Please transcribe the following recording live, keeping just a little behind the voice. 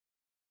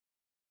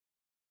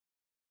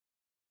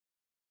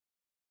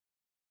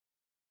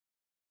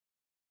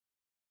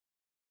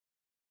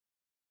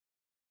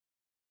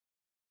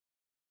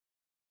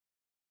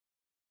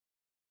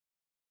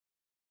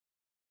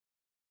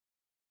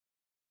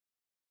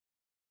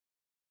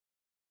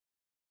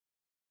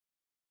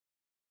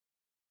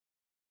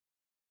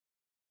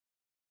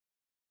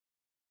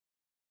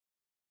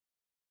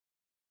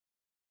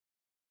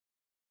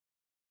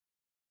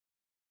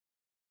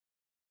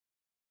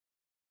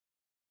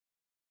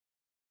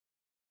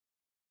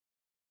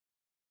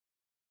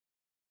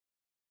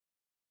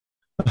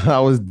I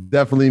was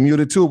definitely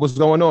muted too. What's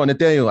going on,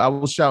 Nathaniel? I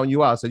was shouting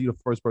you out. So you're the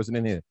first person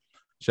in here.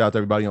 Shout out to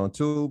everybody on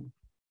Tube.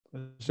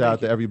 Shout out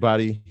to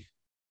everybody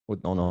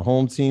on the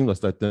home team.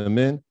 Let's let them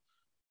in.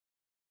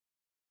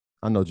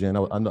 I know, Jen.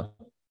 I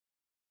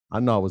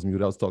know I was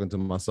muted. I was talking to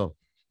myself.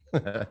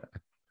 It's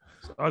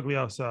ugly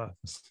outside.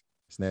 It's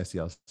nasty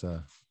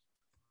outside.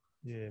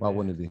 Yeah. Why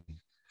wouldn't it be?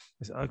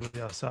 It's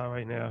ugly outside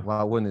right now.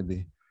 Why wouldn't it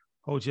be?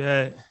 Hold your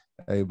head.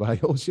 Everybody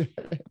hold your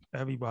head.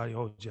 Everybody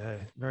hold your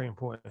head. Very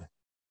important.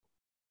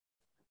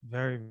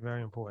 Very,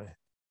 very important.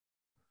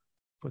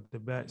 Put the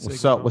bat.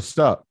 What's up? What's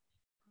up?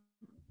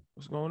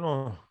 What's going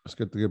on? It's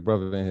good to get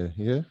brother in here.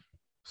 Yeah.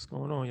 What's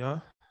going on,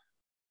 y'all?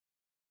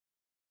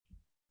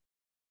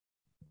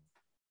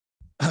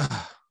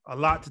 A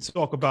lot to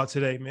talk about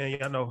today, man.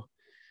 Y'all know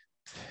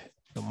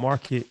the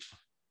market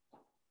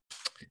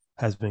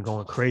has been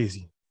going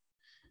crazy.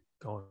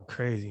 Going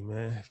crazy,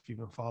 man. If you've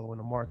been following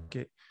the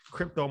market,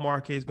 crypto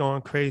market is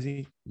going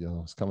crazy.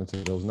 Yo, it's coming to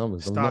those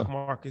numbers. Stock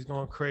market is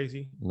going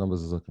crazy.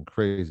 Numbers is looking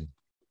crazy.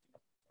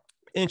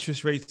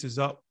 Interest rates is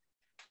up.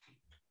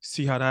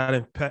 See how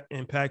that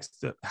impacts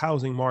the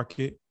housing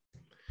market.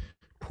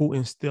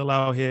 Putin's still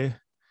out here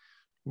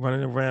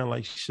running around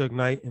like Suge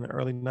Knight in the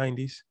early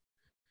 90s.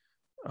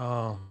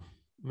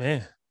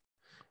 Man,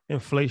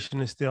 inflation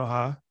is still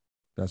high.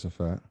 That's a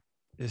fact.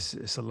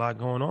 It's a lot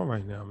going on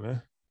right now,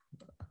 man.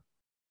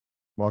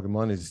 Market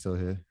money is still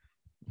here.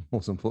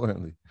 Most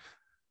importantly,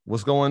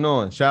 what's going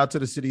on? Shout out to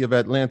the city of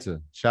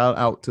Atlanta. Shout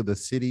out to the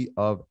city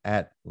of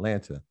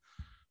Atlanta.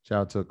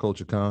 Shout out to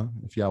Culture Con.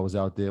 If y'all was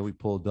out there, we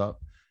pulled up,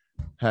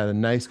 had a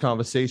nice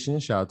conversation.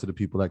 Shout out to the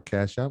people at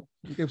Cash App.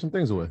 We gave some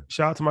things away.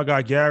 Shout out to my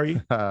guy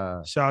Gary.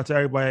 Shout out to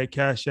everybody at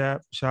Cash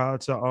App. Shout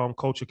out to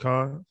Culture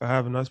Con for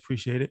having us.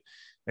 Appreciate it.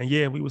 And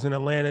yeah, we was in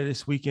Atlanta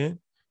this weekend.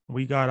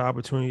 We got an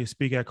opportunity to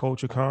speak at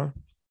Culture Con,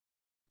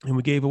 and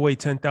we gave away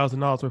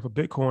 $10,000 worth of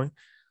Bitcoin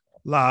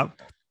live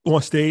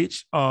on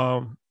stage.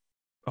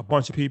 A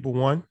bunch of people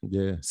won.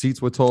 Yeah,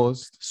 seats were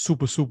tossed.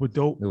 Super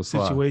dope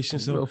situation.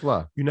 So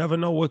you never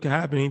know what could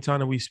happen. Anytime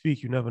that we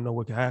speak, you never know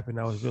what could happen.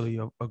 That was really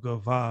a good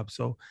vibe.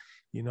 So,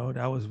 you know,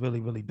 that was really,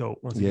 really dope.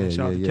 Once again,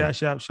 shout out to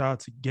Cash App, shout out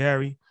to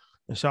Gary,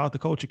 and shout out to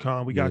Culture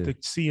Con. We got to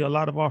see a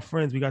lot of our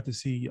friends. We got to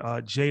see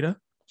Jada.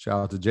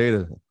 Shout out to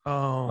Jada,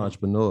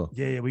 entrepreneur.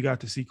 Yeah, we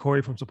got to see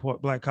Corey from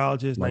Support Black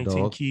Colleges. My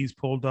 19 dog. Keys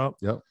pulled up.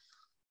 Yep.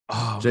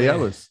 Oh, Jay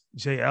Ellis.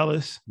 Jay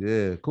Ellis.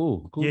 Yeah,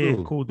 cool yeah,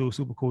 dude. Cool dude,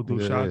 super cool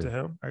dude. Yeah, shout out to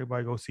him.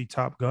 Everybody go see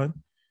Top Gun.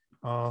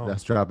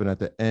 That's dropping at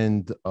the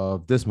end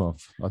of this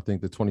month. I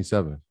think the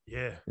 27th.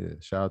 Yeah.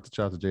 Shout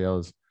out to Jay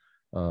Ellis.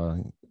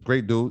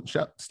 Great dude.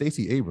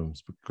 Stacey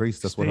Abrams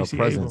graced us with her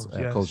presence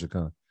at Culture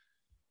Con.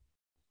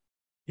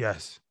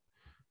 Yes.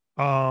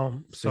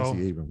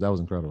 Stacey Abrams. That was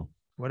incredible.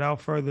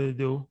 Without further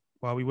ado,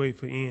 while we wait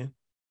for Ian.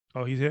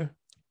 Oh, he's here?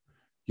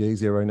 Yeah,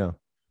 he's here right now.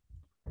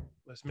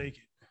 Let's make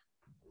it.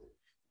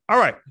 All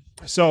right.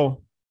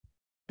 So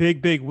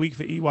big week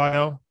for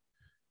EYL.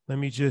 Let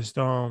me just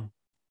run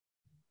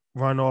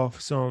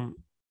off some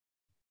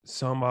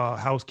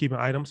housekeeping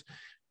items.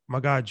 My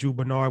guy Drew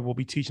Bernard will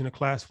be teaching a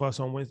class for us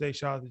on Wednesday.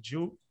 Shout out to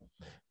Drew.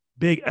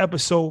 Big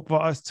episode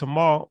for us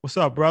tomorrow. What's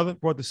up, brother?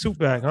 Brought the suit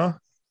back, huh?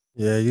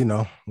 Yeah, you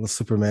know, little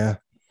Superman.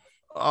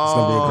 It's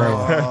gonna be a great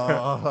one.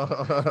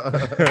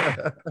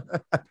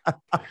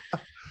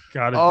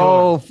 Gotta do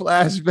it.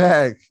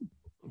 Flashback.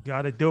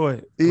 Gotta do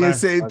it. Ian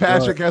St.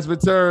 Patrick has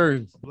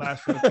returned.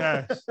 Blast for the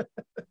past.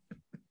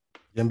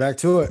 Getting back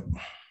to it.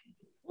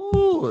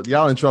 Ooh,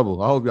 y'all in trouble.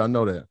 I hope y'all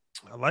know that.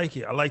 I like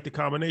it. I like the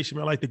combination,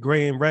 man. I like the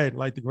gray and red. I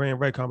like the gray and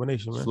red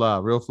combination, man. Fly,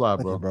 real fly,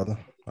 Thank bro. you, brother.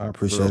 I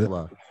appreciate it.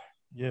 Fly.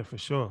 Yeah, for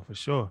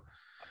sure.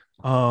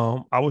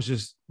 I was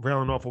just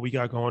rounding off what we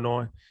got going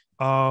on.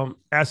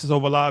 Assets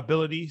Over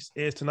Liabilities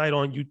is tonight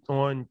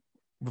on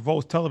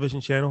Revolt's television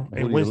channel,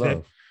 and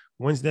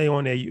Wednesday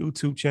on their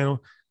YouTube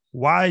channel.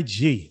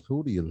 YG.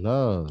 Who do you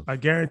love? I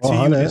guarantee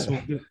you this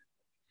will be.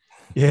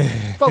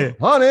 Yeah.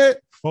 400.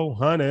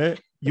 400.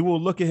 You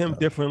will look at him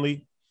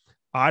differently.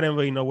 I didn't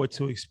really know what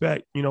to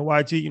expect. You know,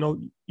 YG,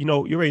 you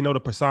already know the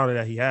persona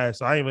that he has.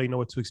 So I didn't really know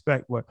what to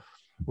expect. But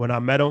when I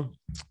met him,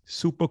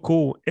 super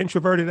cool.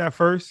 Introverted at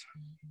first,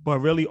 but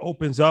really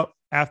opens up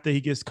after he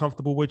gets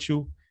comfortable with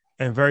you,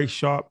 and very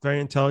sharp, very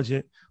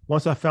intelligent.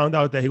 Once I found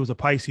out that he was a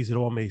Pisces, it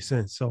all made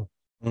sense. So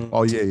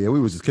oh, yeah.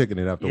 We was just kicking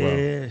it after a while.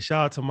 Yeah,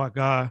 shout out to my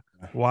guy,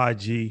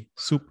 YG.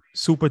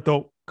 Super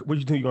dope. What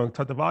you think? You gonna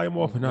cut the volume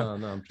off or not?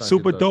 No, I'm trying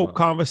super dope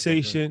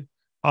conversation.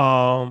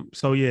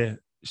 So yeah,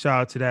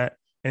 shout out to that.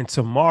 And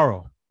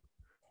tomorrow,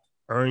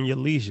 Earn Your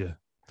Leisure.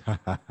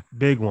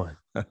 Big one.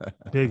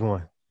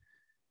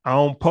 I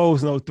don't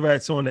pose no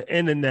threats on the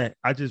internet.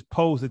 I just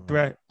pose a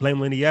threat. Blame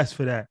Lenny S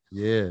for that.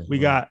 Yeah. We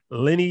got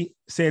Lenny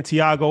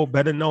Santiago,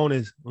 better known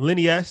as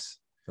Lenny S.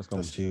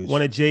 That's huge.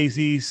 One of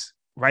Jay-Z's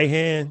right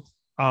hand.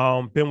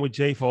 Been with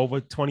Jay for over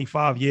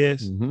 25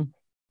 years. Mm-hmm.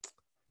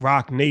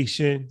 Rock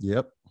Nation.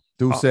 Yep.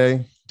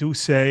 Duce.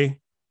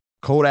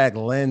 Kodak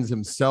Lens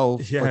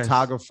himself,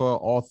 photographer,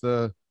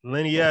 author.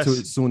 Lenny S.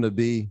 Soon to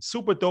be.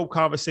 Super dope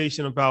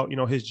conversation about,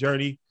 his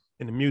journey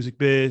in the music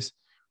biz.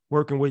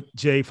 working with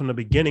Jay from the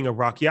beginning of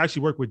Rock. He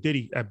actually worked with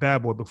Diddy at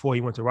Bad Boy before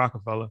he went to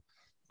Rockefeller.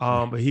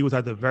 But he was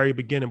at the very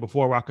beginning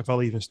before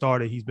Rockefeller even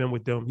started. He's been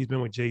with them. He's been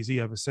with Jay-Z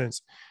ever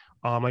since.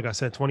 Like I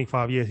said,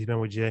 25 years he's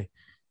been with Jay.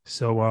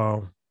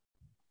 So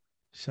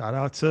shout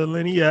out to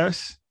Lenny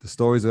S. The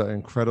stories are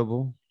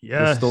incredible.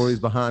 Yes. The stories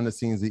behind the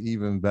scenes are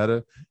even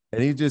better.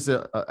 And he just,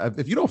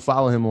 if you don't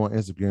follow him on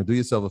Instagram, do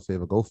yourself a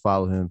favor, go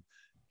follow him.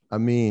 I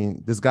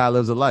mean, this guy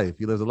lives a life.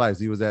 He lives a life.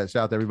 So he was at,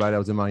 shout out to everybody that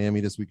was in Miami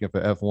this weekend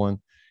for F1.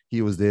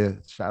 He was there.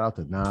 Shout out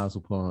to Nas who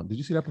put on. Did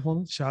you see that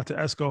performance? Shout out to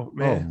Esco,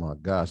 man. Oh my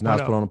gosh.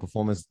 Nas put on a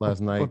performance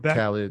last night.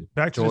 Khaled,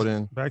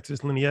 Jordan. Back to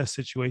this Lenny S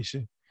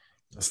situation.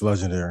 That's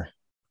legendary.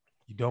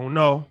 You don't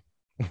know.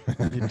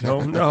 You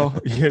don't know.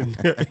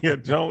 You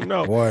don't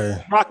know.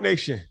 Boy. Rock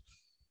Nation.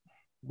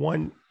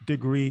 1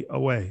 degree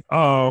away.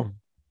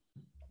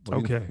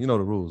 Okay. You know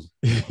the rules.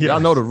 Yeah. Y'all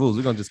know the rules.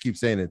 We're gonna just keep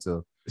saying it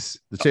till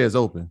the chair's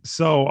open.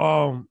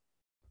 So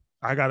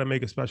I gotta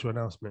make a special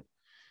announcement.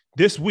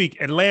 This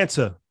week,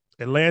 Atlanta,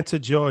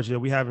 Georgia,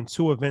 we're having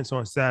 2 events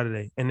on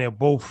Saturday, and they're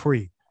both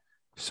free.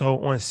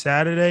 So on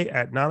Saturday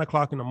at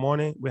 9:00 in the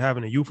morning, we're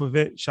having a youth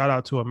event. Shout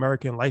out to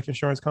American Life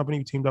Insurance Company.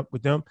 We teamed up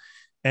with them.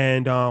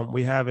 And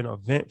we have an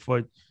event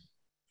for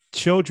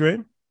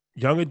children,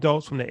 young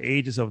adults from the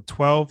ages of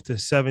 12 to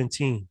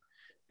 17.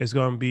 It's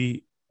going to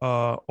be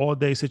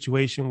all-day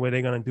situation where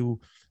they're going to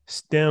do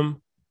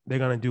STEM. They're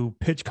going to do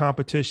pitch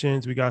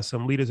competitions. We got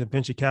some leaders in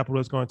venture capital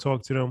that's going to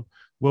talk to them.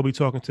 We'll be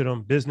talking to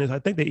them business. I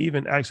think they're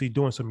even actually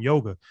doing some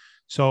yoga.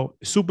 So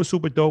super,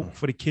 super dope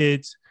for the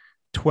kids,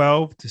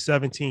 12 to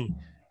 17.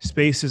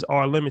 Spaces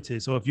are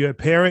limited. So if you're a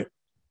parent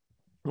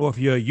or if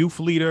you're a youth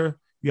leader,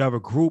 you have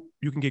a group,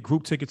 you can get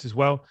group tickets as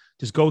well.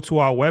 Just go to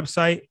our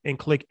website and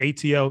click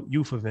ATL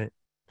Youth Event.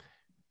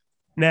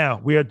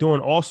 Now, we're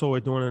doing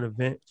an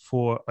event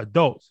for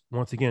adults.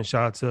 Once again,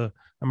 shout out to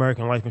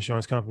American Life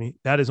Insurance Company.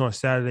 That is on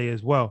Saturday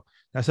as well.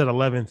 That's at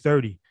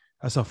 11:30.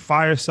 That's a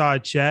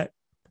fireside chat.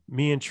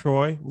 Me and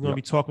Troy, we're going to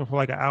be talking for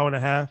like an hour and a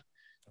half,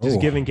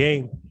 just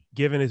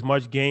giving as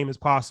much game as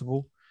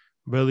possible.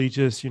 Really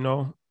just,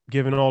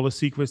 giving all the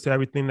secrets to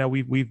everything that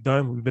we've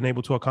done, we've been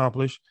able to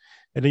accomplish.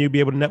 And then you'll be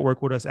able to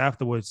network with us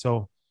afterwards.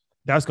 So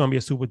that's going to be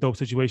a super dope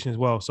situation as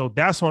well. So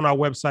that's on our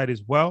website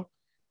as well.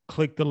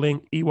 Click the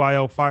link,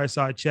 EYL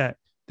Fireside Chat.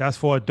 That's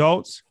for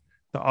adults.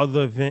 The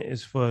other event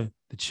is for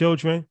the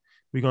children.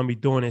 We're going to be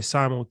doing it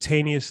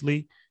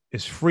simultaneously.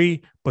 It's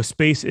free, but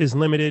space is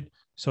limited.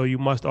 So you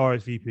must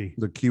RSVP.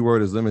 The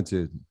keyword is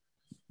limited.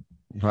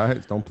 All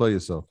right? Don't play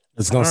yourself.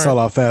 It's going to sell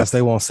out fast.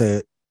 They won't say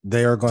it.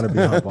 They are going to be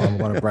humble. I'm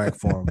going to brag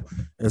for them.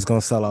 It's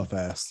going to sell out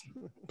fast.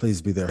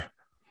 Please be there.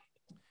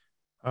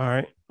 All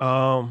right.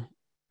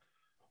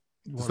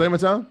 Disclaimer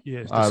time?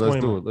 Yeah. All right,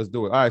 let's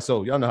do it. All right,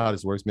 so y'all know how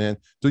this works, man.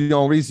 Do your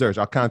own research.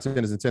 Our content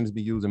is intended to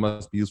be used and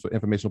must be used for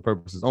informational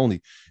purposes only.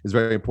 It's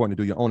very important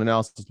to do your own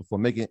analysis before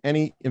making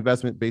any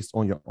investment based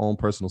on your own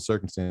personal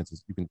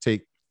circumstances.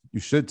 You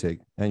should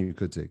take, and you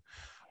could take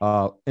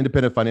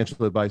independent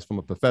financial advice from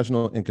a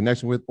professional in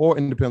connection with or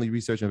independently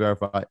research and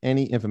verify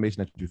any information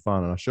that you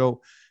find on our show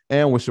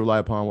and which should rely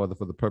upon whether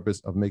for the purpose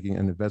of making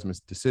an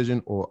investment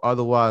decision or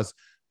otherwise.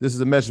 This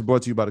is a message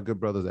brought to you by the good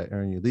brothers at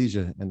Earn Your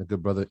Leisure and the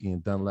good brother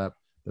Ian Dunlap,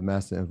 the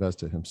master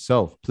investor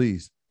himself.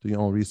 Please do your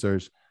own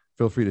research.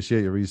 Feel free to share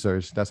your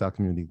research. That's how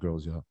community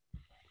grows, y'all.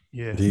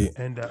 Yeah.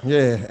 And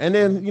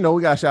then,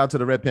 we got to shout out to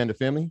the Red Panda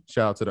family.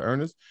 Shout out to the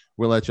earners.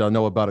 We'll let y'all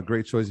know about a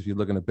great choice if you're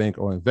looking to bank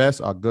or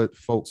invest. Our good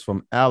folks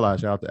from Ally.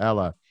 Shout out to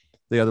Ally.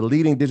 They are the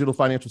leading digital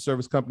financial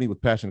service company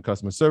with passionate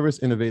customer service,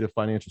 innovative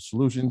financial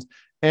solutions,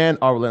 and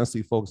are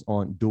relentlessly focused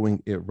on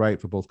doing it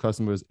right for both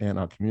customers and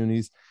our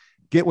communities.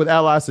 Get with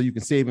Ally so you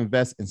can save,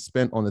 invest, and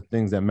spend on the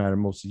things that matter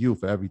most to you.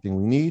 For everything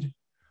we need,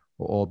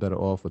 we're all better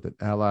off with an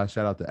Ally.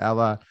 Shout out to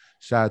Ally.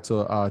 Shout out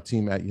to our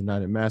team at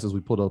United Masters.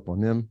 We pulled up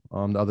on them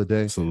the other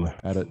day. Absolutely.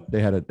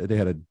 They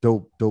had a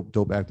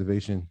dope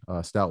activation.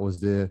 Stout was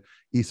there.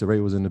 Issa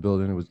Rae was in the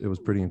building. It was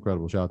pretty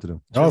incredible. Shout out to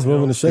them. I was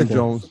moving to shake. Jim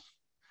Jones.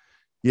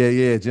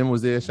 Yeah. Jim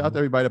was there. Shout out to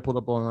everybody that pulled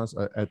up on us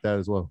at that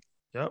as well.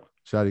 Yep.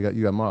 Shout out,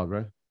 you got mobbed,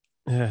 right?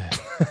 Yeah.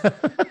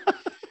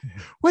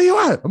 Where you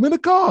at? I'm in the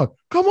car.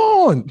 Come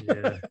on.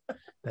 Yeah.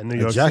 That New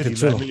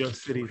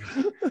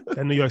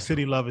York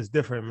City love is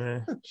different,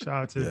 man.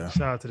 Shout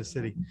out to the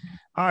city.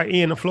 All right,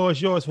 Ian, the floor is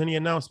yours for any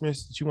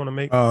announcements that you want to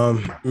make.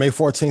 May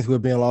 14th, we'll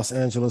be in Los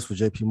Angeles with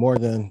JP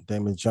Morgan,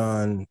 Damon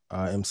John,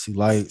 MC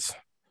Lights,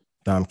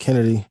 Dom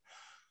Kennedy.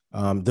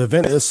 The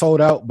event is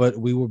sold out, but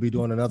we will be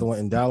doing another one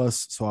in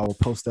Dallas. So I will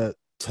post that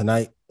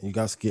tonight. You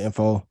guys can get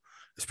info.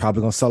 It's probably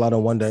going to sell out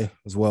in one day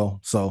as well.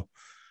 So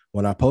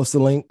when I post the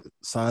link,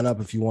 sign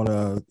up if you want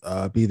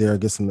to be there,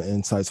 get some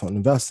insights on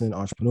investing,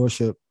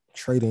 entrepreneurship,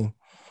 trading.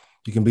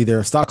 You can be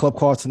there. Stock Club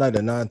call tonight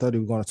at 9:30.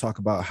 We're going to talk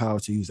about how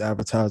to use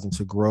advertising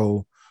to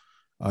grow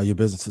your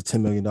business to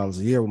 $10 million a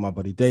year with my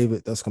buddy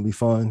David. That's going to be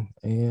fun.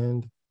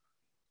 And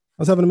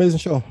let's have an amazing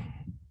show.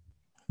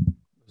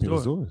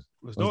 Let's do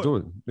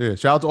it. Yeah.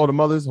 Shout out to all the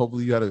mothers.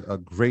 Hopefully you had a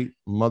great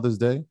Mother's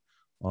Day,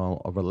 a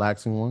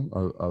relaxing one,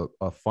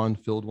 a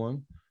fun-filled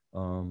one.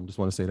 Just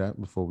want to say that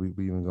before we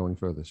even go any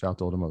further. Shout out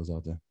to all the mothers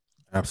out there.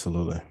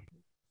 Absolutely.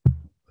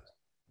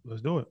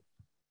 Let's do it.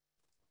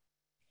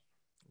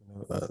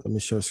 Let me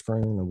share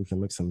screen and we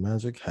can make some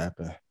magic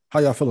happen. How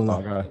y'all feeling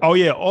now? Oh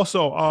yeah.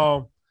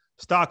 Also,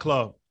 Stock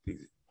Club.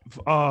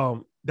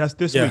 That's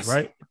this week,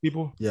 right?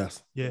 People.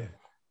 Yes. Yeah.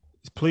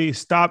 Please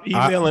stop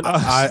emailing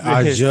us.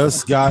 I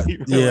just got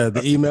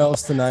the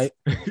emails tonight.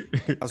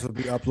 Those will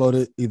be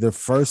uploaded either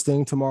first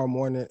thing tomorrow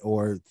morning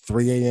or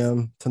 3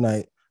 a.m.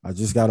 tonight. I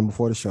just got them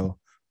before the show.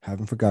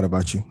 Haven't forgot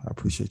about you. I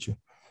appreciate you.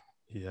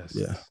 Yes.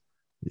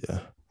 Yeah.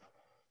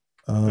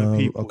 Good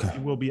people. Okay.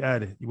 You will be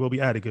added. You will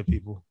be added, good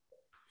people.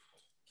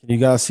 Can you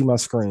guys see my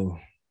screen?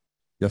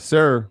 Yes,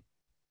 sir.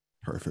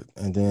 Perfect.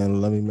 And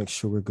then let me make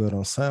sure we're good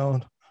on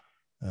sound.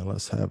 And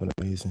let's have an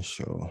amazing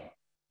show.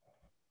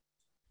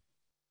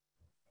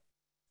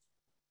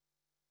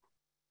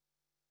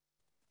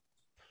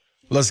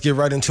 Let's get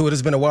right into it.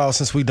 It's been a while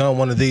since we've done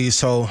one of these.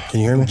 So can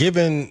you hear me?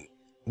 Given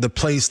the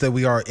place that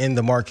we are in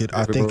the market,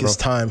 I think it's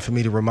time for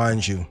me to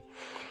remind you.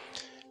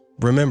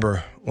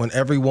 Remember, when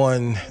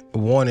everyone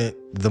wanted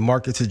the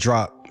market to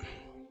drop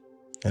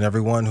and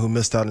everyone who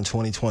missed out in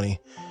 2020,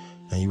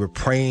 and you were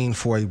praying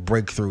for a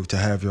breakthrough to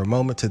have your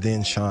moment to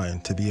then shine,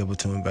 to be able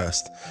to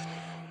invest,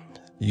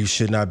 you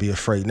should not be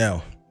afraid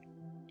now.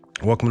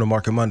 Welcome to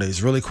Market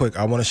Mondays. Really quick,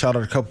 I want to shout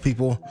out a couple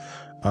people.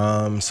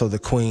 So the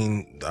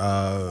Queen,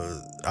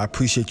 I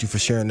appreciate you for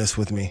sharing this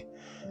with me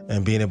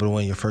and being able to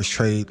win your first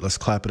trade. Let's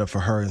clap it up for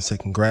her and say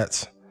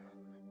congrats.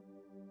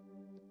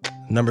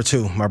 Number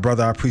 2, my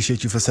brother, I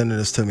appreciate you for sending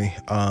this to me.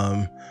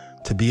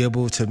 To be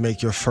able to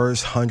make your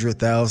first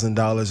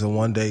 $100,000 in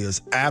one day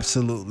is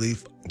absolutely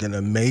fucking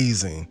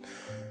amazing.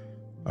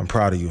 I'm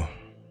proud of you.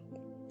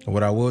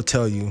 What I will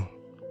tell you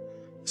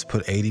is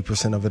put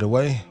 80% of it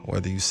away,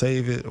 whether you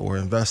save it or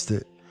invest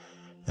it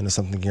into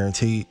something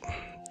guaranteed.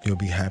 You'll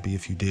be happy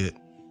if you did,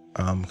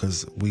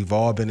 because we've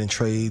all been in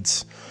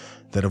trades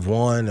that have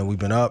won and we've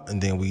been up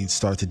and then we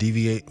start to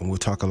deviate, and we'll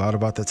talk a lot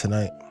about that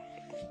tonight.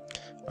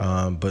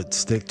 But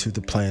stick to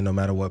the plan no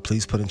matter what.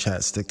 Please put in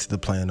chat, stick to the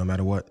plan no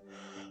matter what.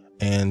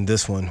 And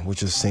this one,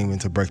 which is seeming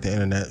to break the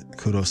internet,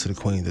 kudos to the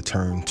Queen to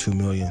turn 2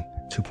 million,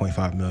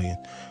 2.5 million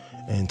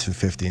into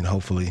 50. And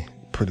hopefully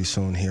pretty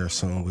soon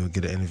we'll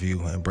get an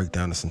interview and break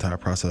down this entire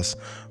process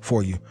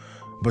for you.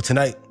 But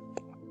tonight,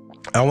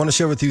 I want to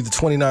share with you the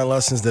 29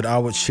 lessons that I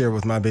would share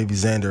with my baby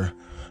Xander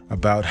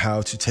about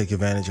how to take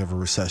advantage of a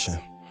recession.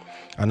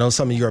 I know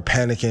some of you are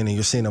panicking and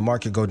you're seeing the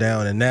market go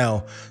down, and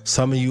now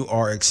some of you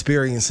are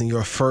experiencing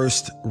your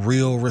first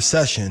real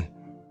recession.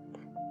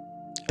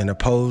 And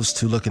opposed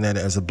to looking at it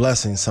as a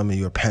blessing, some of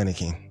you are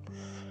panicking.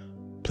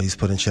 Please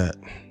put in chat.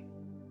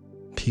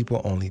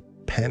 People only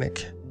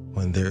panic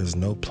when there is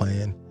no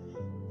plan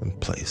in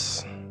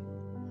place.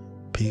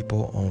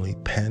 People only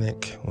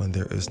panic when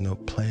there is no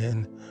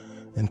plan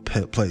in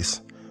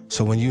place.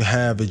 So when you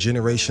have a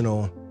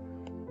generational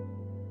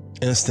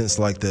instance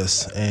like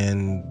this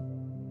and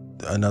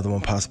another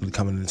one possibly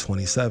coming in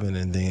 27,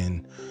 and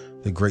then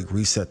the great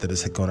reset that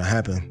is going to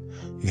happen,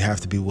 you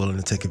have to be willing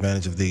to take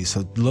advantage of these.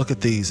 So look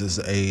at these as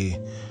an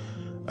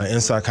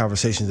inside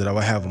conversation that I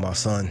would have with my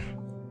son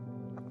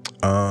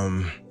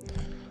on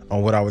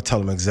what I would tell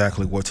him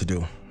exactly what to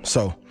do.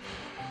 So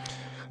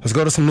let's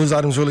go to some news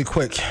items really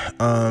quick.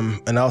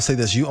 And I'll say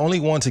this: you only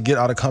want to get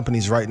out of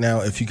companies right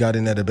now if you got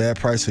in at a bad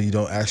price or you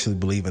don't actually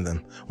believe in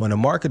them. When the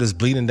market is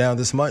bleeding down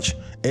this much,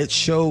 it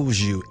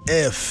shows you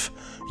if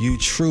you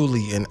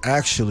truly and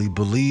actually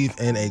believe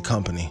in a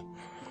company.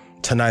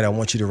 Tonight, I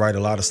want you to write a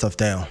lot of stuff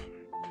down.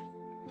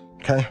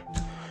 Okay?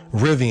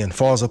 Rivian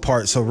falls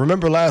apart. So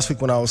remember last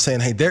week when I was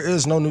saying, hey, there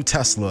is no new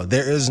Tesla,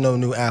 there is no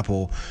new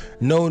Apple,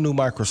 no new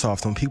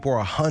Microsoft, when people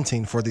are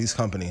hunting for these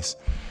companies.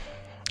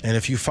 And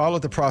if you follow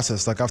the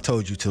process, like I've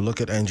told you, to look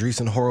at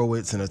Andreessen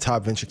Horowitz and the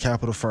top venture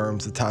capital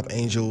firms, the top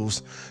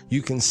angels,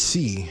 you can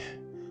see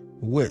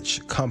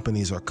which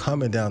companies are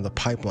coming down the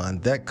pipeline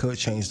that could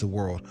change the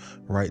world.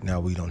 Right now,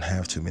 we don't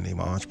have too many.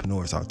 My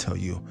entrepreneurs, I'll tell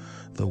you,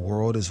 the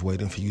world is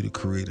waiting for you to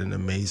create an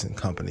amazing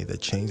company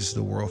that changes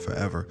the world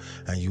forever,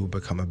 and you will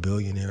become a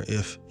billionaire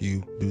if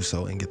you do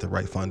so and get the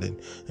right funding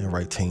and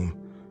right team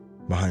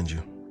behind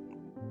you.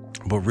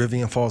 But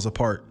Rivian falls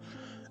apart.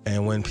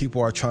 And when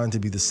people are trying to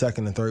be the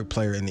second and third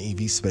player in the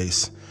EV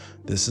space,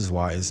 this is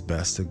why it's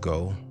best to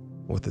go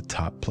with the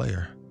top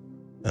player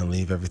and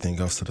leave everything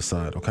else to the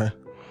side, okay?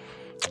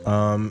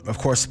 Of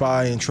course,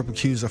 SPY and triple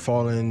Qs are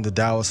falling, the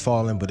Dow is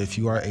falling, but if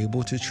you are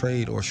able to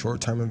trade or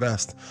short-term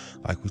invest,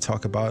 like we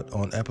talk about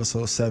on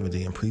episode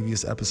 70 and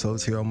previous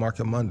episodes here on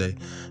Market Monday,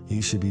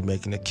 you should be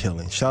making a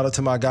killing. Shout out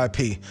to my guy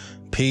P.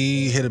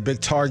 P hit a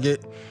big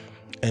target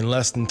in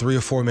less than 3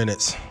 or 4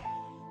 minutes.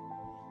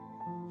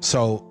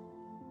 So,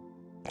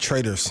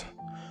 traders,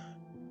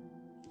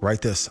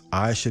 write this: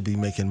 I should be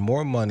making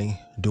more money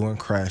during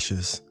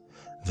crashes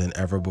than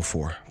ever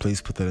before. Please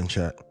put that in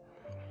chat.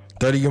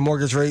 30-year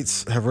mortgage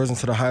rates have risen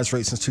to the highest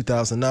rate since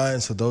 2009.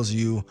 So those of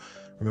you,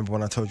 remember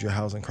when I told you a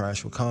housing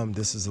crash will come,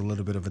 this is a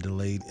little bit of a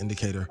delayed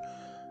indicator.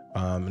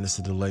 And it's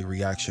a delayed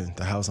reaction.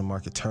 The housing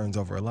market turns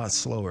over a lot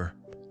slower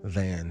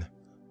than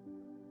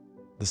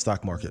the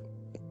stock market.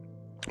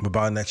 But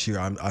by next year,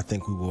 I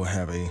think we will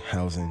have a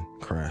housing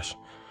crash.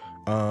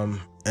 And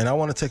I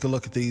want to take a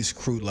look at these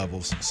crude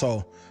levels.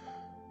 So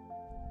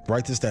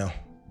write this down.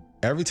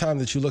 Every time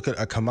that you look at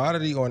a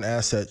commodity or an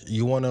asset,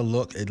 you want to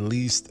look at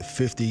least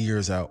 50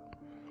 years out.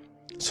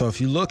 So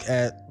if you look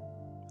at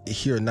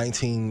here, mid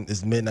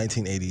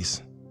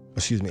 1980s,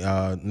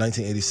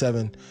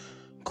 1987,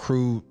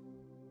 crude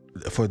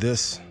for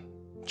this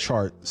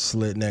chart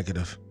slid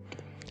negative.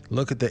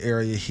 Look at the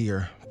area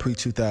here,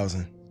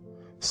 pre-2000,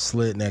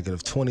 slid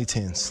negative.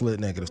 2010 slid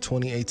negative.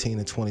 2018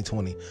 and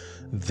 2020.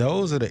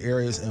 Those are the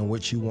areas in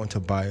which you want to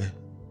buy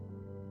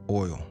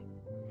oil.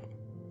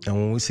 And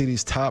when we see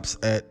these tops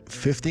at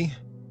 50,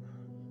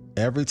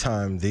 every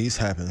time these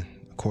happen,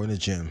 according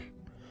to Jim,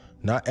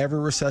 not every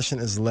recession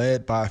is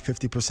led by a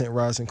 50%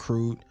 rise in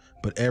crude,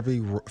 but every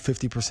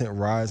 50%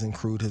 rise in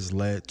crude has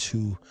led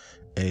to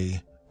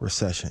a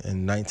recession.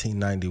 In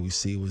 1990, we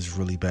see it was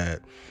really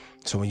bad.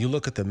 So when you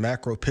look at the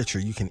macro picture,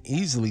 you can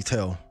easily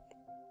tell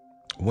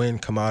when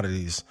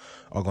commodities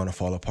are going to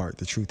fall apart.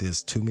 The truth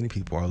is, too many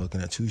people are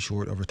looking at too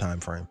short of a time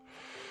frame,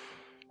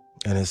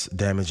 and it's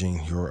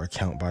damaging your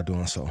account by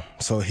doing so.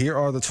 So here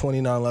are the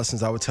 29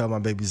 lessons I would tell my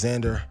baby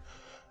Xander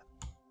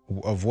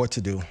of what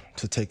to do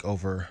to take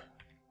over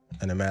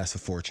and amass a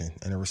fortune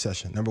in a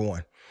recession. Number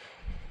one,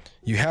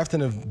 you have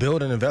to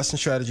build an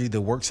investment strategy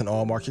that works in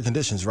all market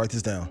conditions. Write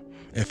this down.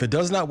 If it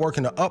does not work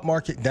in the up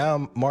market,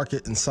 down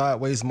market, and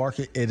sideways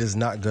market, it is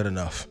not good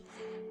enough.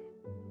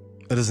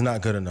 It is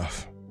not good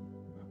enough.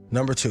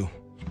 Number two,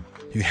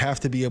 you have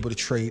to be able to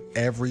trade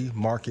every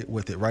market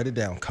with it. Write it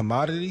down.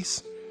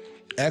 Commodities,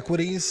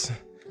 equities,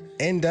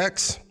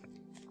 index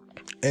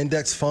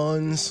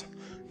funds,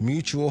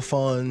 mutual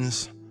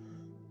funds,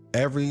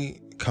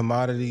 every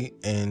commodity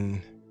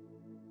and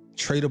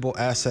tradable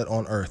asset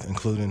on earth,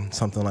 including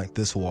something like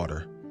this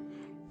water,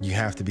 you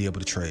have to be able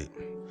to trade.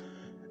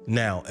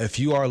 Now, if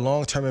you are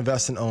long-term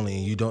investing only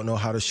and you don't know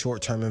how to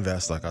short-term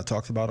invest, like I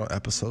talked about on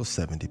episode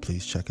 70,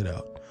 please check it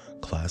out.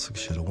 Classic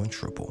shoulda went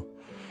triple.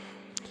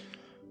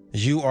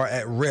 You are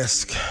at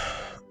risk.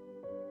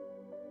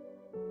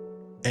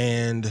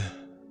 And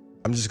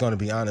I'm just going to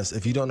be honest.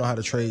 If you don't know how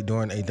to trade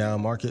during a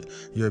down market,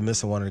 you're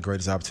missing one of the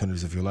greatest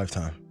opportunities of your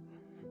lifetime.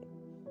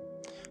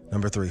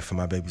 Number three, for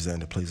my baby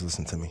Xander, please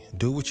listen to me.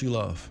 Do what you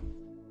love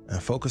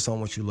and focus on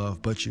what you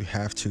love, but you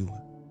have to,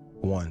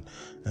 one,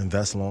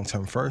 invest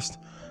long-term first.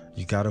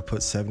 You got to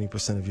put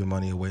 70% of your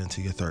money away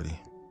until you're 30.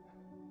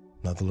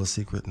 Another little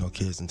secret, no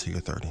kids until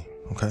you're 30,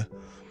 okay?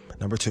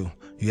 Number two,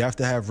 you have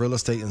to have real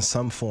estate in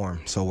some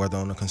form. So whether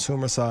on the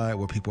consumer side,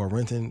 where people are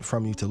renting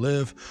from you to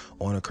live,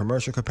 or in a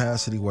commercial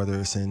capacity, whether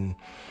it's in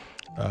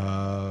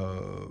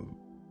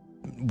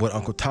what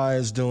Uncle Ty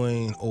is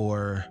doing,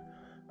 or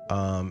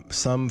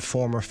some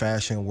form or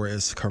fashion where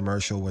it's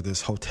commercial, whether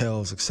it's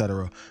hotels,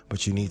 etc.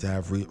 But you need to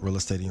have real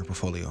estate in your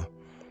portfolio.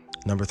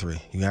 Number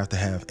three, you have to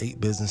have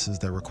 8 businesses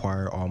that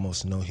require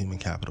almost no human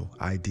capital.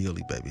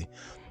 Ideally, baby,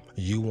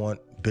 you want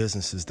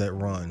businesses that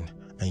run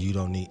and you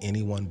don't need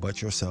anyone but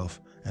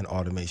yourself and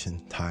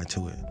automation tied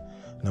to it.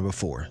 Number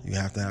four, you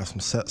have to have some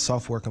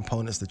software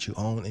components that you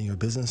own in your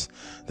business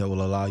that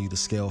will allow you to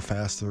scale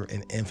faster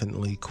and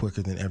infinitely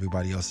quicker than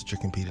everybody else that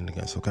you're competing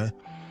against, okay?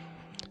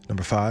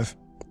 Number five,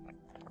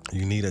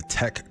 you need a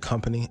tech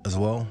company as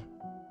well.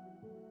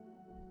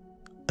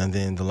 And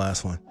then the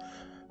last one,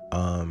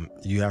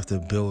 you have to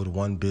build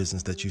one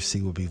business that you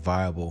see will be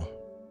viable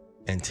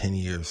in 10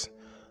 years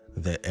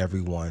that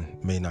everyone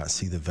may not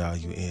see the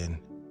value in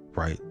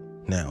right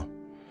now.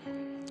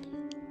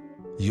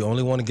 You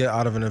only want to get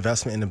out of an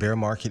investment in the bear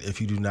market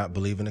if you do not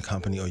believe in the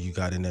company or you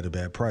got in at a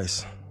bad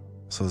price.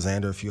 So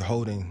Xander, if you're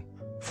holding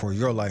for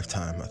your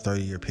lifetime, a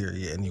 30-year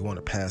period, and you want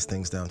to pass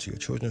things down to your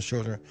children's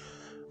children,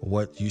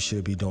 what you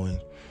should be doing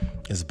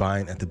is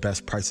buying at the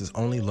best prices,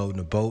 only loading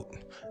a boat.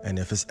 And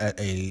if it's at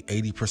a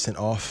 80%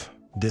 off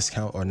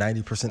discount or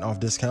 90% off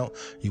discount,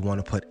 you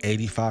want to put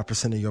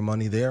 85% of your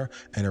money there,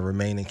 and the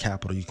remaining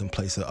capital you can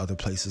place at other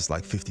places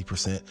like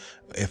 50%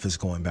 if it's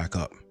going back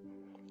up.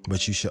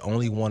 But you should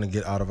only want to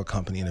get out of a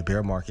company in a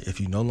bear market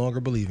if you no longer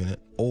believe in it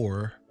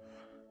or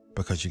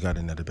because you got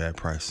in at a bad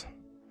price.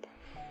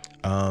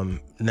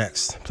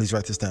 Next, please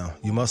write this down.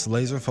 You must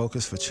laser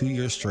focus for 2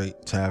 years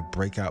straight to have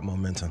breakout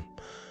momentum.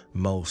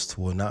 Most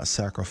will not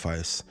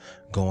sacrifice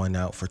going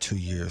out for 2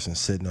 years and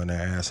sitting on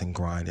their ass and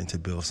grinding to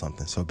build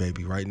something. So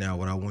baby, right now,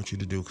 what I want you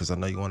to do, because I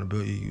know you want to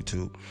build your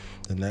YouTube,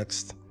 the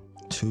next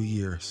 2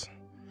 years,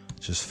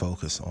 just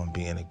focus on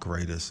being the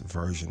greatest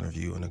version of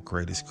you and the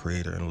greatest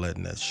creator and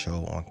letting that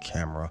show on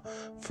camera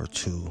for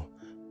 2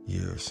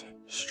 years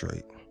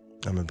straight.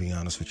 I'm going to be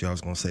honest with you. I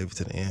was going to save it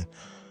to the end,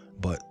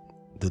 but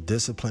the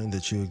discipline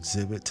that you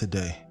exhibit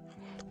today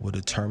will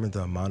determine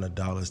the amount of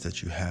dollars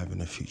that you have in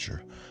the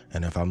future.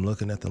 And if I'm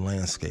looking at the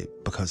landscape,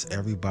 because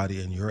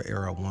everybody in your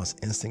era wants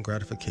instant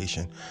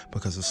gratification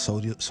because of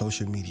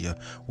social media,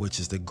 which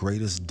is the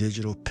greatest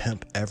digital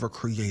pimp ever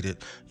created,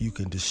 you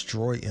can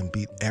destroy and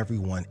beat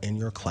everyone in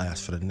your class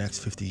for the next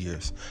 50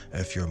 years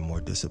if you're more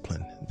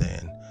disciplined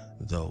than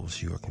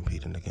those you are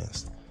competing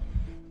against.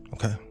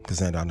 Okay? Because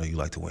then I know you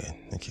like to win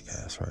and kick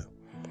ass, right?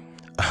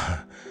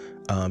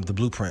 The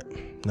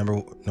blueprint,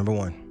 number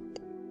one,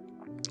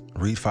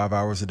 read 5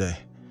 hours a day.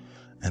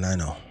 And I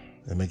know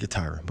it may get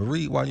tiring, but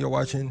read while you're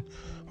watching,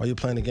 while you're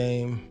playing the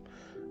game,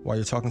 while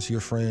you're talking to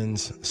your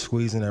friends,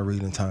 squeezing that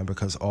reading time,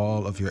 because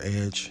all of your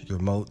edge, your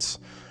moats,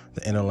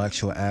 the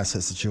intellectual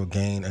assets that you'll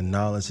gain and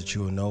knowledge that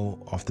you will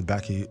know off the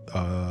back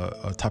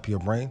of top of your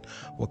brain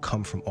will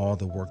come from all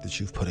the work that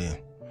you've put in.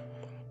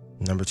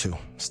 Number 2,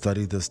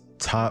 study the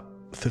top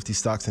 50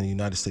 stocks in the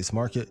United States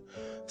market.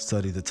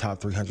 Study the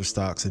top 300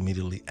 stocks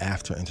immediately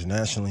after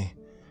internationally.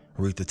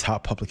 Read the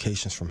top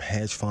publications from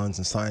hedge funds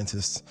and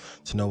scientists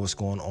to know what's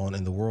going on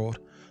in the world.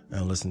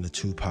 And listen to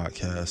 2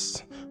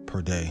 podcasts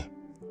per day,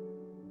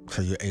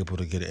 so you're able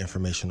to get an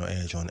informational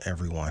edge on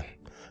everyone.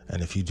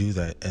 And if you do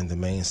that in the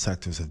main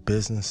sectors of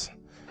business,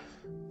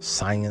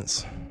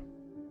 science,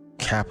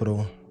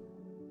 capital,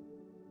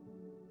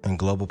 and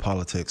global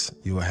politics,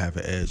 you will have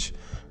an edge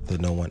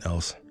that no one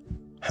else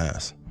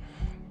has.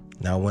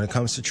 Now, when it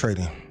comes to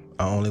trading,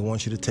 I only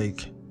want you to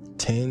take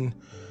 10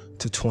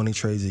 to 20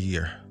 trades a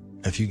year.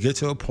 If you get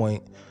to a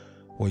point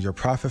where your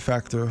profit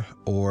factor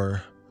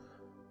or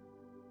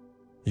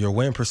your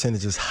win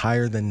percentage is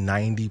higher than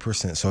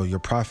 90%, so your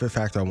profit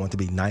factor, I want to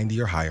be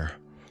 90 or higher,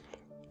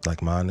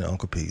 like mine and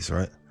Uncle P's,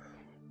 right?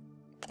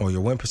 Or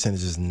your win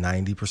percentage is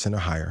 90% or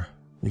higher,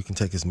 you can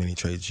take as many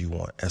trades as you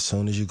want. As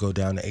soon as you go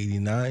down to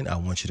 89, I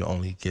want you to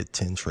only get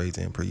 10 trades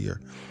in per year.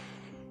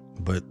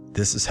 But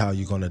this is how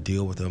you're going to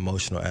deal with the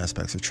emotional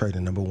aspects of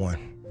trading. Number 1,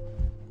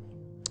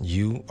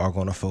 you are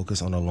going to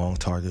focus on a long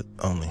target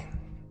only.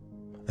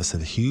 It's a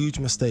huge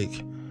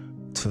mistake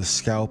to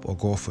scalp or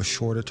go for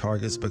shorter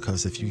targets,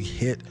 because if you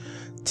hit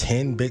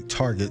 10 big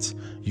targets,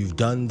 you've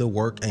done the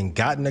work and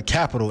gotten the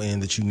capital in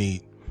that you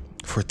need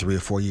for 3 or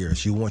 4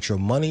 years. You want your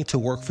money to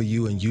work for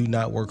you and you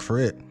not work for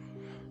it.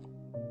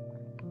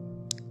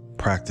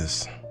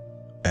 Practice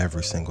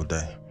every single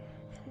day.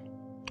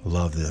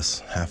 Love this.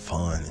 Have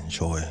fun.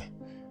 Enjoy.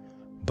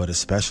 But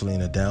especially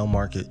in a down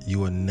market, you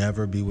will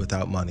never be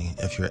without money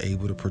if you're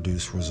able to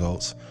produce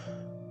results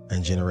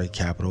and generate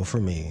capital for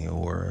me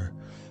or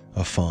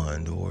a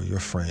fund or your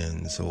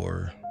friends,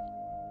 or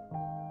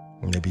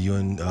maybe you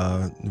and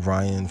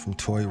Ryan from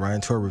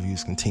Ryan Toy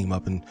Reviews can team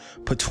up and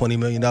put $20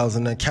 million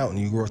in an account and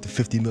you grow up to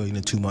 $50 million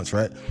in 2 months,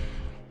 right?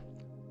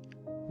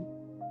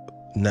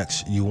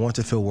 Next, you want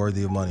to feel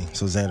worthy of money.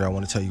 So Xander, I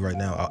want to tell you right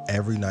now,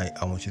 every night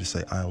I want you to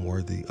say, I am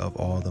worthy of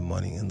all the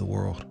money in the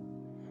world.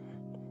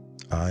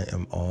 I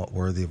am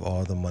worthy of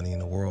all the money in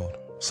the world.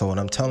 So when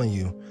I'm telling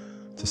you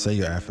to say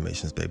your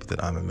affirmations, baby,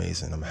 that I'm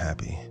amazing, I'm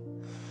happy,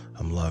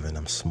 I'm loving,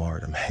 I'm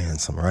smart, I'm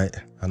handsome, right?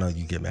 I know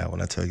you get mad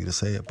when I tell you to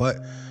say it, but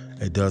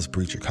it does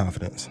breach your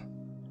confidence.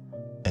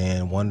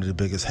 And one of the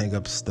biggest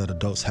hangups that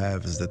adults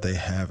have is that they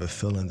have a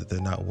feeling that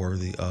they're not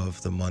worthy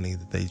of the money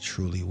that they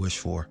truly wish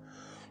for.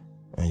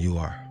 And you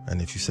are.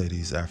 And if you say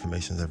these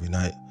affirmations every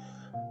night,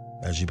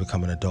 as you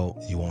become an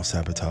adult, you won't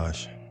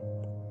sabotage.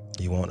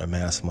 You won't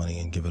amass money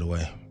and give it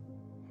away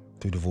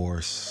through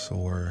divorce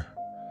or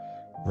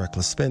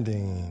reckless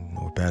spending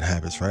or bad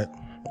habits, right?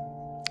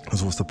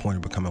 Because what's the point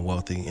of becoming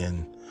wealthy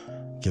and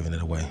giving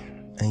it away?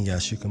 And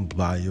yes, you can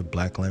buy your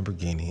black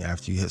Lamborghini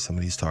after you hit some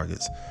of these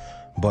targets,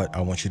 but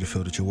I want you to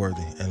feel that you're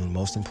worthy. And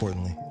most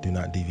importantly, do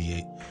not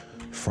deviate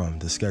from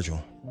the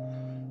schedule.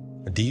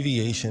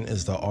 Deviation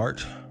is the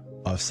art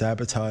of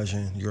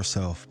sabotaging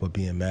yourself but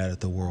being mad at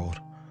the world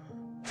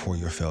for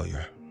your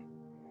failure.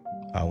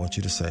 I want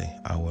you to say,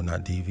 I will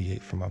not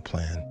deviate from my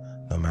plan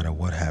no matter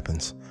what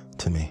happens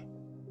to me.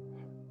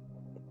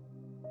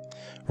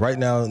 Right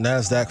now,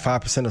 NASDAQ,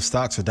 5% of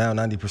stocks are down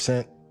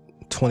 90%.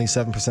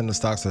 27% of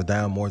stocks are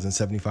down more than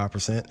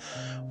 75%.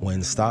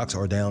 When stocks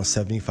are down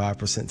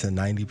 75% to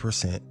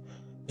 90%,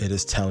 it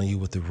is telling you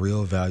what the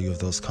real value of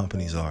those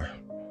companies are.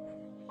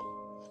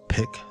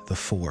 Pick the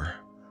 4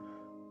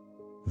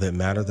 that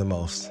matter the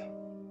most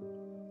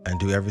and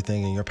do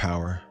everything in your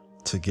power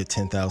to get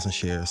 10,000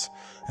 shares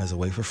as a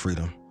way for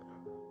freedom.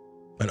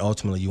 And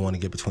ultimately, you want to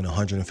get between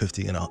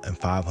 150 and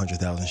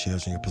 500,000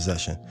 shares in your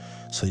possession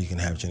so you can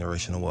have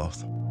generational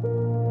wealth.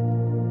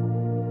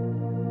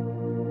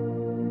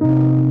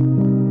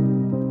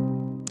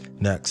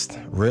 Next,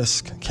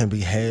 risk can be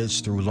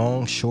hedged through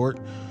long, short,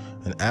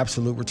 and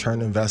absolute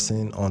return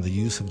investing on the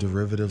use of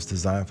derivatives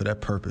designed for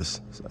that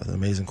purpose. That's an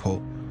amazing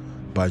quote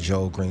by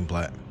Joel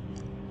Greenblatt.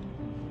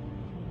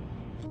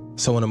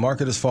 So when the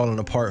market is falling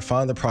apart,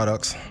 find the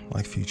products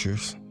like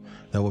futures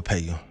that will pay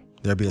you.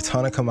 There'll be a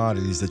ton of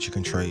commodities that you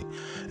can trade.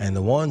 And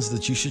the ones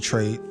that you should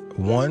trade,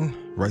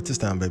 1, write this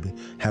down, baby,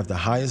 have the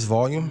highest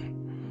volume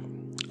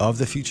of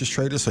the futures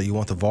traders. So you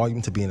want the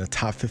volume to be in the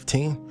top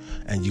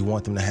 15 and you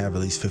want them to have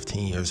at least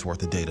 15 years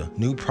worth of data.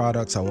 New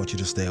products, I want you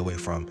to stay away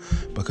from,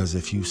 because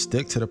if you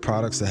stick to the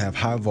products that have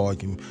high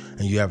volume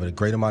and you have a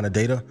great amount of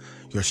data,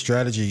 your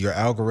strategy, your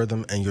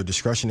algorithm, and your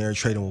discretionary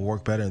trading will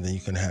work better, and then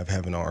you can have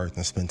heaven on earth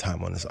and spend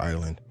time on this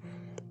island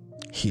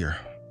here.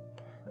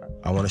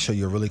 I want to show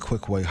you a really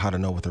quick way how to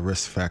know what the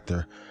risk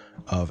factor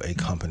of a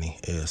company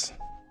is.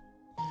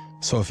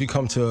 So if you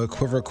come to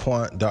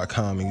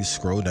quiverquant.com and you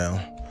scroll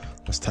down,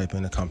 let's type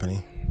in a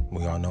company.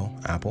 We all know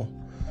Apple.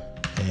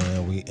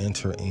 and we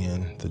enter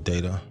in the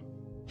data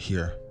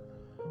here,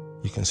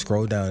 you can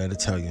scroll down and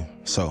it'll tell you.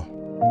 So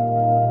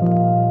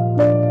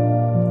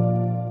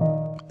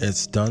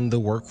it's done the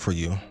work for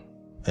you.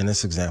 In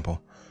this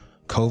example,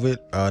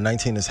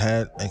 COVID-19 has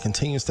had and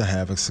continues to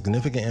have a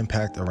significant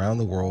impact around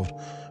the world,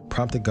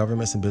 prompted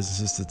governments and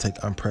businesses to take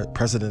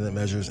unprecedented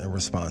measures and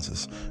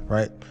responses,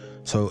 right?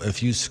 So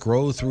if you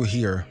scroll through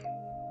here,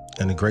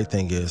 and the great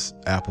thing is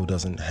Apple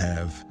doesn't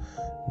have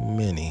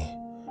many.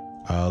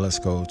 Let's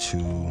go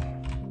to,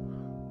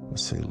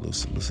 let's see,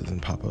 Lucid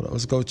didn't pop up.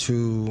 Let's go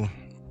to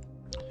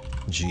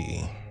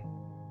GE.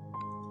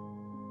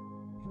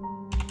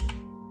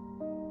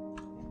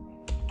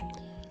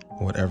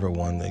 Whatever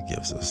one that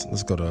gives us.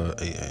 Let's go to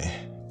AA.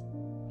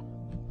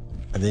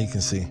 And then you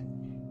can see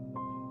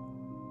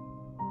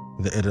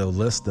that it'll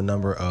list the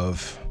number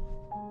of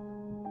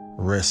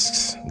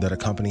risks that a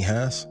company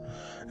has.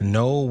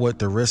 Know what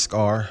the risks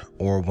are,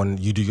 or when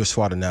you do your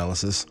SWOT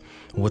analysis,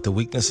 what the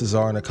weaknesses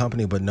are in a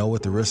company, but know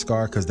what the risks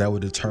are, because that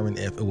would determine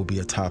if it will be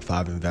a top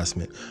 5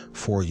 investment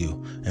for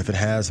you. If it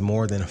has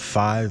more than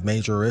 5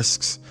 major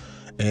risks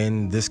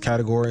in this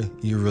category,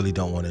 you really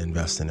don't want to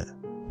invest in it.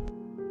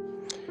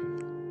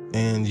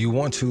 And you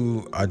want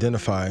to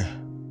identify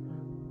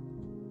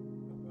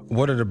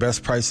what are the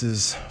best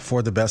prices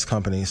for the best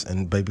companies,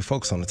 and baby,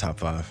 focus on the top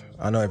 5.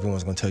 I know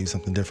everyone's going to tell you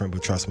something different,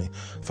 but trust me,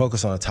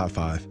 focus on the top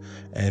 5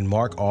 and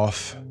mark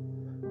off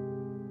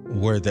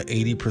where the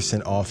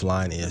 80% off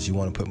line is. You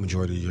want to put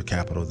majority of your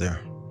capital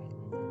there.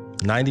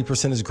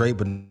 90% is great,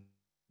 but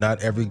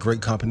not every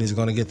great company is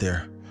going to get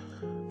there.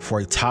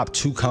 For a top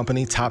 2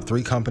 company, top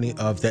 3 company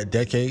of that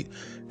decade,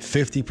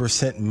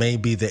 50% may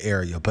be the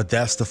area, but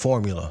that's the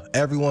formula.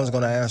 Everyone's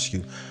going to ask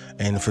you.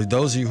 And for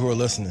those of you who are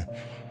listening,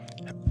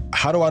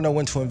 how do I know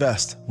when to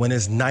invest? When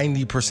it's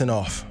 90%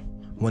 off,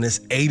 when it's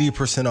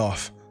 80%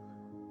 off.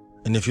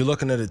 And if you're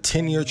looking at a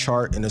 10-year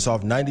chart and it's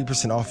off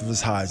 90% off of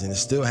its highs and it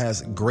still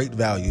has great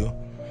value,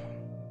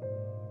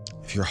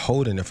 if you're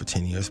holding it for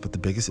 10 years, but the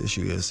biggest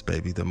issue is,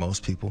 baby, that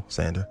most people,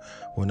 Xander,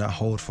 will not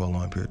hold for a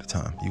long period of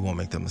time. You won't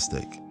make that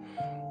mistake.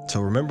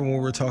 So remember when we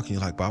were talking,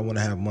 you're like, but I want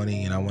to have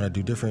money and I want to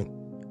do different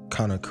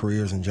kind of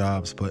careers and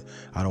jobs, but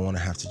I don't want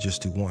to have to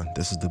just do one.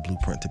 This is the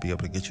blueprint to be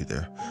able to get you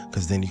there,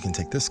 because then you can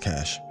take this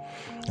cash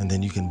and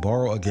then you can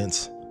borrow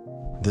against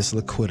this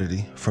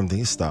liquidity from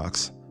these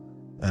stocks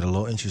at a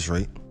low interest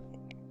rate.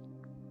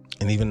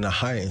 And even in a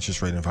higher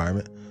interest rate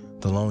environment,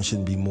 the loan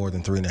shouldn't be more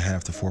than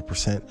 3.5% to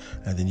 4%.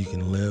 And then you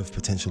can live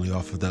potentially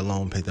off of that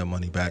loan, pay that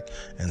money back,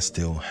 and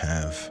still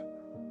have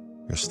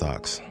your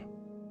stocks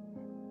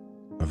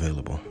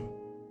available.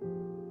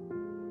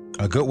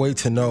 A good way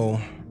to know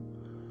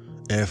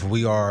if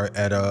we are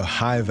at a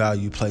high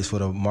value place where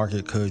the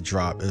market could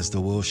drop is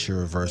the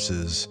Wilshire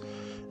versus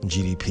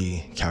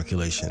GDP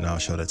calculation. And I'll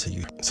show that to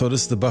you. So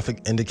this is the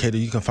Buffett indicator.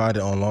 You can find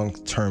it on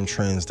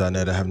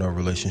longtermtrends.net. I have no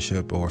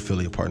relationship or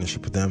affiliate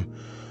partnership with them.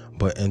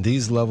 But in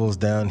these levels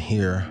down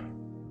here,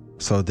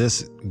 so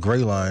this gray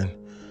line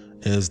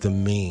is the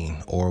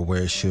mean, or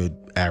where it should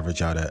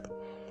average out at.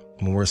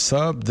 When we're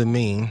sub the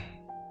mean,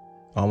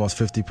 almost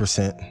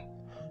 50%,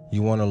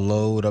 you want to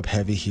load up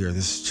heavy here.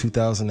 This is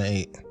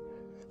 2008.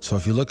 So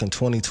if you look in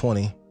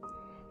 2020,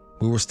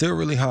 we were still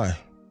really high.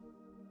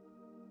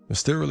 We're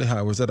still really high.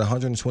 It was at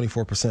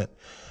 124%.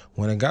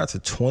 When it got to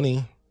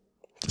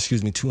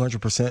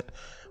 200%,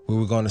 we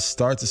were going to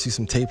start to see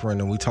some tapering.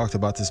 And we talked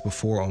about this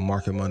before on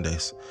Market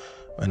Mondays.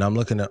 And I'm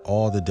looking at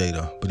all the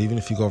data. But even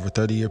if you go over a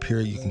 30-year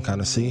period, you can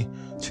kind of see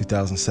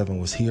 2007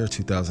 was here,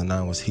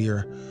 2009 was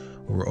here.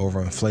 We were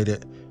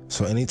overinflated.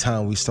 So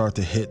anytime we start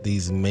to hit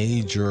these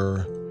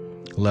major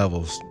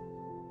levels,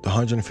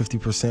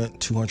 150%,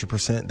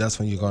 200%, that's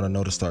when you're going to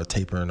know to start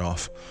tapering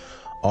off.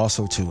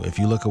 Also too, if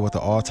you look at what the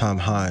all-time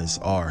highs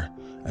are,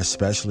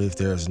 especially if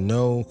there's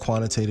no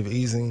quantitative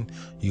easing,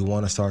 you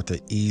want to start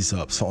to ease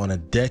up. So on a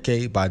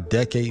decade by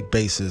decade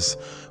basis,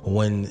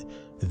 when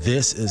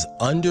this is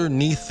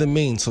underneath the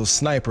mean, so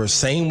sniper,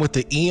 same with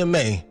the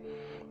EMA,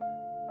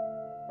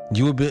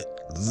 you would be,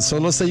 so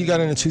let's say you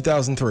got in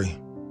 2003,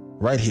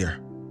 right here.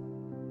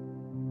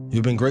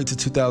 You've been great to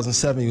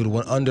 2007, you would have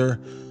went under.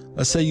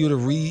 Let's say you would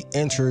have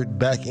re-entered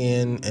back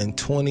in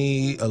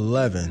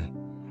 2011.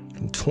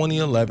 From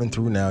 2011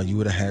 through now, you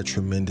would have had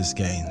tremendous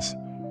gains.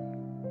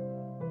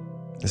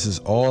 This is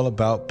all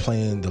about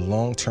playing the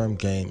long-term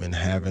game and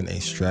having a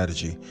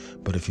strategy.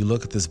 But if you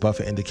look at this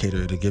Buffett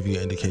indicator, it'll give you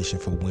an indication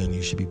for when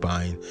you should be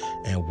buying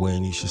and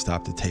when you should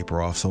stop to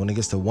taper off. So when it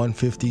gets to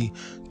 150,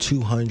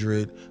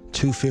 200,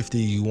 250,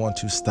 you want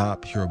to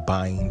stop your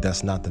buying.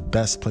 That's not the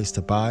best place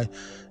to buy.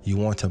 You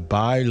want to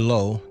buy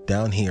low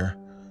down here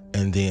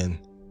and then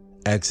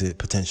exit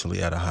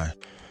potentially at a high.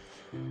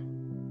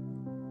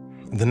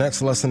 The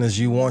next lesson is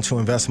you want to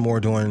invest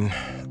more during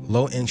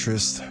low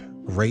interest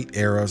rate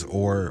eras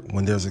or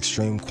when there's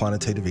extreme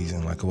quantitative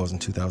easing, like it was in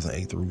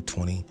 2008 through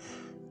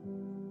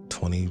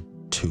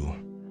 2022.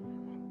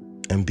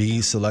 And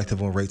be selective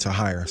when rates are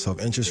higher. So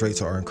if interest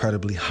rates are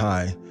incredibly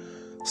high,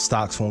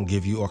 stocks won't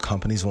give you, or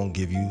companies won't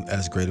give you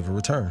as great of a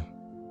return.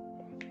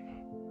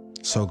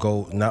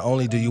 So not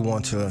only do you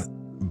want to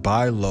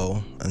buy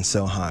low and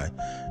sell high.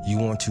 You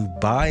want to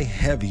buy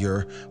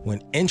heavier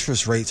when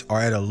interest rates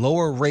are at a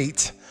lower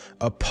rate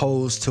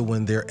opposed to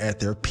when they're at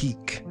their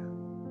peak.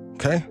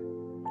 Okay?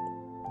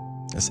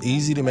 It's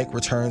easy to make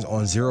returns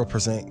on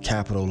 0%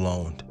 capital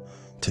loaned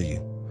to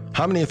you.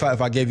 How many, if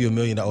I gave you $1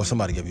 million, or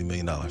somebody gave you $1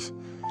 million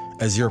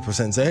at 0%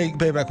 and say, hey, you can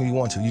pay it back when you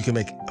want to.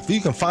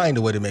 You can find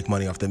a way to make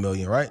money off the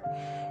million, right?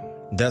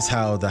 That's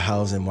how the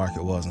housing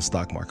market was and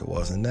stock market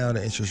was. And now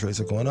the interest rates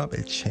are going up.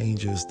 It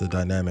changes the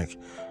dynamic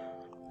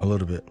a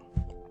little bit.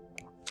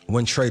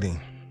 When trading,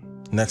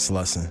 next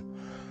lesson.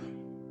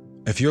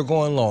 If you're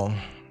going long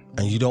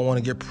and you don't want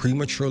to get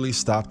prematurely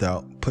stopped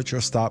out, put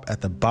your stop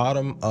at the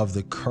bottom of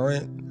the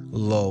current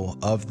low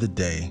of the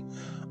day,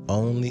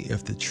 only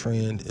if the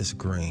trend is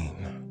green.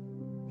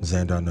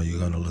 Xander, I know you're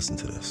going to listen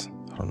to this.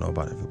 I don't know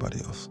about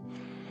everybody else.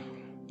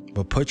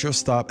 But put your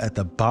stop at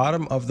the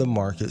bottom of the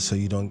market so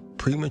you don't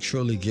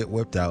prematurely get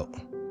whipped out,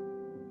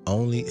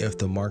 only if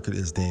the market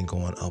is then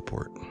going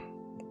upward.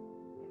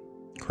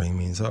 Green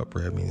means up,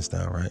 red means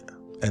down, right?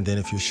 And then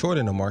if you're short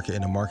in the market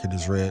and the market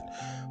is red,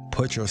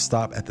 put your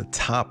stop at the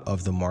top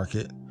of the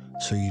market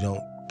so you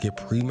don't get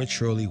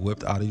prematurely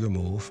whipped out of your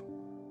move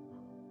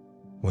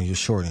when you're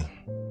shorting.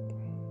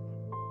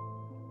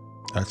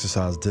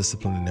 Exercise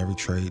discipline in every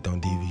trade.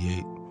 Don't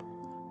deviate.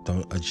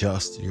 Don't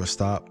adjust your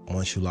stop.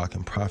 Once you lock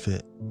in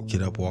profit,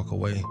 get up, walk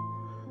away.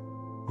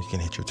 You can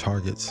hit your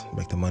targets,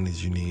 make the money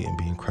that you need, and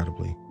be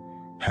incredibly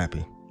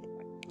happy.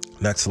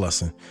 Next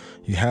lesson.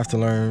 You have to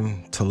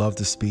learn to love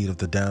the speed of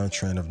the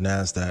downtrend of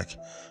NASDAQ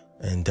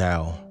and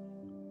Dow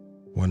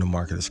when the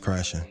market is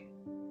crashing.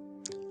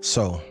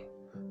 So,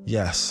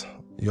 yes,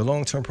 your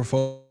long-term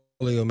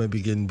portfolio may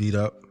be getting beat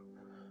up,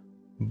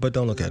 but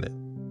don't look at it.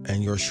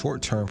 And your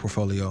short-term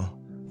portfolio,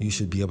 you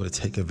should be able to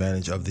take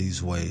advantage of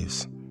these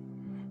waves.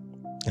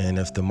 And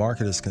if the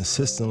market is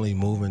consistently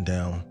moving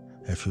down,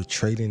 if you're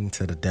trading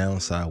to the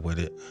downside with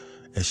it,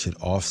 it should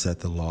offset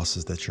the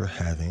losses that you're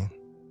having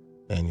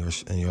in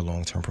your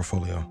long-term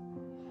portfolio.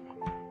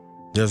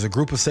 There's a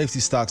group of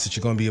safety stocks that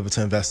you're going to be able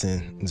to invest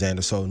in,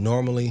 Xander. So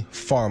normally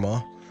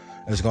pharma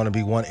is going to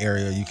be one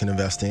area you can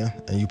invest in,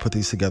 and you put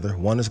these together.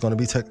 One is going to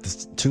be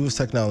two is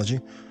technology.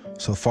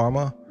 So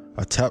pharma,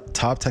 a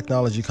top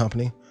technology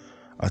company,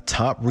 a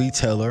top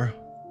retailer,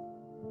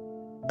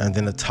 and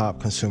then a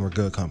top consumer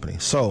good company.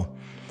 So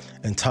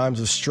in times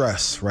of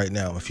stress right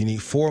now, if you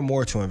need 4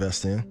 more to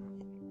invest in,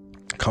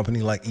 a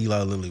company like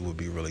Eli Lilly would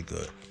be really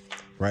good,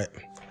 right?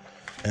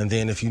 And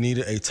then if you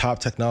needed a top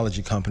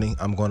technology company,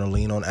 I'm going to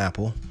lean on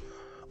Apple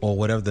or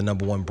whatever the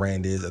number 1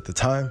 brand is at the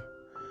time.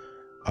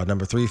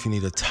 Number 3, if you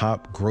need a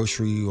top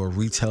grocery or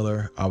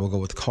retailer, I will go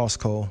with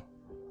Costco,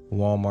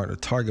 Walmart, or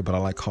Target, but I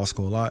like Costco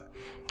a lot.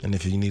 And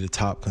if you need a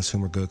top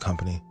consumer good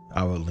company,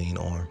 I would lean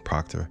on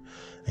Procter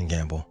 &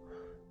 Gamble.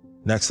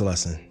 Next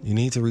lesson, you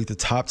need to read the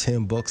top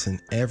 10 books in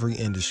every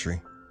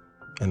industry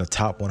and the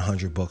top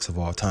 100 books of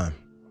all time.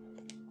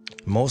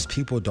 Most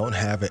people don't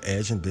have an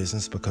edge in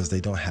business because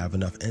they don't have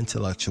enough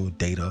intellectual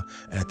data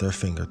at their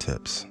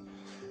fingertips.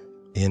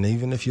 And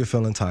even if you're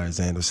feeling tired,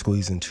 Xander,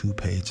 squeezing 2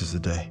 pages a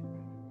day.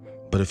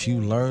 But if you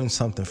learn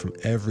something from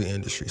every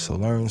industry, so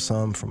learn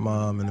some from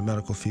mom in the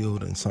medical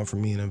field and some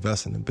from me in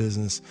investing in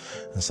business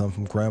and some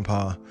from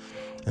grandpa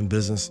in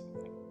business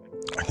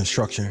and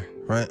construction,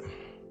 right?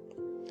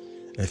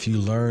 If you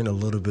learn a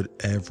little bit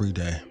every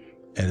day,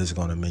 it is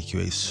going to make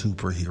you a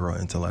superhero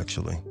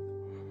intellectually.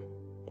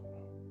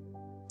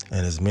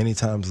 And as many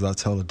times as I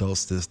tell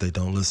adults this, they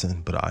don't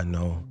listen, but I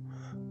know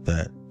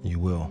that you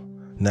will.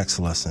 Next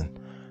lesson.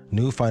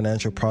 New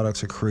financial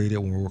products are created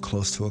when we're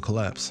close to a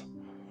collapse.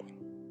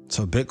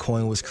 So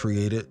Bitcoin was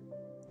created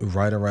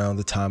right around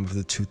the time of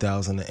the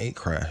 2008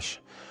 crash.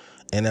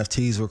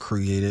 NFTs were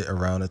created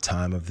around the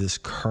time of this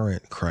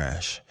current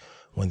crash.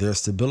 When there's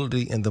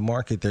stability in the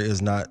market, there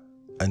is not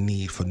a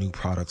need for new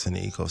products in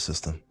the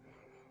ecosystem.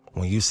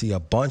 When you see a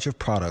bunch of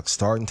products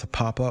starting to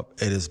pop up,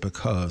 it is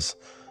because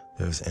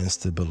there's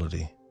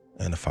instability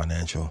in the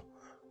financial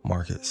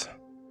markets.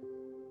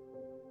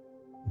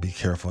 Be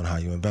careful in how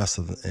you invest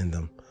in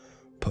them.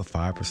 Put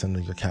 5%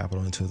 of your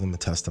capital into them and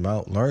test them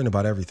out. Learn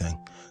about everything.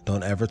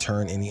 Don't ever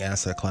turn any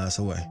asset class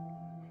away.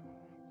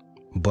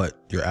 But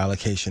your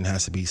allocation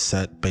has to be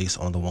set based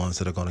on the ones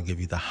that are going to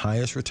give you the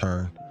highest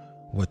return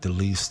with the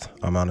least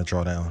amount of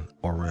drawdown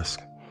or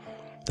risk.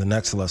 The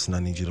next lesson I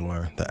need you to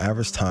learn, the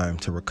average time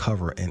to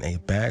recover in a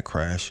bad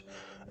crash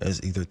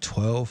is either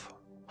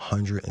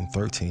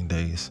 1,213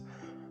 days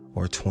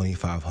or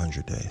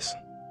 2,500 days.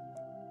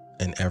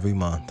 And every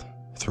month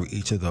through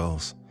each of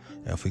those,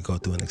 if we go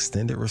through an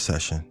extended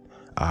recession,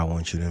 I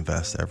want you to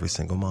invest every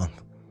single month.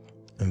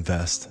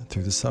 Invest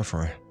through the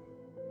suffering.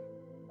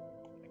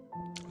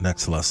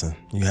 Next lesson,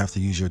 you have to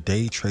use your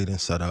day trading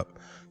setup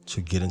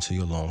to get into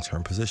your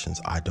long-term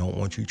positions. I don't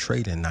want you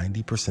trading.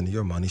 90% of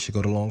your money should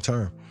go to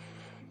long-term.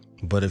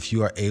 But if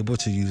you are able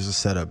to use the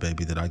setup,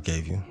 baby, that I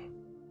gave you,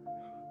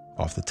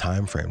 off the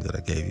time frame that I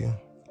gave you,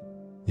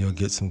 you'll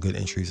get some good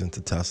entries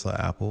into Tesla,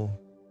 Apple,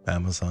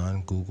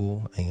 Amazon,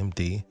 Google,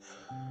 AMD,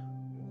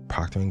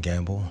 Procter &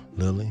 Gamble,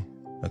 Lilly,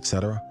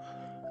 etc.,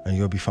 and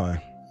you'll be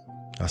fine.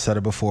 I said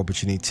it before,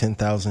 but you need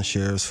 10,000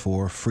 shares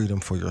for freedom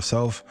for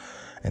yourself.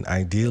 And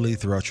ideally,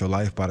 throughout your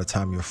life, by the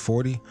time you're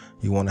 40,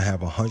 you want to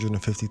have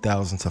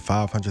 150,000 to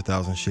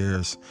 500,000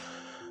 shares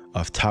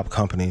of top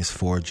companies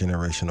for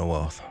generational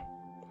wealth.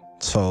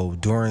 So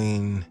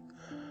during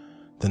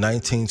the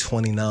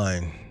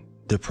 1929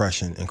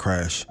 depression and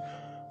crash,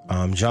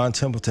 John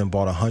Templeton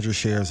bought 100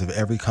 shares of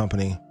every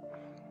company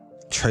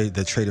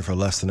that traded for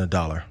less than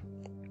 $1,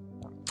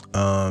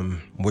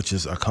 which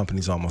is a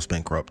company's almost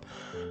bankrupt.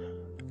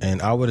 And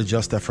I would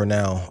adjust that for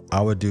now. I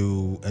would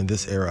do in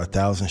this era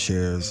 1,000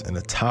 shares in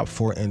the top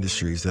 4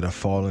 industries that have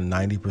fallen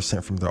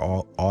 90% from their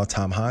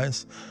all-time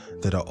highs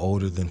that are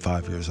older than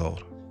 5 years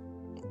old.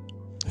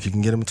 If you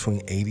can get them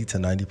between 80 to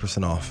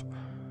 90% off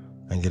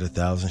and get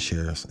 1,000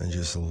 shares and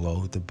just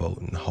load the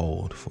boat and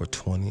hold for a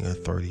 20 or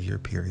 30 year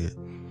period,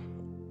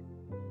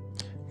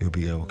 you'll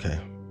be okay.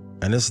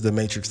 And this is the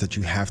matrix that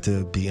you have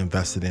to be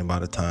invested in by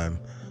the time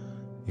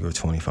you're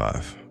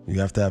 25. You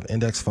have to have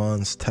index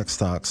funds, tech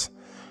stocks.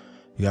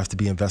 You have to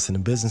be invested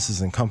in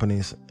businesses and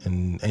companies,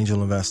 in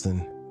angel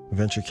investing,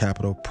 venture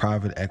capital,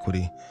 private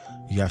equity.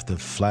 You have to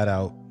flat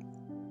out,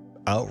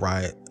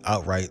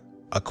 outright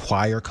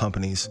acquire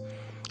companies,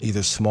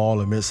 either small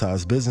or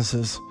mid-sized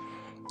businesses.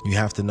 You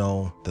have to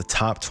know the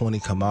top 20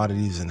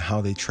 commodities and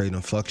how they trade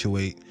and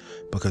fluctuate,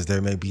 because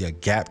there may be a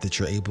gap that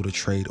you're able to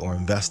trade or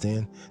invest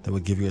in that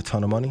would give you a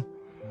ton of money.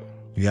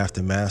 You have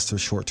to master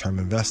short-term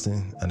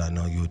investing, and I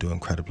know you'll do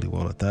incredibly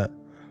well at that.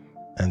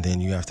 And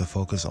then you have to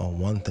focus on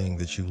one thing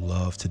that you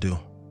love to do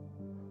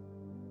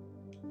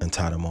and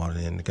tie them all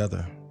in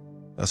together.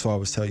 That's why I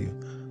always tell you,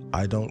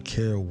 I don't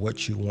care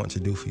what you want to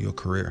do for your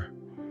career.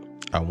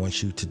 I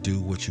want you to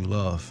do what you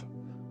love,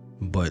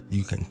 but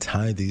you can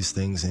tie these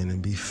things in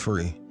and be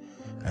free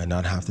and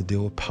not have to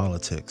deal with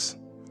politics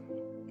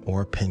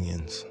or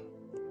opinions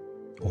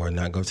or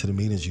not go to the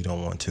meetings you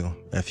don't want to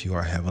if you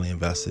are heavily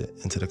invested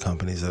into the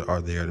companies that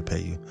are there to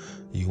pay you.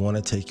 You want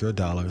to take your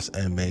dollars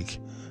and make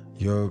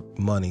your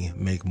money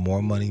make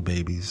more money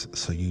babies,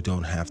 so you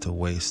don't have to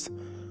waste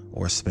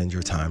or spend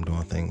your time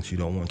doing things you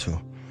don't want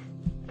to.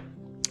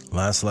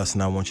 Last lesson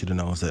I want you to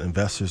know is that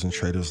investors and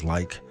traders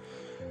like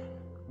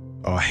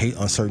or hate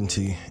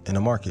uncertainty in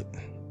the market.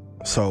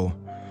 So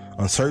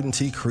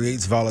uncertainty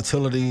creates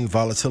volatility.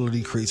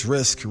 Volatility creates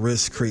risk.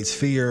 Risk creates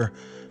fear.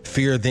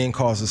 Fear then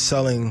causes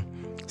selling.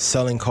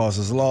 Selling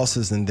causes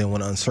losses. And then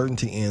when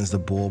uncertainty ends, the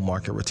bull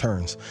market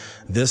returns.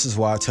 This is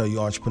why I tell you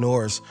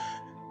entrepreneurs,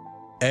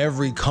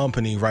 every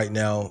company right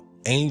now,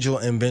 angel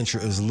and venture,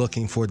 is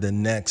looking for the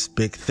next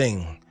big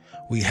thing.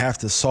 We have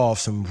to solve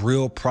some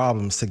real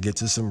problems to get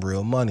to some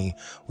real money.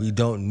 We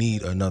don't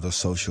need another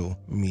social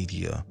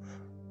media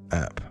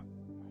app.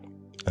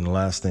 And the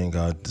last thing,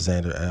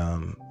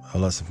 Xander, a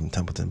lesson from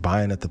Templeton: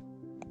 buying at the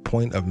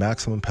point of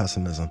maximum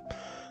pessimism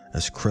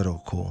is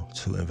critical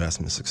to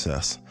investment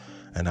success.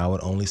 And I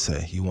would only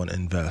say you want to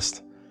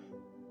invest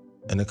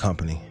in a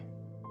company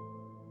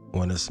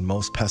when it's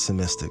most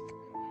pessimistic,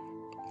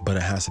 but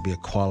it has to be a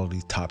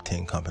quality top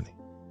 10 company.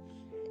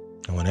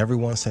 And when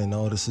everyone's saying,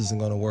 no, this isn't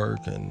going to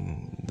work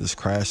and this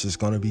crash is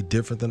going to be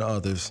different than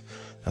others,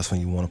 that's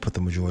when you want to put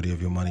the majority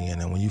of your money in.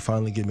 And when you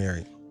finally get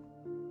married,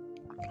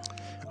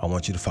 I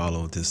want you to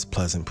follow this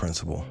Pleasant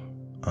principle.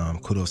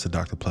 Kudos to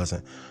Dr.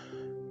 Pleasant.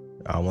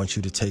 I want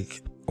you to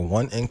take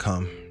one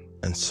income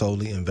and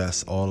solely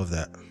invest all of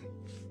that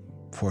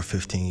for a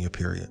 15-year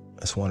period.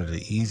 It's one of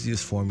the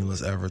easiest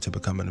formulas ever to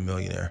becoming a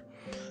millionaire.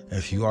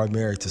 If you are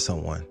married to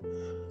someone,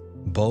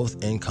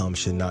 both incomes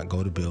should not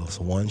go to bills.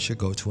 One should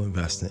go to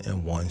investing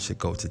and one should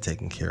go to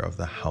taking care of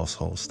the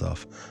household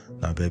stuff.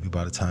 Now, baby,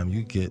 by the time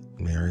you get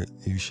married,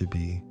 you should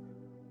be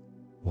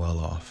well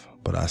off.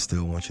 But I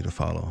still want you to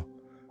follow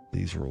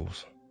these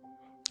rules.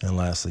 And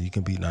lastly, you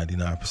can beat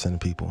 99% of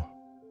people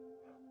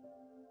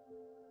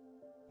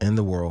in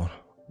the world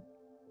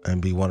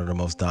and be one of the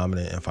most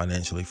dominant and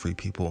financially free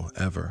people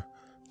ever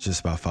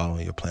just by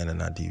following your plan and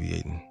not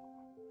deviating.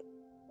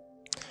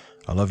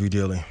 I love you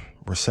dearly.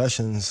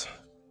 Recessions,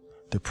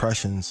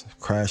 depressions,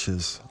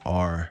 crashes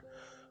are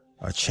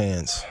a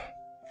chance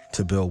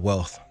to build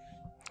wealth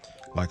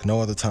like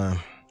no other time.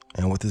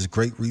 And with this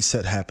great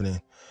reset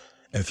happening,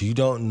 if you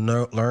don't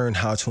learn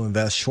how to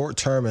invest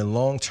short-term and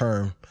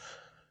long-term,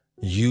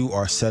 you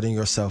are setting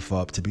yourself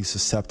up to be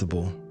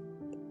susceptible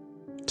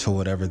to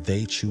whatever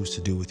they choose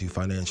to do with you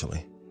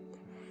financially.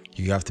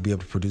 You have to be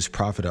able to produce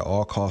profit at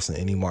all costs in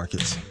any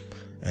markets,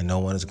 and no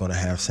one is going to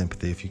have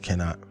sympathy if you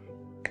cannot.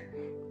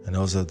 And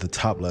those are the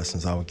top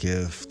lessons I would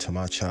give to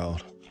my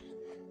child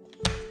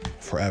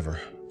forever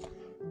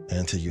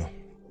and to you.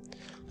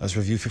 Let's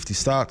review 50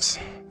 stocks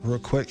real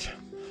quick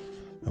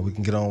and we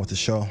can get on with the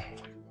show.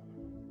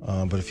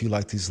 But if you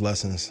like these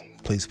lessons,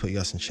 please put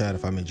yes in chat.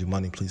 If I made you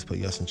money, please put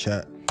yes in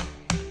chat.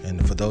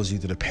 And for those of you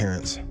that are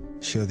parents,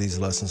 share these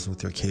lessons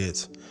with your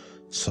kids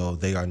so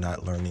they are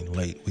not learning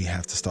late. We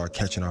have to start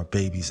catching our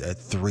babies at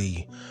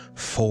 3,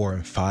 4,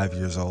 and 5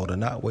 years old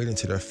and not wait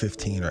until they're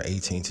 15 or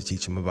 18 to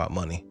teach them about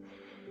money.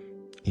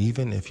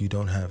 Even if you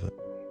don't have it,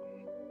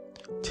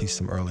 teach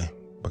them early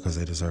because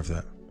they deserve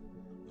that.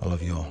 I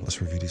love you all.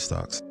 Let's review these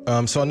stocks.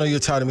 So I know you're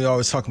tired of me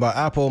always talking about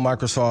Apple,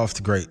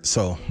 Microsoft. Great.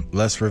 So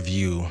let's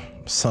review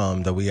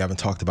some that we haven't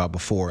talked about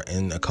before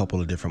in a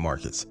couple of different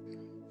markets.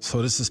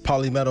 So this is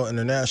Polymetal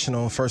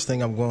International. First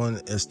thing I'm going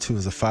is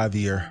a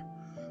 5-year.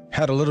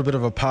 Had a little bit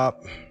of a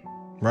pop,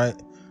 right?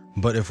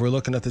 But if we're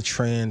looking at the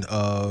trend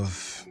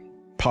of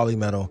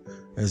Polymetal,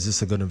 is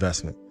this a good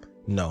investment?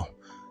 No.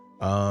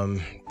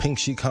 Pink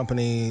sheet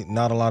company,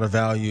 not a lot of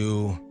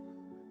value.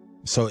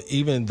 So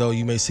even though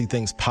you may see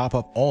things pop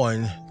up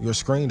on your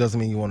screen, doesn't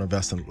mean you want to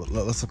invest in them.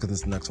 Let's look at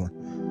this next one.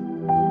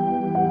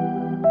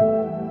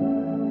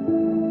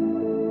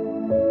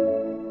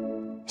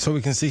 So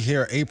we can see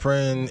here,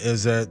 Apron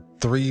is at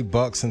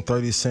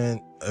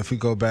 $3.30. If we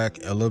go back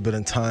a little bit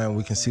in time,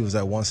 we can see it was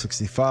at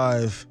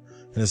 165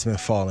 and it's been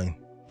falling.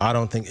 I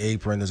don't think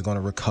Apron is going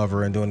to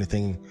recover and do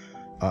anything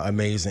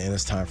amazing in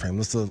this time frame.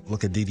 Let's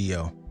look at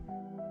DDO.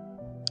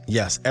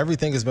 Yes,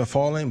 everything has been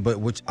falling, but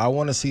which I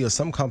want to see is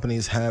some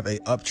companies have a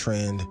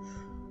uptrend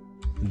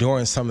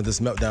during some of this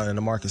meltdown in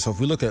the market. So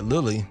if we look at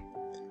Lilly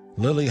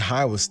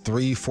high was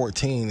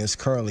 314. It's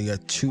currently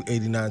at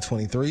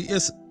 289.23.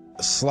 It's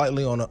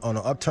slightly on an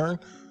upturn,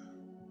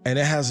 and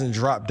it hasn't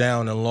dropped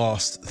down and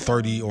lost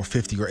 30 or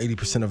 50 or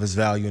 80% of its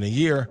value in a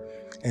year,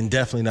 and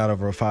definitely not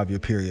over a 5-year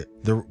period.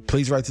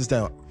 Please write this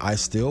down. I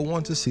still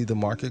want to see the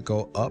market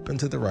go up and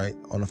to the right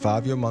on a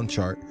 5-year month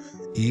chart,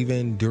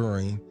 even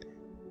during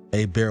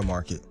a bear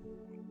market.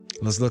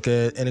 Let's look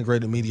at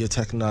Integrated Media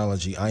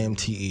Technology,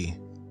 IMTE.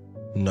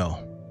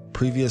 No.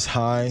 Previous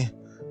high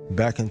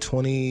back in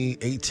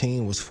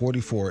 2018 was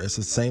 44. It's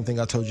the same thing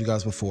I told you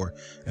guys before.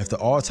 If the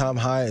all-time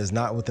high is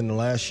not within the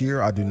last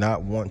year, I do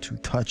not want to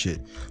touch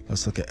it.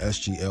 Let's look at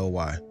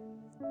SGLY.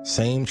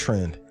 Same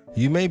trend.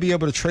 You may be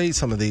able to trade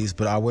some of these,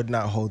 but I would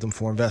not hold them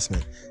for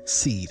investment.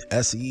 SEED,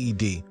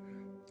 S-E-E-D.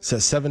 It's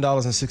at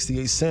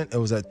 $7.68. It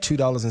was at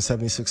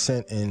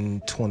 $2.76 in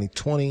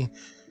 2020.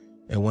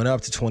 It went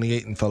up to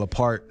 28 and fell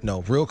apart.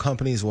 No, real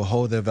companies will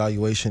hold their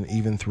valuation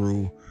even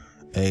through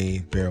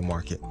a bear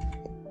market.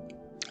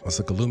 Let's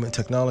look at Lumen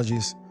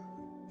Technologies.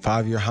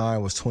 5-year high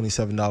was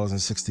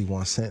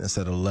 $27.61. It's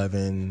at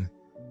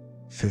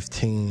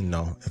 $11.15.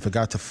 No, if it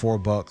got to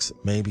 $4,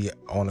 maybe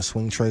on a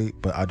swing trade,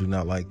 but I do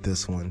not like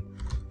this one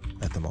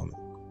at the moment.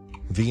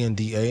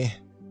 VNDA,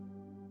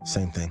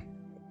 same thing.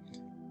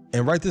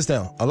 And write this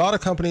down. A lot of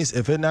companies,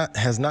 if it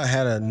has not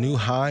had a new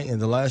high in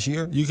the last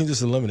year, you can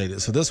just eliminate it.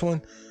 So this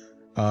one,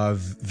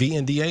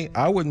 VNDA,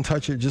 I wouldn't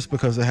touch it just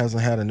because it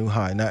hasn't had a new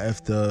high. Now,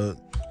 if the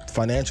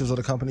financials of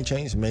the company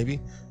change, maybe.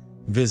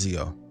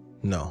 Vizio,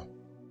 no.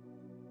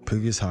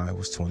 Previous high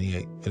was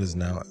 28. It is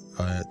now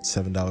at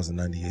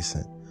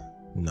 $7.98.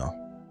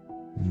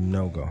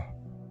 No go.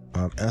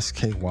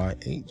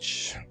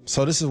 SKYH.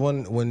 So this is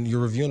when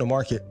you're reviewing a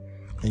market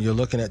and you're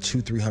looking at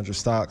 200-300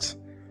 stocks,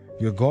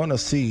 you're going to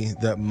see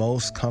that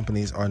most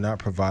companies are not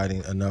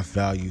providing enough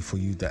value for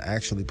you to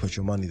actually put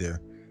your money there.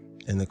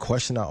 And the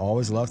question I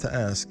always love to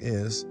ask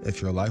is,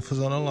 if your life was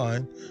on the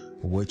line,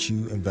 would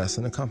you invest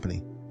in a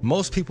company?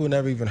 Most people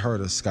never even heard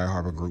of Sky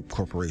Harbor Group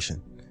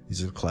Corporation.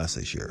 These are Class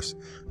A shares.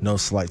 No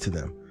slight to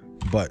them.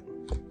 But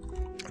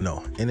no,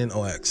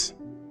 NNOX.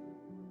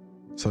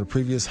 So the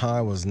previous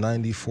high was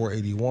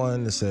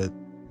 $94.81. It's at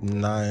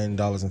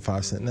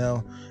 $9.05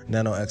 now.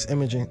 NanoX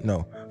Imaging,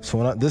 no.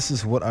 So this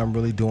is what I'm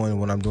really doing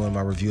when I'm doing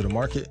my review of the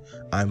market.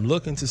 I'm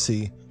looking to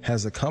see,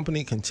 has the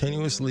company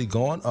continuously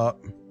gone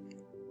up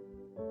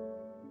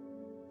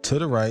to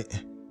the right,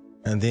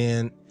 and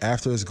then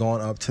after it's gone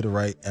up to the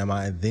right, am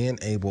I then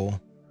able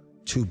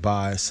to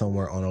buy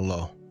somewhere on a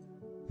low?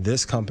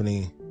 This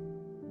company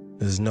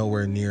is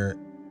nowhere near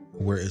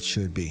where it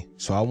should be.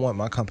 So I want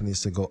my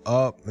companies to go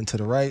up and to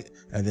the right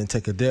and then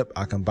take a dip.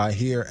 I can buy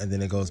here and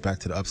then it goes back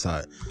to the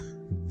upside.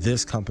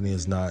 This company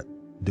is not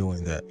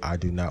doing that. I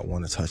do not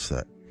want to touch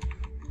that.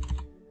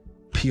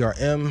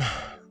 PRM,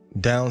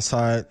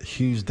 downside,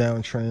 huge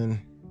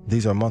downtrend.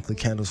 These are monthly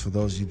candles for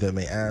those of you that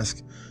may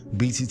ask.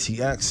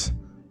 BTTX,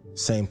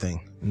 same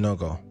thing, no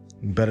go.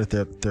 Better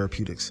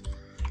Therapeutics.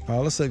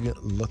 Let's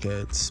look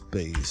at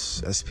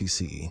Space,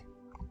 SPCE.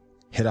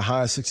 Hit a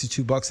high of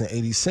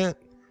 $62.80.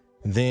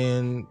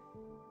 Then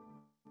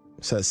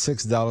it's at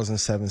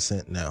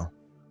 $6.07 now.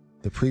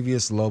 The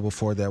previous low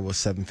before that was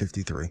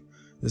 $7.53.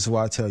 This is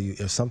why I tell you,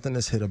 if something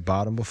has hit a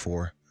bottom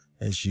before,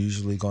 it's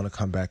usually going to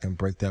come back and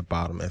break that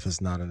bottom if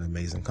it's not an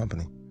amazing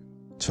company.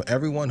 So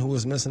everyone who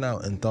was missing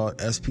out and thought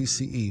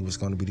SPCE was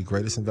going to be the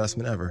greatest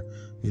investment ever,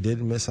 you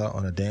didn't miss out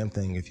on a damn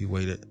thing if you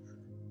waited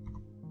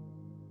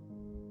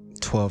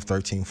 12,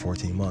 13,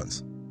 14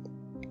 months,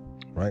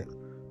 right?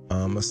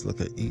 Let's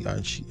look at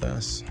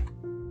EIGS.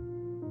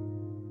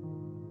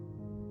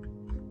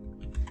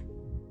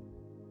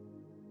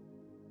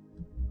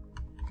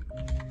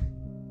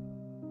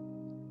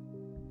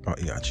 Oh,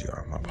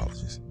 EIGR, my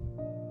apologies.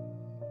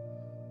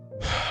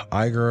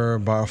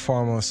 Iger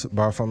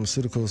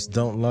Biopharmaceuticals,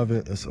 don't love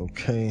it. It's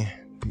okay.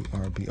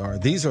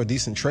 BRBR. These are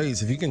decent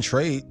trades. If you can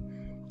trade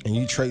and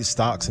you trade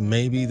stocks,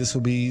 maybe this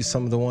will be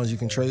some of the ones you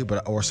can trade,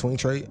 or swing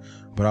trade,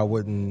 but I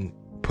wouldn't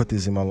put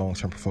these in my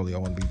long-term portfolio. I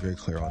want to be very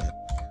clear on it.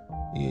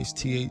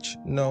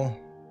 EHTH, no.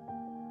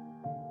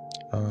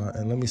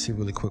 And let me see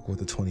really quick what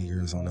the 20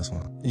 years on this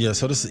one. Yeah,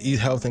 so this is Eat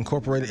Health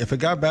Incorporated. If it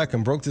got back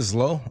and broke this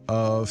low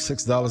of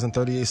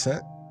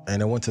 $6.38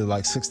 and it went to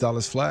like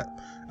 $6 flat,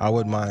 I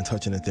wouldn't mind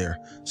touching it there.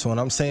 So when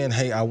I'm saying,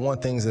 hey, I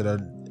want things that are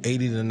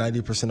 80 to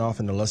 90% off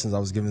in the lessons I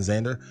was giving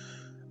Xander,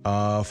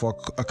 for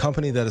a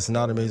company that is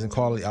not amazing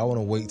quality, I want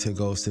to wait till it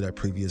goes to that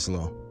previous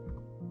low.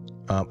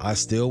 I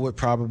still would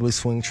probably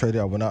swing trade it.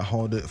 I would not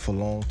hold it for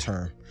long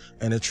term.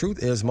 And the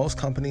truth is, most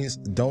companies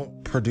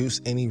don't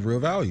produce any real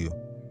value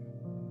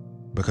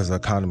because the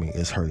economy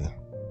is hurting.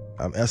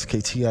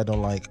 SKT, I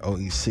don't like.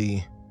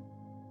 OEC,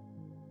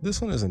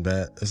 this one isn't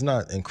bad. It's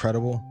not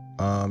incredible.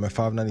 At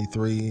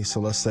 593.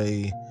 So let's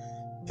say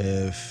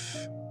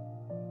if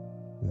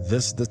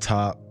this is the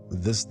top,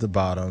 this is the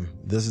bottom,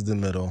 this is the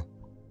middle,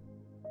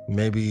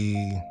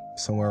 maybe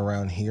somewhere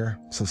around here.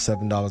 So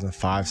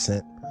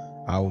 $7.05.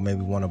 I would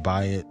maybe want to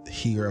buy it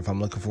here if I'm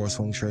looking for a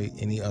swing trade.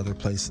 Any other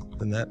place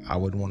than that, I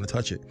wouldn't want to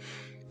touch it.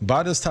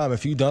 By this time,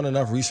 if you've done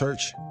enough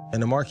research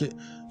in the market,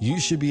 you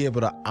should be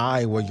able to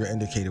eye where your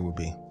indicator would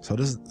be. So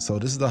this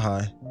is the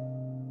high.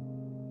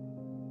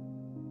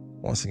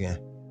 Once again,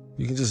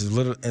 you can just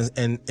literally,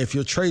 and if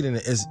you're trading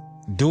it,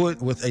 do it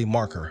with a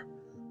marker,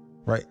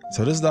 right?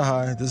 So this is the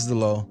high, this is the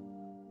low,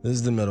 this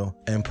is the middle,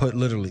 and put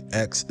literally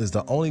X is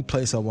the only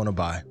place I want to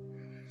buy.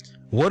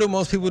 What do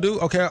most people do?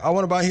 Okay, I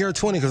want to buy here at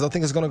 20 because I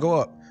think it's going to go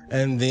up.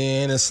 And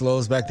then it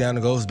slows back down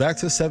and goes back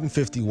to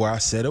 750 where I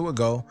said it would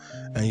go.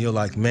 And you're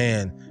like,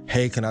 man,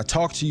 hey, can I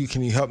talk to you?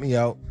 Can you help me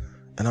out?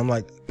 And I'm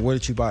like, where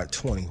did you buy at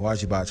 20? Why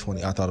did you buy at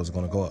 20? I thought it was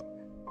going to go up.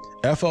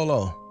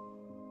 FLO.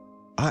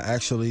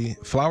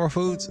 Flower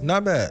Foods,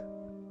 not bad.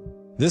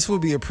 This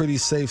would be a pretty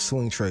safe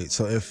swing trade.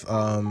 So if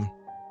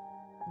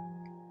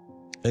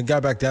it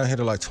got back down here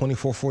to like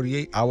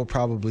 24.48, I would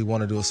probably want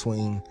to do a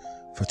swing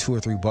for $2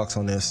 or $3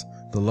 on this.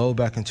 The low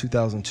back in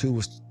 2002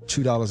 was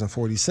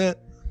 $2.40.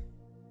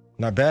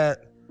 Not bad.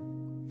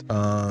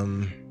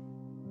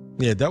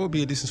 Yeah, that would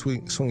be a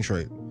decent swing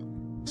trade.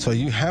 So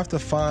you have to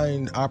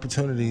find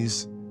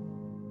opportunities.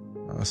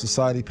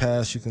 Society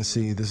Pass, you can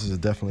see this is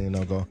definitely a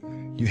no-go.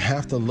 You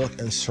have to look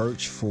and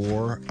search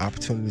for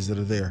opportunities that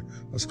are there.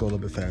 Let's go a little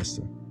bit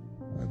faster.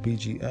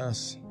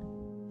 BGS.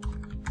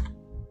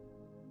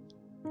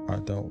 I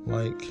don't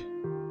like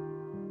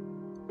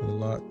a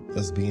lot.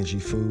 That's B&G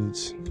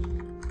Foods.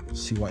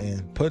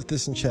 CYN. Put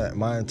this in chat.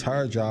 My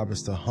entire job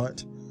is to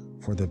hunt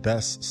for the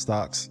best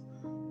stocks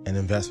and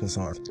investments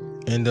on it.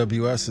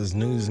 NWS is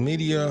news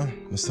media.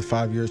 It's the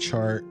 5-year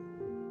chart.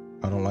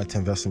 I don't like to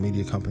invest in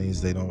media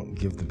companies. They don't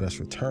give the best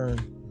return.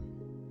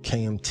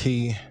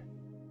 KMT.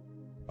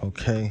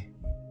 Okay.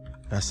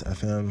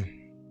 SFM.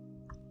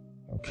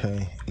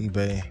 Okay.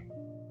 eBay.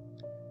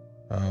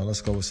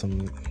 Let's go with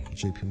some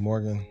JP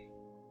Morgan.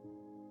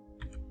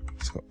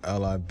 Let's go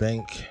Ally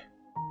Bank.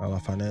 Ally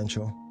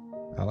Financial.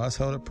 Allies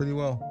held up pretty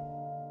well.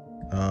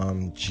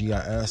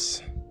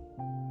 GIS.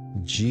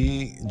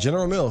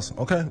 General Mills.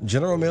 Okay.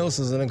 General Mills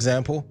is an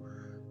example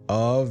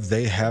of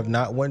they have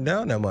not went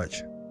down that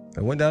much.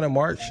 It went down in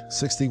March,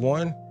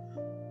 61.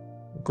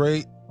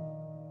 Great.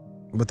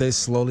 But they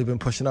slowly been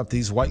pushing up.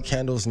 These white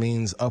candles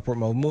means upward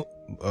momentum.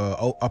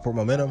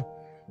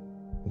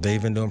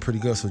 They've been doing pretty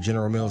good. So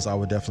General Mills, I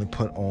would definitely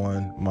put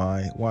on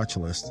my watch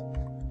list.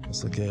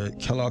 Let's look at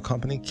Kellogg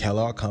Company.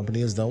 Kellogg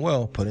Company has done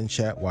well. Put in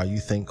chat why you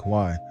think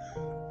why.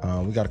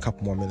 We got a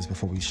couple more minutes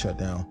before we shut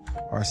down.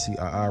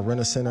 RCII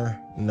Rent-A-Center.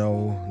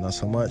 No, not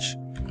so much.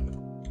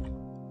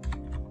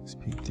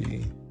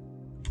 SPD.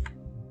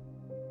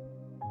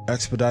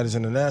 Expeditors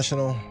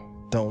International.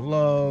 Don't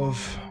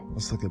love.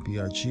 Let's look at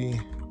BIG.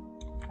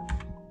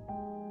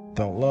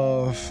 Don't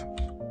love.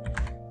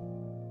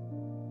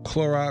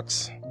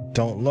 Clorox.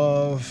 Don't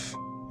love.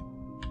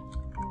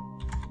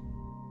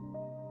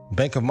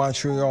 Bank of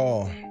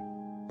Montreal.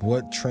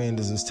 What trend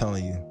is this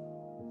telling you?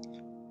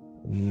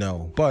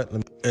 No. But,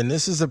 and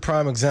this is a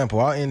prime example.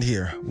 I'll end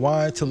here.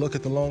 Why to look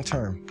at the long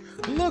term?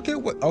 Look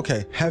at what,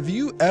 okay. Have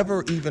you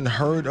ever even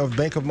heard of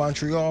Bank of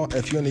Montreal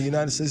if you're in the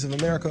United States of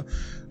America?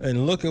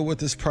 And look at what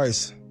this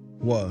price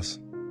was.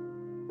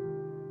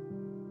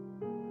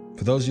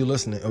 For those of you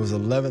listening, it was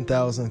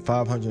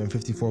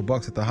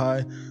 $11,554 at the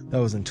high. That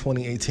was in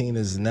 2018. It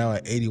is now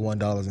at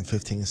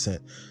 $81.15.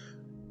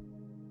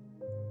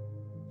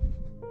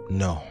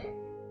 No.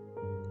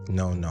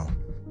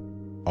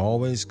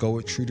 Always go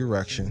with true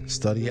direction.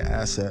 Study an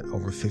asset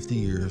over 50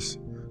 years.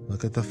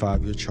 Look at the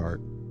 5-year chart.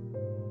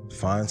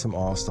 Find some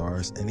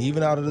all-stars. And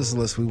even out of this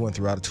list we went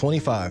through, out of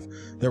 25,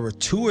 there were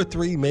 2 or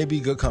 3 maybe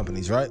good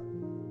companies, right?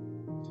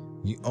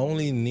 You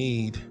only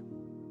need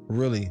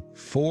really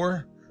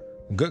 4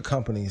 good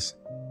companies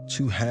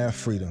to have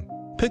freedom.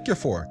 Pick your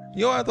 4.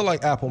 You don't have to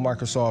like Apple,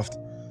 Microsoft.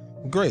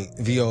 Great.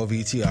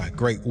 VOVTI.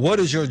 Great. What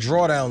does your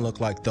drawdown look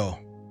like though?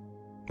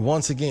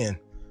 Once again,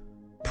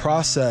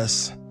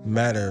 process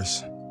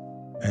matters,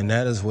 and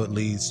that is what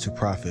leads to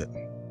profit.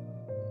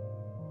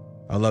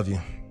 I love you.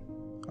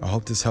 I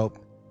hope this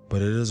helped,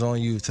 but it is on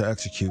you to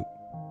execute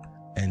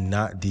and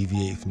not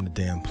deviate from the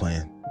damn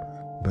plan,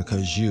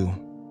 because you,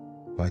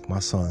 like my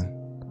son,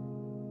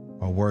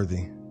 are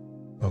worthy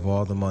of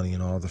all the money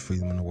and all the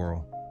freedom in the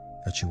world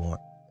that you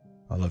want.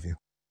 I love you.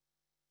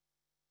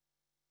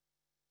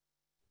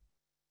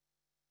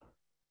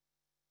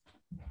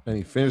 And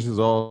he finishes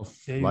off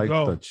like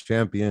go. the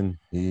champion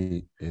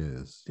he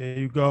is. There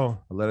you go.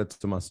 A letter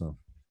to my son.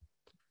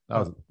 That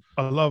was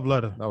a love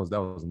letter. That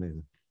was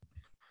amazing.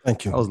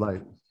 Thank you.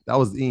 That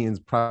was Ian's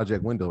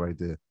project window right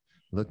there.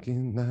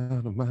 Looking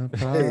out of my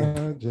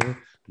project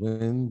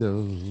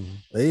window.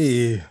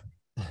 Hey.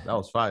 That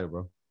was fire,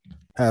 bro.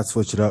 Had to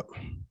switch it up.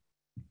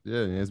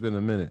 Yeah, it's been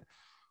a minute.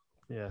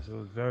 Yes, it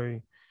was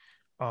very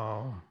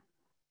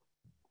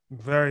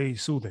very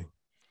soothing.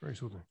 Very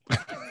soothing.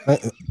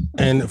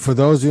 And for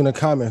those of you in the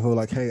comment who are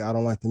like, hey, I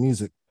don't like the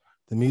music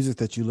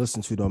that you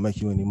listen to don't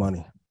make you any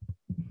money.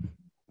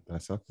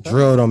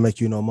 Drill don't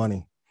make you no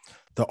money.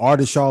 The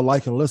artists y'all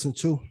like and listen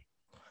to,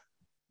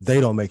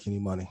 they don't make any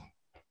money.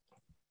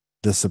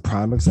 This is a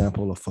prime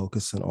example of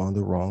focusing on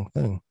the wrong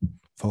thing.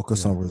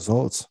 Focus on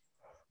results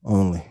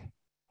only.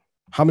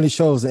 How many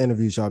shows and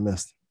interviews y'all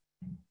missed?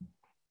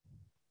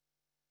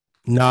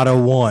 Not a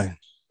one.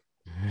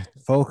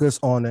 Focus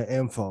on the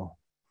info.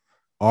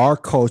 Our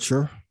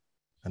culture,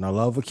 and I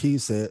love what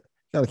Keith said,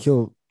 got to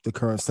kill the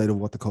current state of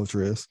what the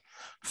culture is,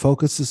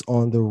 focuses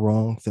on the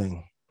wrong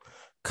thing.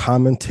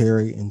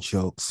 Commentary and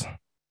jokes.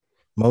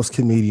 Most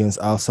comedians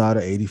outside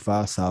of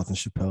 85 South and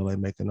Chappelle ain't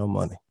making no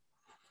money.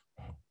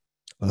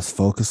 Let's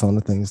focus on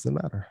the things that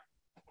matter.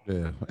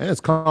 Yeah, and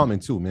it's calming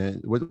too,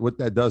 man. What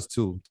that does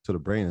to the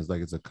brain is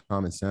like it's a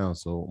common sound.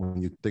 So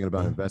when you're thinking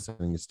about investing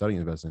and you're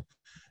studying investing,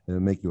 it'll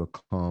make you a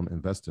calm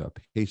investor, a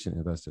patient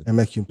investor, and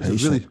make you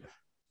patient.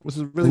 Which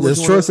is really the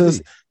truth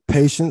is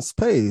patience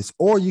pays.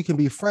 Or you can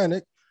be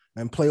frantic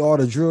and play all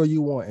the drill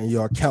you want, and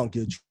your account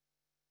get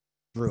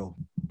drilled.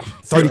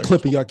 30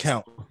 clip in your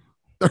account.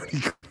 30.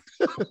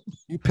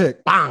 You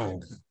pick.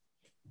 Bang.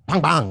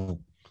 Bang, bang.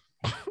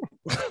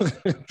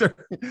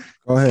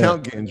 Go ahead.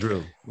 Count getting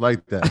drilled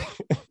like that.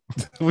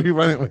 We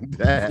running with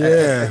that.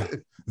 Yeah.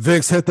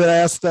 Vicks hit the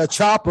ass with that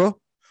chopper.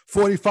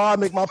 45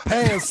 make my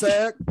pants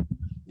sag.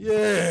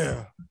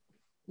 Yeah.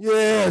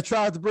 Yeah.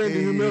 Tried to bring the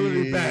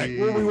humility back.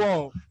 What we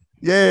want?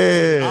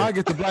 Yeah. I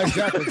get the black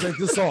jacket. Take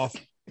this off.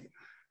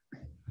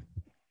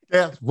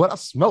 That's what I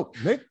smoke,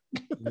 Nick.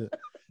 Yeah.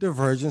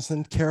 Divergence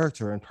in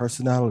character and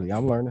personality.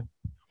 I'm learning.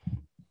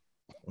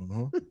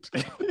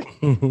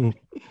 Mm-hmm.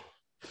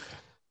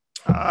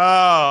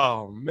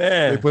 Oh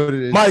man,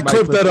 Mike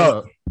clip that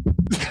up.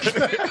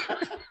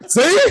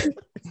 See?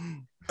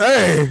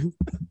 Hey,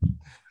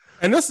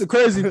 and that's the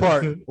crazy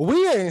part.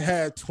 We ain't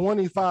had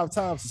 25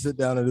 times to sit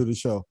down and do the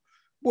show.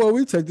 Boy,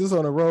 we take this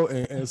on the road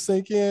and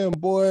sink in,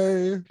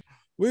 boy.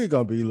 We're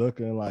gonna be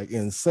looking like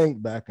in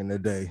sync back in the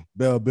day.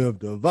 Belle Biv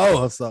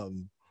DeVoe or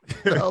something.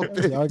 Y'all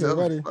get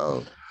ready.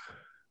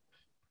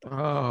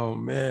 Oh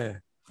man.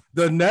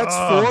 The next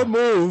 4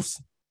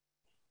 moves.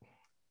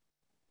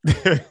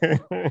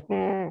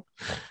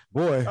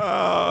 Boy,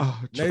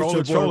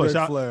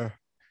 Troller.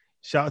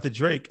 Shout out to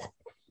Drake.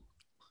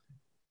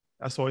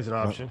 That's always an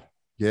option.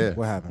 Yeah.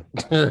 What happened?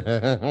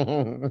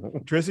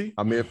 Drizzy?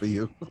 I'm here for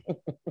you.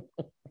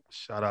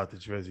 Shout out to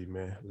Drizzy,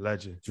 man.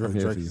 Legend. Drake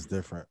is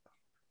different.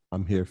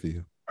 I'm here for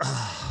you.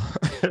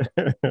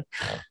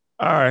 All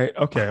right.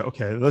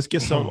 Okay. Let's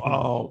get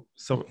some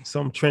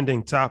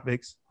trending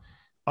topics.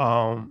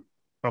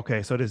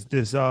 Okay, so this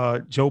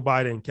Joe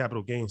Biden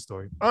capital gain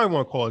story. I don't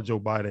want to call it Joe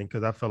Biden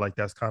because I feel like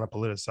that's kind of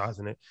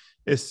politicizing it.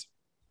 It's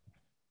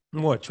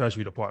more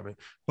Treasury Department,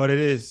 but it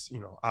is,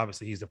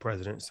 obviously he's the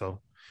president, so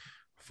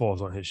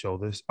falls on his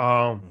shoulders.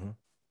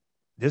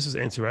 This is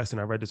interesting.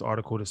 I read this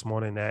article this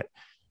morning that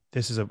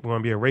this is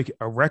going to be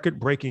a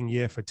record-breaking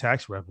year for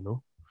tax revenue,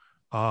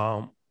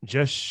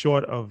 just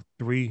short of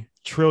 $3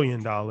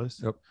 trillion.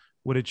 Yep.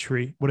 With a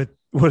T. I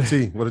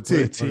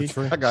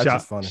got you.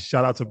 Funny.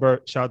 Shout out to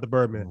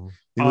Birdman.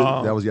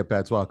 That was your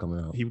patois coming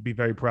out. He would be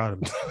very proud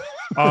of me.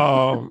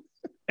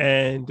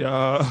 And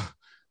a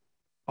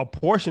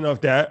portion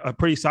of that, a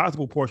pretty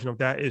sizable portion of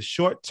that, is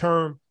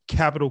short-term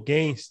capital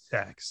gains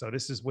tax. So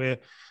this is where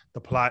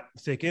the plot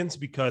thickens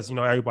because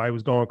everybody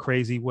was going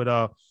crazy with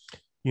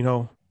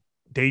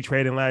day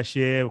trading last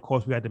year. Of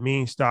course, we had the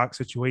meme stock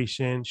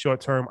situation,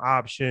 short-term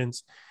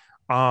options,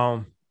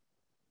 and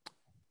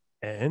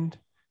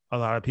a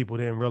lot of people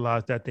didn't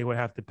realize that they would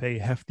have to pay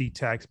hefty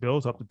tax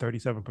bills up to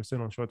 37%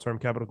 on short-term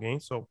capital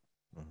gains. So,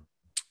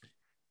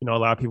 a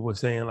lot of people were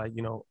saying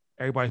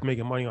everybody's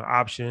making money on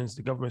options.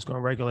 The government's going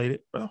to regulate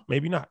it. Well,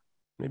 maybe not.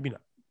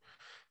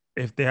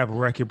 If they have a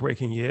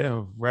record-breaking year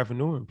of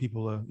revenue and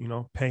people are,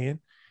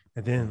 paying.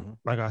 And then,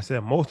 like I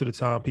said, most of the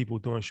time people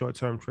doing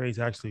short-term trades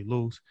actually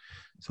lose.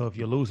 So if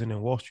you're losing,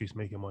 then Wall Street's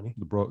making money.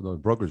 The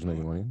broker's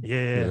making money.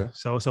 Yeah.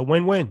 So it's a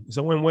win-win. It's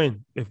a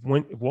win-win. If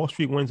Wall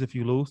Street wins if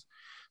you lose,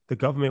 the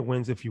government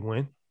wins if you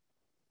win.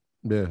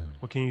 Yeah.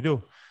 What can you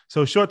do?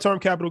 So short-term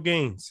capital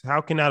gains,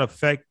 how can that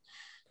affect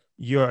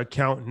your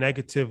account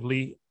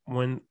negatively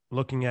when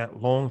looking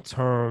at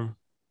long-term,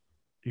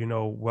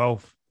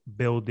 wealth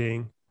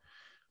building?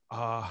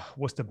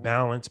 What's the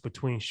balance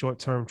between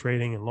short-term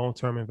trading and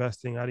long-term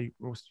investing? How do you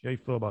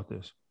feel about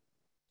this?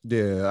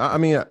 Yeah, I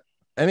mean,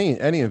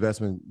 any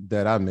investment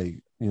that I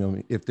make,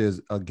 if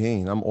there's a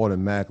gain, I'm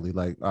automatically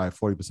like, all right,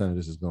 40% of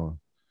this is gone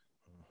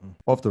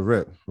off the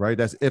rip, right?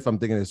 That's if I'm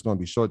thinking it's going to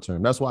be short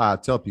term. That's why I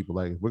tell people,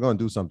 like, if we're going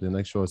to do something,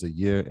 make sure it's a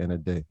year and a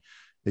day.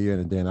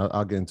 And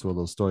I'll get into a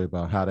little story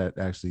about how that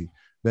actually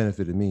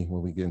benefited me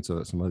when we get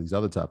into some of these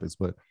other topics.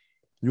 But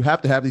you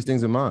have to have these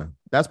things in mind.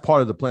 That's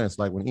part of the plan. It's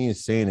like when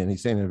Ian's saying it,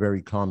 he's saying it in a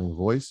very calming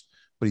voice,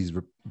 but he's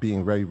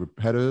being very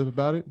repetitive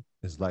about it.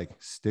 It's like,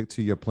 stick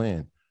to your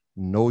plan,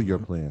 know your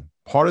plan.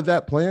 Part of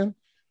that plan,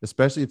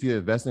 especially if you're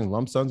investing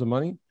lump sums of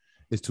money,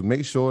 is to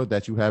make sure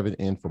that you have it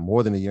in for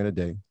more than a year and a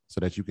day so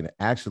that you can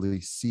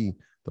actually see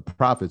the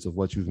profits of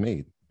what you've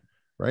made,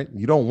 right?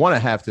 You don't want to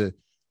have to,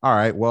 all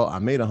right, well, I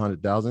made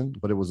 100,000,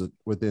 but it was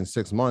within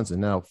 6 months, and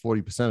now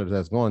 40% of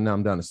that's gone. Now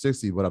I'm down to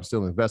 60, but I'm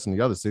still investing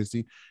the other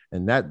 60,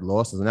 and that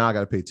loss is now I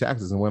got to pay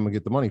taxes, and where am I gonna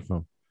get the money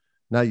from?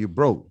 Now you're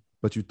broke,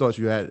 but you thought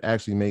you had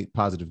actually made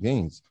positive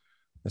gains,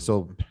 and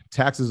so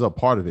taxes are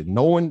part of it.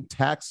 Knowing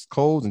tax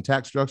codes and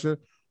tax structure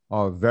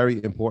are a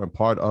very important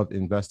part of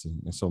investing,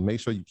 and so make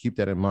sure you keep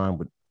that in mind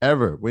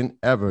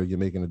whenever you're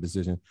making a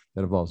decision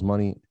that involves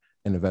money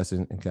and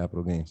investing in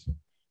capital gains.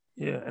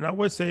 Yeah, and I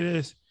would say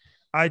this: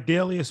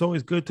 ideally, it's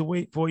always good to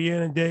wait for a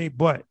year and a day,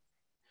 but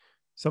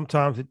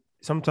sometimes you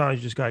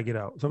just gotta get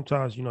out.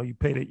 Sometimes you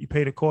pay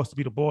the cost to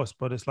be the boss,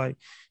 but it's like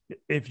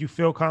if you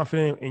feel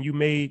confident and you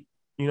made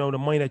the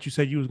money that you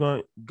said you was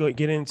going to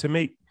get in to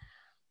make,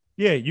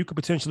 yeah, you could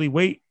potentially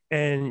wait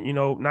and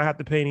not have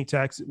to pay any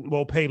taxes.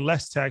 Well, pay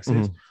less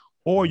taxes.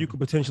 Or you could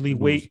potentially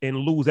wait and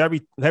lose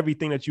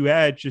everything that you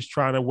had just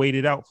trying to wait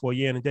it out for a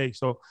year and a day.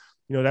 So,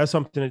 that's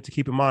something to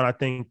keep in mind. I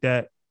think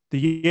that the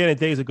year and a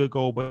day is a good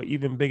goal, but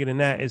even bigger than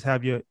that is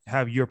have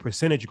your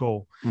percentage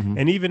goal.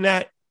 And even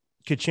that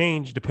could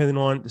change depending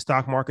on the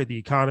stock market, the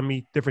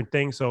economy, different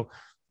things. So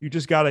you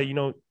just gotta,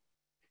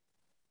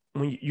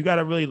 when you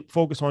gotta really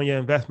focus on your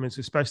investments,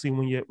 especially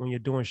when you're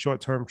doing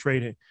short-term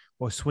trading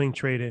or swing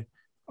trading.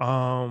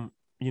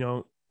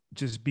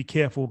 Just be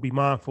careful, be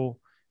mindful.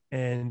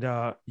 And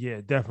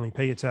definitely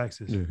pay your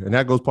taxes. Yeah. And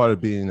that goes part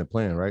of being in the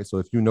plan, right? So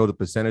if you know the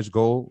percentage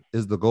goal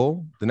is the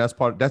goal, then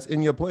that's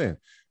in your plan.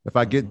 If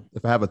I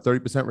have a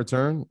 30%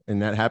 return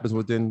and that happens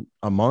within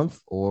a month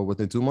or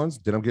within 2 months,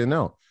 then I'm getting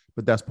out.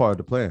 But that's part of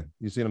the plan.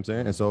 You see what I'm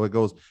saying? And so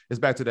it's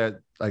back to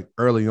that like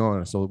early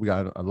on. So we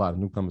got a lot of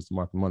newcomers to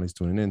Market Money's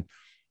tuning in.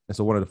 And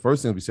so one of the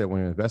first things we said when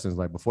you're investing is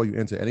like, before you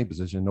enter any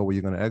position, know where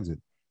you're going to exit.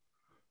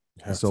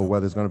 So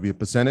whether it's going to be a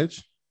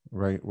percentage,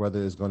 right?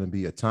 Whether it's going to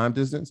be a time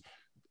distance,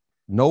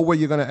 know where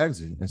you're going to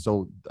exit. And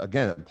so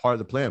again, part of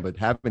the plan, but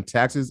having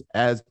taxes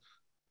as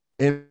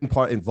in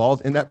part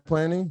involved in that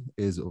planning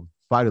is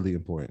vitally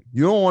important.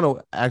 You don't want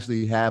to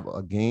actually have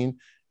a gain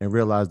and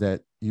realize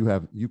that you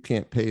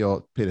can't pay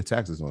the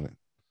taxes on it.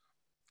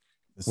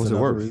 It's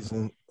another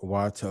reason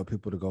why I tell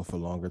people to go for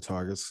longer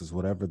targets, because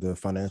whatever the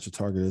financial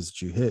target is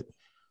that you hit,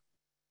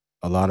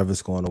 a lot of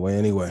it's going away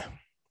anyway.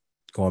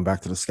 Going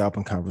back to the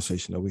scalping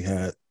conversation that we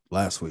had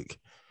last week.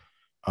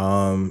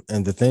 And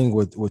the thing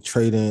with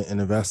trading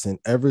and investing,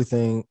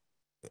 everything,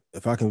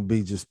 if I can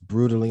be just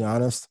brutally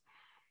honest,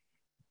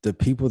 the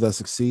people that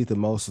succeed the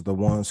most are the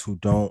ones who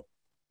don't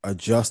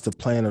adjust the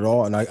plan at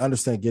all. And I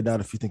understand getting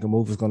out if you think a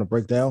move is going to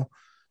break down,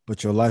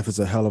 but your life is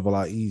a hell of a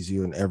lot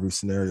easier in every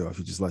scenario if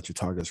you just let your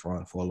targets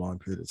run for a long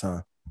period of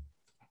time.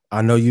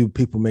 I know you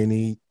people may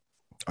need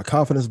a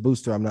confidence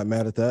booster. I'm not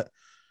mad at that.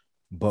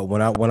 But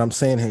when I'm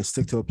saying, hey,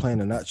 stick to a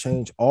plan and not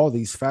change, all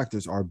these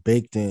factors are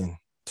baked in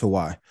to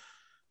why.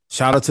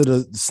 Shout out to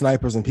the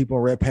snipers and people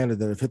in Red Panda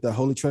that have hit that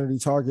Holy Trinity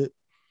target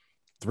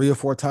 3 or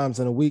 4 times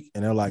in a week.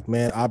 And they're like,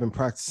 man, I've been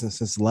practicing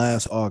since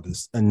last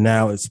August and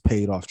now it's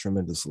paid off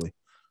tremendously.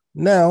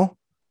 Now,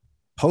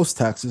 post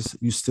taxes,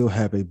 you still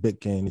have a big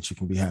gain that you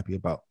can be happy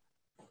about.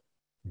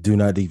 Do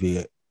not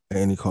deviate at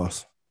any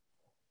cost.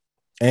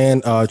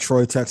 And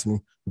Troy texted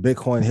me,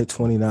 Bitcoin hit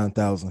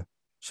 29,000.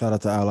 Shout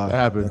out to Ally. That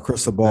happened.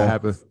 Crystal Ball. That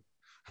happened.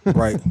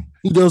 Right.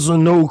 He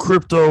doesn't know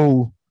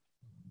crypto.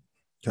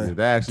 Okay. Yeah,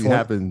 that actually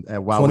happened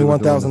at while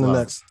 21,000 the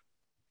next.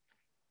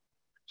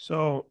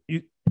 So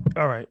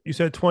all right. You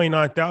said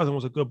 29,000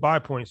 was a good buy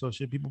point. So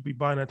should people be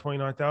buying at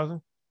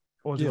 29,000?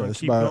 Or is it going to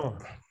keep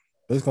going?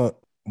 It's going.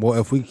 Well,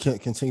 if we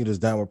can't continue this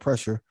downward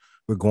pressure,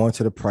 we're going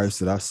to the price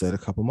that I said a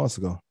couple months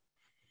ago.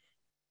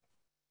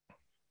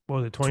 What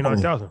was it?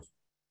 29,000.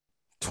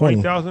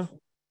 20,000.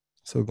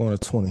 So we're going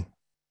to 20.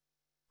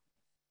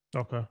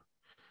 Okay.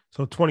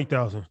 So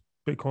 20,000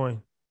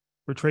 Bitcoin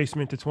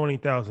retracement to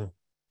 20,000.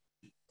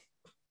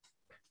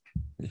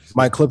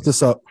 Might clip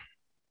this up.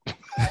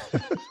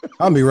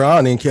 I'll be real. I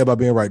don't even care about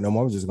being right no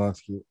more. I'm just going to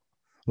execute.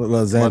 My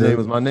name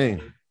is my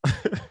name.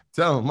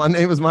 Tell him my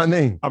name is my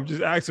name. I'm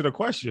just asking a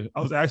question.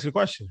 I was asking a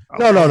question.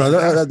 No.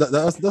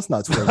 That's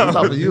not true. That's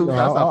not for you.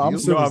 That's not for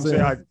you.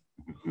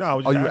 No,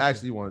 I'm saying you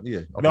actually want? Yeah.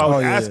 Okay. No, I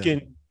was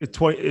asking. Yeah.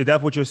 20.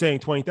 That's what you're saying.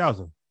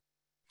 20,000.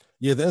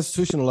 Yeah, the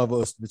institutional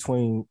level is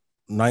between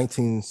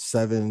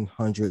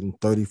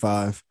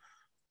 19,735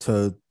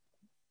 to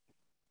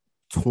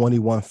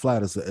 21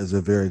 flat is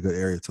a very good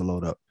area to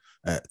load up.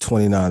 At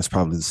 29 is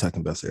probably the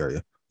second best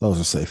area. Those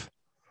are safe.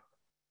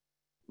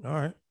 All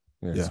right.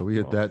 Yeah. So we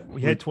hit that.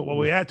 We're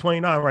at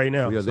 29 right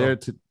now. We are there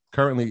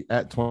currently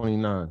at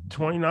 29.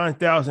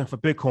 29,000 for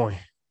Bitcoin.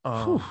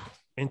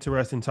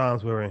 Interesting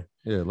times we're in.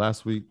 Yeah.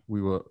 Last week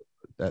we were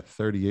at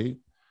 38.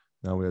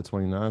 Now we're at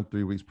 29.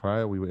 3 weeks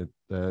prior, we were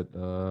at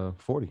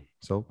 40.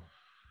 So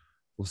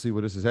we'll see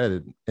where this is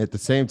headed. At the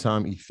same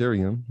time,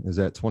 Ethereum is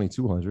at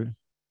 2,200.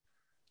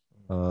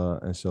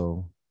 And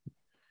so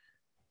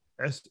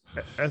let's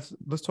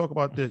talk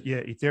about this.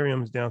 Yeah,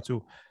 Ethereum is down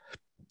to.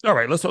 All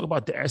right, let's talk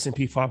about the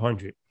S&P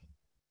 500.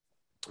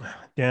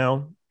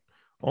 Down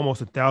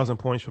almost 1,000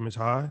 points from its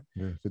high.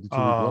 Yeah, 52-week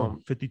low.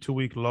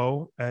 52-week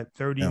low at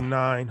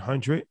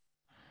 3,900.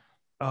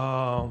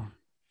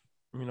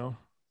 You know,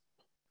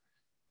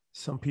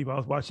 some people, I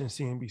was watching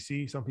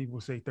CNBC. Some people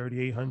say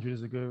 3,800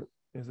 is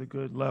a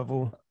good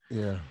level.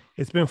 Yeah,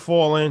 it's been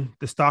falling.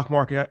 The stock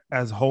market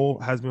as a whole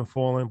has been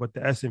falling, but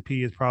the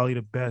S&P is probably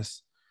the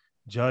best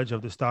judge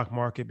of the stock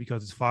market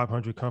because it's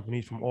 500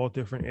 companies from all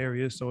different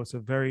areas. So it's a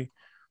very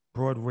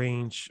broad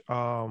range,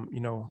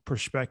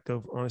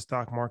 perspective on the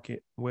stock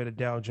market, where the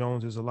Dow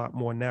Jones is a lot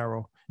more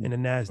narrow and the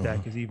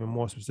NASDAQ is even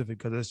more specific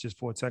because it's just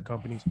for tech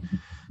companies.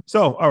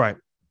 So, all right,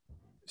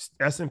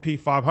 S&P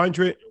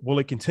 500, will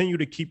it continue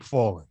to keep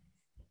falling?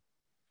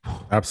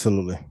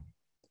 Absolutely.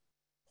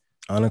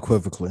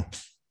 Unequivocally.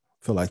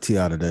 Feel like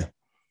T.I. today.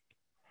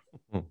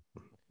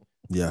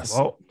 Yes.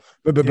 Well,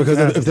 but because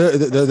if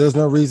there's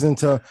no reason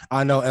to,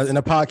 I know in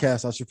a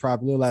podcast, I should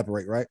probably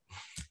elaborate, right?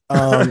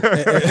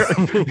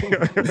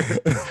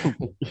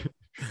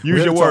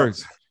 Use your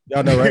words.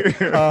 Y'all know,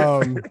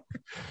 right?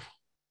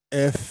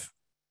 If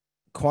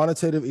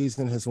quantitative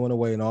easing has went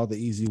away and all the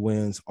easy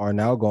wins are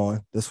now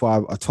gone, that's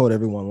why I told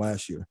everyone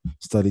last year,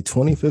 study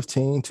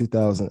 2015,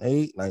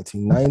 2008,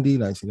 1990,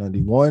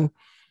 1991,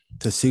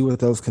 to see what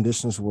those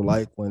conditions were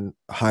like when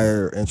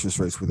higher interest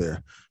rates were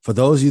there. For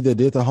those of you that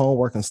did the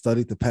homework and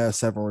studied the past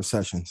 7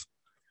 recessions,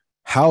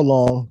 how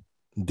long,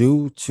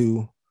 due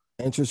to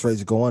interest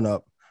rates going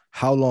up,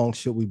 how long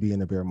should we be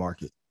in a bear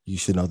market? You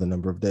should know the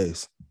number of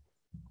days.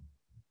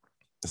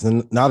 It's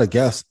not a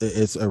guess.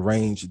 It's a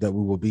range that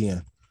we will be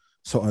in.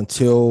 So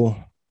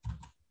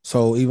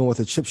even with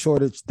the chip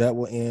shortage, that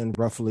will end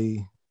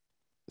roughly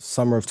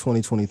summer of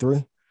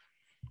 2023.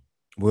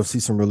 We'll see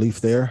some relief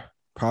there.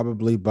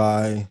 Probably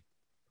by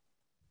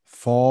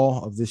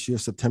fall of this year,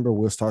 September,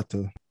 we'll start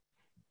to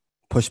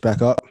push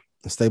back up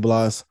and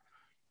stabilize.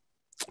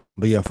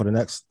 But yeah, through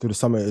the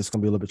summer, it's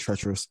going to be a little bit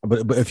treacherous.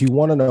 But if you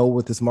want to know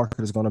what this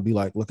market is going to be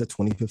like, look at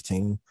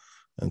 2015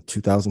 and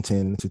 2010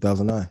 and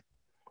 2009.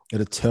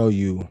 It'll tell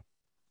you,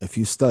 if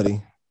you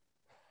study,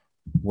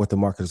 what the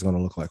market is going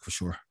to look like for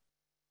sure.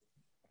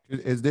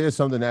 Is there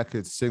something that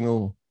could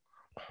signal,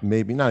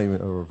 maybe not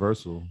even a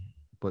reversal,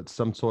 but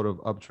some sort of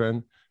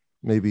uptrend?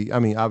 Maybe, I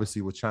mean,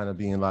 obviously with China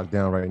being locked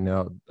down right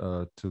now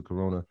to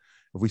Corona,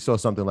 if we saw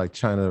something like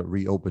China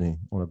reopening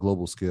on a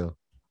global scale,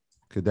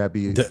 could that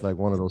be like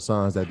one of those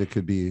signs that there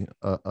could be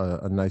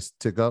a nice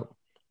tick up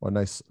or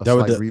a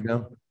slight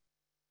rebound?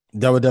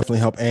 That would definitely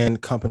help. And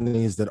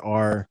companies that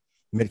are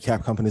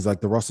mid-cap companies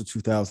like the Russell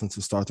 2000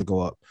 to start to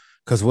go up.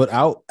 Because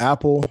without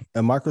Apple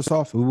and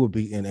Microsoft, we would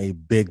be in a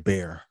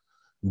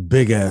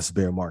big-ass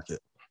bear market.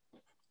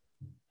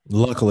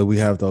 Luckily, we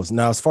have those.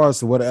 Now, as far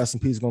as where the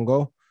S&P is going to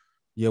go,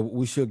 yeah,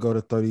 we should go to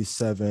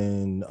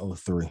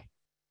 3703.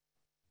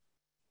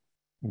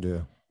 Yeah.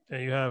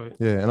 There you have it.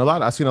 Yeah, and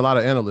I've seen a lot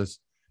of analysts,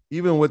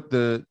 even with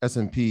the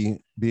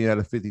S&P being at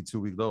a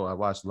 52-week low, I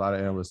watched a lot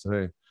of analysts say,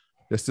 hey,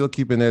 they're still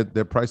keeping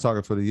their price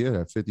target for the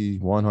year at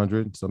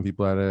 5,100. Some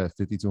people had it at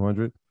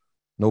 5,200.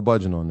 No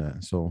budging on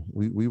that. So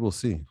we will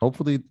see.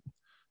 Hopefully,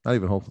 not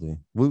even hopefully,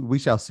 we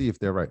shall see if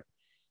they're right.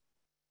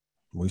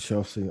 We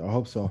shall see. I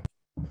hope so.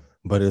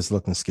 But it's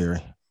looking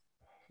scary.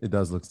 It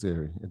does look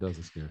scary.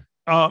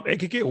 It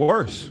could get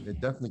worse.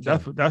 It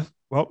definitely can.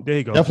 Well, there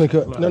you go. Definitely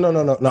could.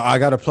 No. I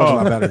got to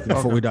plug my battery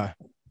before we die.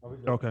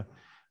 Okay.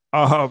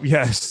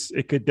 Yes,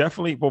 it could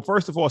definitely. Well,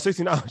 first of all,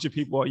 1,600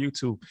 people on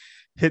YouTube,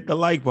 hit the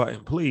like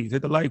button, please.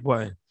 Hit the like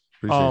button.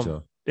 Appreciate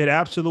y'all. It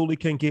absolutely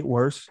can get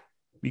worse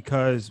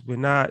because we're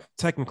not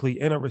technically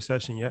in a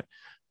recession yet.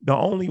 The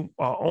only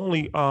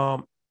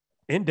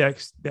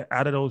index that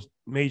out of those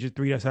major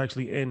 3 that's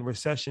actually in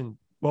recession,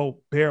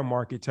 bear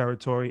market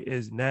territory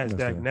is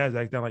NASDAQ.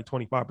 NASDAQ down like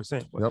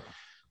 25%. But,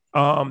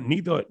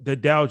 neither the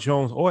Dow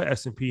Jones or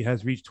S&P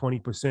has reached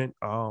 20%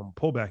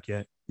 pullback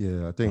yet.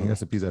 Yeah, I think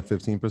S&P's at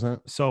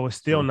 15%. So it's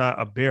still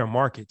not a bear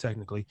market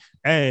technically.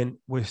 And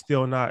we're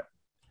still not,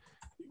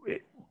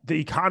 the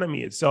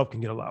economy itself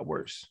can get a lot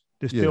worse.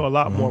 There's still a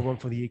lot more room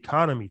for the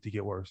economy to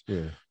get worse.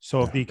 Yeah.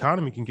 So if the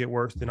economy can get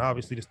worse, then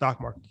obviously the stock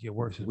market can get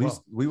worse as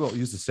well. We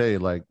used to say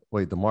like,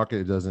 wait, the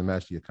market doesn't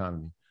match the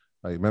economy.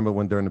 Like, remember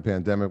when during the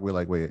pandemic, we're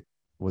like, wait,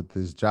 with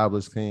this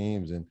jobless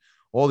claims and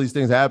all these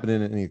things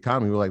happening in the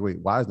economy, we're like, wait,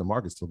 why is the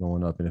market still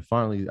going up? And then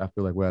finally, I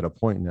feel like we're at a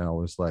point now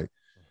where it's like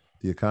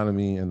the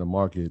economy and the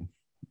market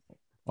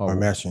are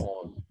matching.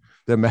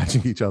 They're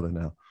matching each other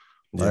now,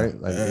 right?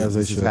 Like as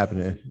this is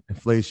happening,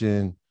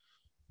 inflation,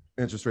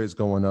 interest rates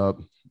going up.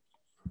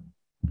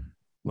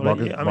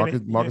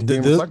 Market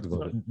being reflective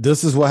of it.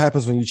 This is what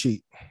happens when you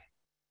cheat.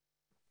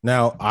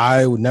 Now,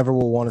 I would never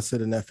will want to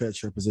sit in that Fed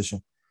chair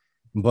position,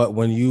 but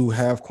when you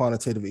have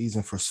quantitative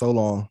easing for so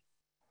long,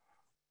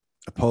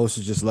 opposed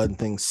to just letting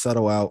things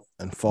settle out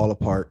and fall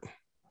apart,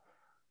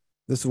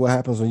 this is what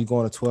happens when you go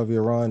on a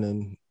 12-year run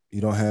and you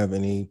don't have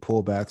any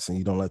pullbacks and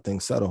you don't let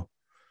things settle.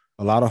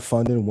 A lot of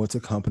funding went to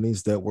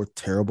companies that were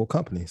terrible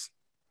companies.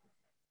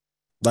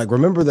 Like,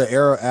 remember the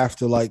era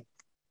after like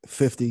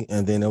 50,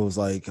 and then it was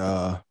like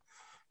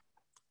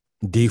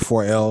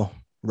D4L,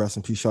 rest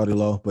in peace, Shawty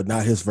Low, but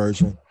not his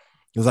version.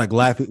 It was like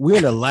Laffy. We're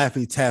in a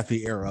Laffy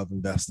Taffy era of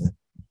investing.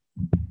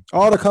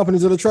 All the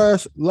companies that are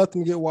trash, let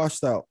them get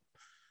washed out.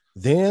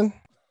 Then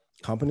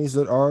companies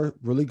that are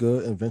really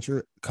good and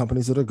venture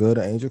companies that are good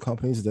and angel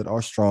companies that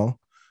are strong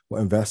will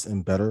invest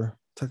in better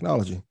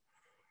technology.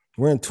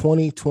 We're in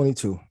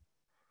 2022.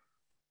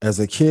 As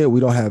a kid, we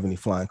don't have any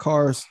flying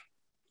cars,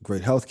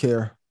 great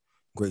healthcare,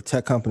 great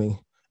tech company,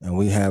 and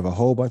we have a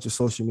whole bunch of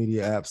social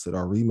media apps that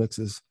are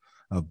remixes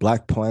of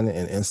Black Planet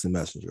and Instant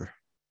Messenger.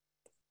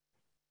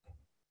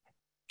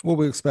 What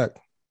we expect?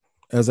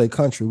 As a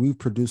country, we've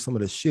produced some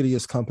of the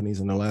shittiest companies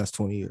in the last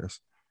 20 years.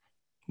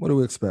 What do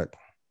we expect?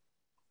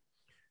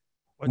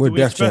 We're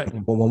Def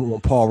Jam when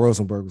Paul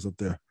Rosenberg was up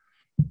there.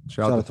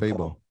 Shout out to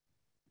Fabo.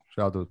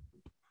 Shout out to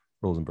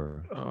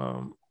Rosenberg.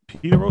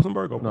 Peter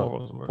Rosenberg or Paul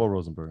Rosenberg? Paul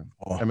Rosenberg.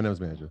 Oh. Eminem's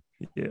manager.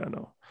 Yeah, I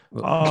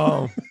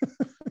know.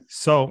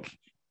 So,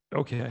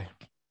 okay.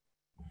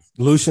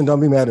 Lucian, don't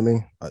be mad at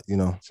me.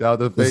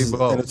 Shout out to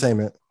Fabo.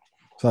 Entertainment.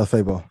 Shout out to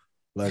Fabo.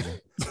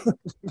 Legend.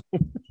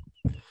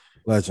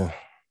 Legend.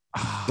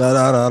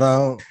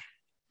 Da.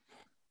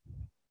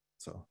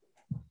 So.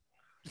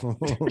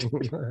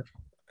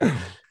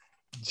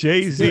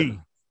 Jay-Z,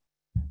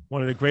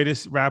 one of the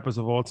greatest rappers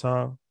of all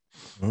time,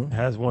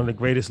 has one of the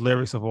greatest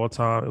lyrics of all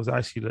time. It was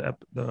actually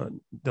the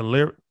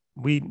lyric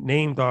we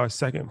named our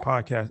second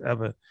podcast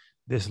ever.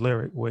 This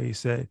lyric where he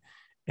said,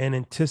 "In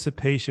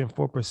anticipation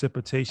for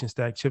precipitation,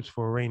 stack chips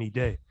for a rainy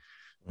day."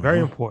 Very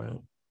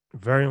important.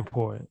 Very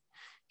important.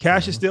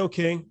 Cash is still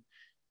king,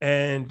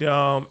 and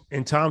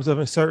in times of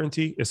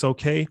uncertainty, it's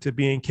okay to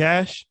be in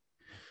cash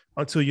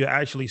until you're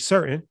actually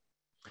certain.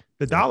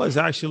 The dollar is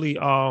actually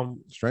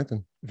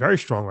strengthened, very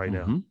strong right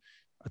now.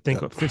 I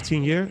think a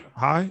 15-year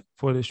high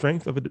for the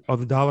strength of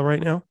the dollar right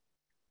now.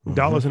 The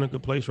dollar's in a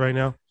good place right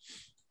now.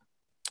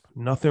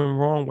 Nothing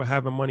wrong with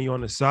having money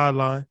on the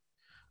sideline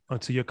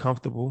until you're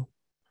comfortable.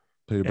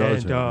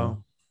 And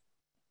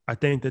I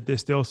think that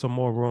there's still some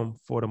more room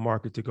for the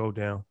market to go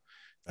down.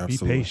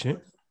 Absolutely.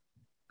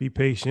 Be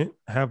patient.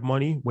 Have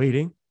money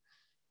waiting,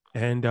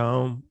 and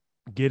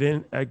get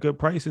in at good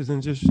prices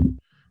and just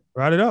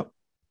ride it up.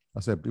 I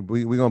said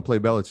we're gonna play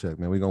Belichick,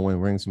 man. We're gonna win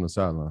rings from the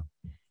sideline.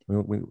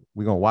 We're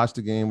gonna watch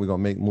the game. We're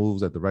gonna make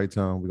moves at the right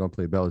time. We're gonna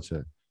play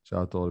Belichick. Shout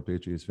out to all the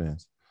Patriots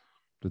fans.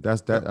 But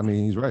that's that. I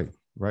mean, he's right.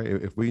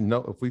 If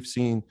we've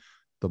seen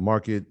the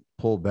market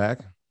pull back,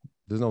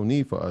 there's no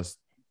need for us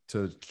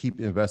to keep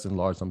investing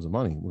large sums of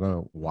money. We're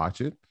gonna watch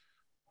it,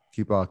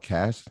 keep our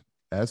cash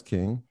as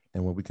king,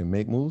 and when we can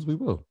make moves, we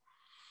will.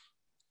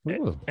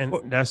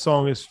 And that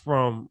song is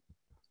from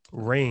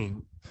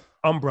Rain.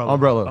 Umbrella.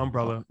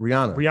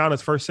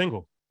 Rihanna's first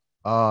single.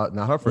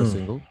 Not her first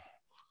single.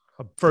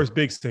 Her first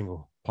big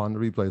single. Pon de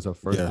Replay is her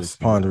first. Yes,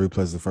 Pon de Replay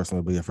is the first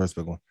one to be her first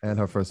big one. And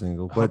her first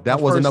single. But that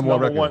was a number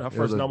one record. Her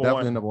first number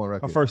one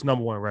record. Her first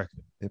number one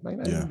record. It might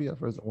not even be her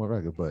first number one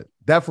record, but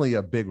definitely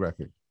a big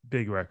record.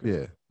 Big record.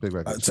 Yeah, big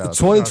record.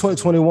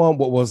 2021,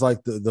 what was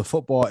like the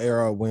football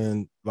era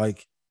when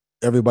like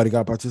everybody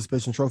got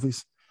participation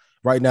trophies.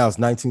 Right now it's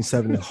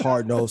 1970,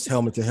 hard-nosed,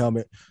 helmet to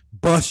helmet,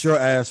 bust your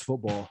ass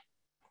football.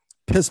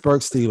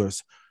 Pittsburgh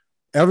Steelers.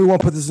 Everyone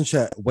put this in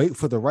chat. Wait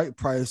for the right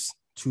price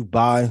to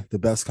buy the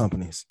best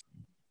companies.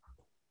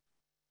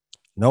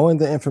 Knowing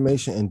the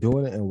information and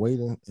doing it and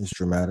waiting is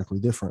dramatically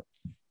different.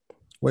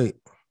 Wait.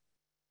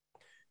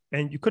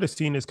 And you could have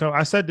seen this come.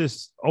 I said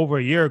this over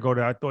a year ago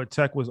that I thought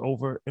tech was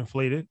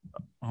overinflated.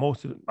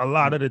 A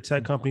lot of the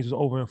tech companies was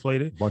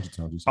overinflated. A bunch of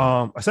times you said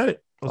it. I said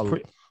it.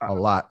 A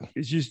lot.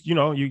 It's just,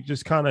 you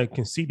just kind of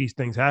can see these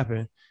things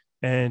happen.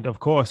 And of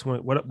course,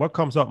 when what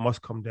comes up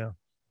must come down.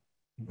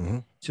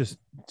 Just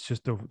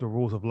the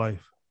rules of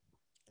life.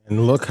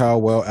 And look how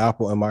well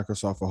Apple and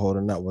Microsoft are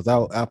holding up.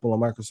 Without Apple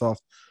and Microsoft,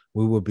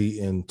 we would be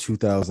in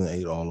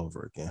 2008 all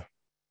over again.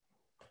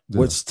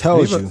 Which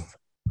tells you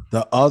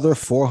the other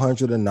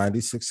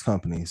 496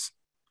 companies,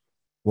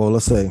 well,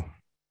 let's say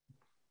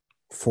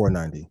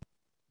 490,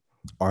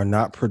 are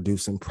not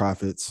producing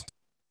profits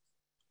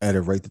at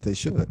a rate that they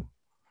should.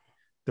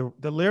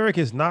 The lyric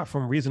is not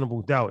from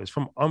Reasonable Doubt. It's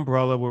from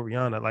Umbrella with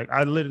Rihanna. Like,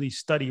 I literally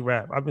study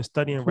rap. I've been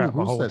studying rap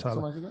my whole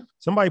time.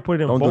 Somebody put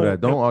it in. Don't do that.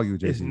 Don't argue,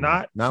 JP. It's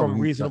not from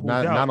Reasonable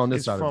Doubt. Not on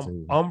this side of the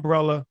table.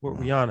 Umbrella with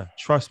Rihanna.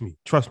 Trust me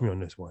on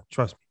this one.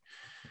 Trust me.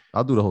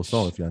 I'll do the whole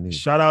song if y'all need.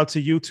 Shout out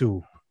to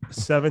YouTube.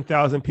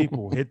 7,000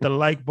 people. Hit the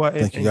like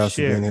button. Thank you guys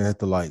for being here. Hit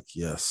the like.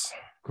 Yes.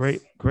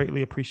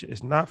 Greatly appreciate it.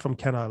 It's not from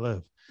Can I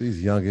Live.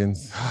 These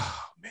youngins.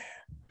 Oh, man.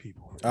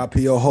 People.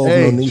 IPO hold.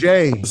 Hey,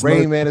 Jay,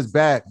 Rain Man is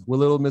back with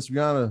Little Miss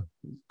Rihanna.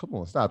 Come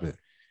on, stop it.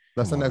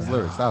 That's the next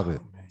lyric. Stop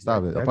it.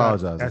 Stop it. I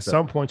Apologize. At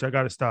some point, I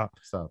got to stop.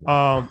 Stop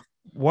it.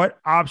 What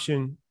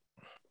option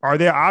are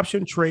there?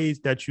 Option trades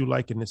that you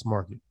like in this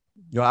market?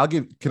 Yo,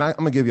 I'm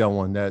gonna give y'all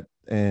one that,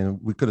 and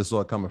we could have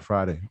saw it coming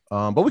Friday.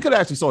 But we could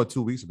have actually saw it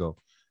 2 weeks ago,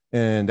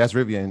 and that's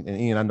Rivian. And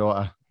Ian, I know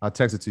I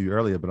texted to you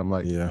earlier, but I'm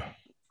like, yeah,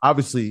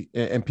 obviously,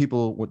 and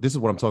people, this is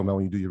what I'm talking about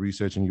when you do your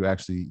research and you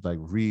actually like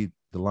read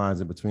the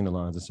lines in between the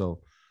lines. And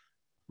so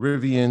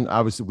Rivian,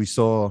 obviously, we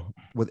saw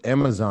with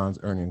Amazon's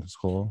earnings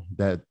call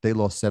that they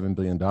lost $7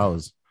 billion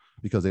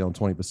because they own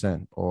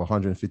 20% or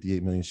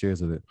 158 million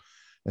shares of it.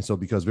 And so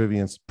because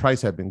Rivian's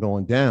price had been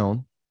going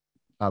down,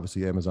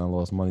 obviously Amazon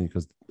lost money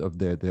because of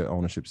their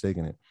ownership stake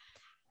in it.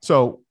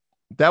 So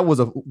that was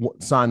a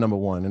sign number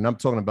one. And I'm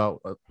talking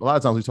about, a lot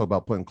of times we talk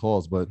about putting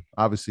calls, but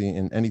obviously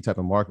in any type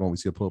of market, when we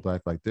see a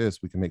pullback like this,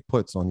 we can make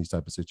puts on these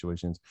type of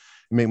situations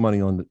and make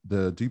money on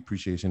the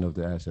depreciation of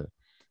the asset.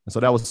 And so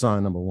that was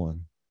sign number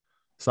one.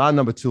 Sign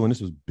number two, and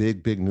this was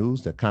big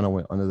news that kind of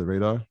went under the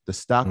radar. The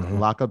stock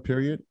lockup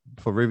period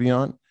for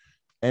Rivian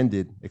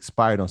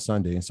expired on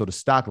Sunday. And so the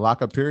stock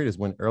lockup period is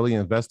when early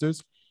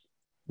investors,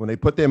 when they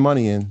put their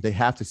money in, they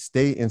have to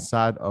stay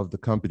inside of the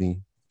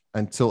company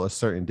until a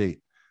certain date.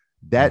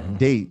 That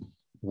date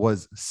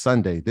was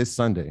this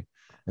Sunday.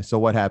 And so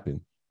what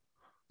happened?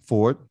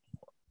 Ford,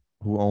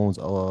 who owns,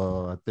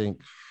 I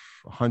think,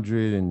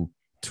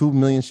 102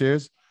 million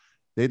shares,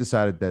 they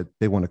decided that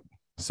they want to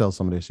sell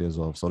some of their shares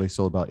off. So they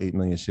sold about 8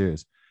 million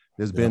shares.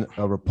 There's been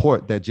a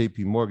report that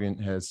JP Morgan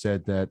has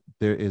said that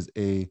there is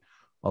a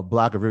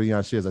block of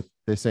Rivian shares that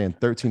they're saying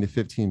 13 to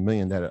 15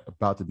 million that are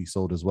about to be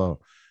sold as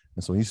well.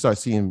 And so when you start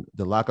seeing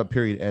the lockup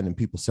period end and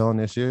people selling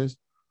their shares,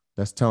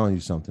 that's telling you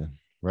something,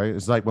 right?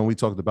 It's like when we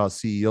talked about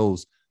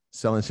CEOs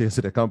selling shares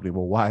to their company.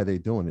 Well, why are they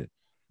doing it?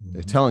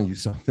 They're telling you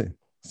something.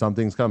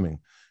 Something's coming.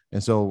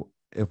 And so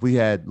if we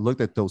had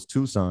looked at those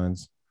two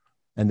signs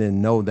and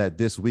then know that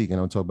this week, and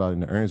I'll talk about it in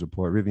the earnings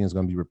report, Rivian's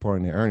going to be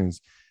reporting their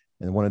earnings.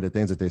 And one of the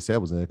things that they said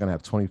was that they're going to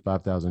have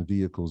 25,000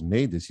 vehicles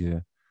made this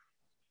year.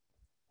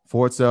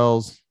 Ford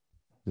sells,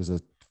 there's a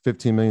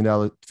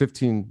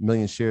 $15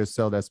 million shares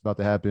sell that's about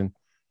to happen.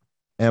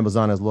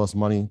 Amazon has lost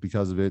money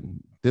because of it.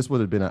 This would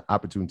have been an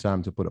opportune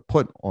time to put a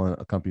put on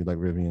a company like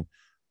Rivian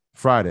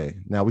Friday.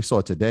 Now, we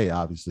saw today,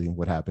 obviously,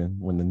 what happened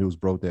when the news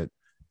broke that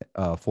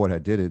Ford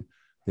had did it.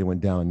 They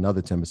went down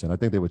another 10%. I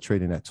think they were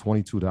trading at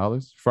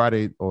 $22.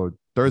 Friday or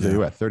Thursday, they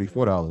were at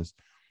 $34.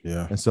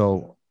 Yeah. And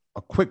so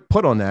a quick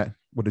put on that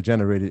would have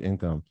generated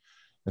income.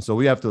 And so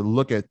we have to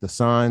look at the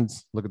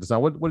signs, look at the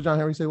sign. What did John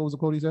Henry say? What was the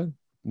quote he said?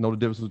 Know the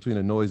difference between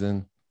the noise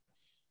and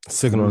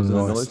signal and the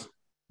noise.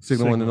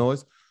 Signal and the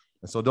noise.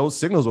 And so those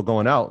signals were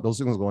going out.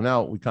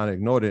 We kind of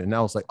ignored it. And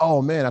now it's like,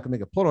 oh, man, I can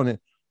make a put on it.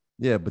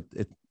 Yeah, but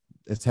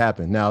it's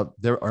happened. Now,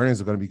 their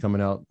earnings are going to be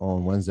coming out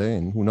on Wednesday.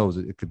 And who knows,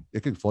 it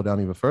could fall down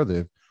even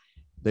further if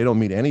they don't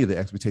meet any of the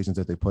expectations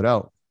that they put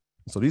out.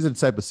 So these are the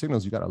type of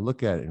signals you got to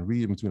look at and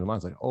read in between the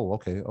lines. Like, oh,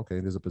 okay,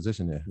 there's a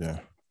position there. Yeah.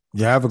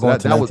 You have it going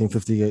to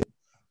 1958.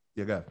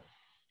 Yeah, go ahead.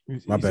 You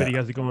said he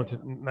has to go into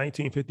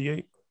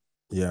 1958?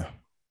 Yeah.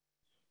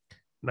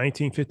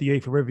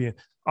 1958 for Rivian.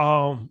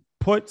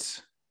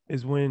 Puts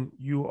is when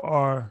you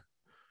are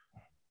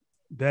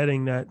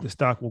betting that the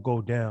stock will go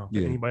down.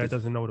 Yeah. Anybody that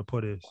doesn't know what a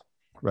put is.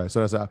 Right.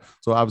 So so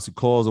obviously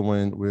calls are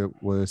when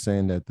we're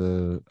saying that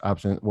the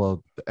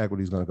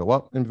equity is going to go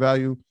up in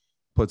value.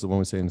 Puts are when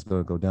we're saying it's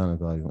going to go down in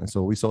value. And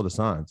so we saw the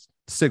signs,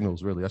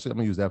 signals, really. I'm going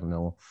to use that from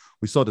now on.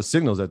 We saw the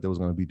signals that there was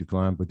going to be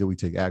decline, but did we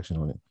take action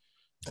on it?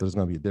 So there's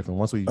going to be a different.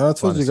 Once we, I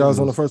told you guys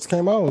when it first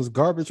came out, it was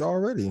garbage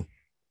already.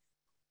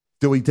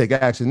 Did we take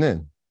action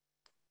then?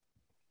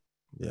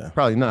 Yeah,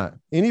 probably not.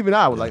 And even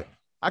I would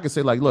I could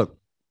say look,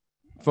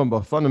 from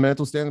a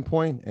fundamental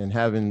standpoint and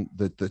having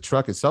the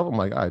truck itself, I'm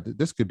like, all right,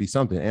 this could be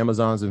something.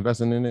 Amazon's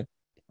investing in it.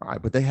 All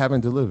right, but they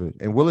haven't delivered.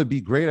 And will it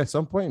be great at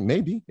some point?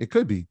 Maybe it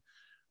could be.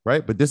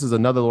 Right. But this is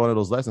another one of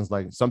those lessons,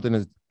 like something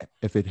is,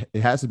 if it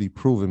has to be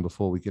proven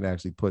before we can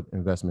actually put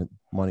investment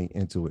money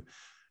into it.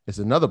 It's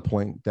another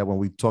point that when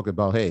we talk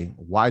about, hey,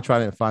 why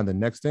try to find the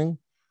next thing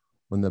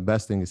when the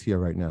best thing is here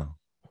right now?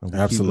 And we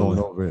Absolutely. keep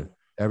going over it.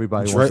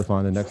 Everybody wants to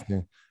find the next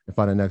thing and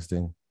find the next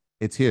thing.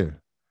 It's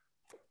here.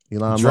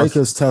 Elon Drake Musk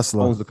is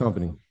Tesla. owns the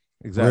company.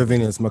 Exactly.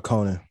 Rivian is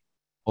McConan.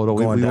 Although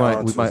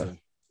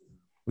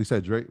we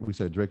said Drake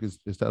is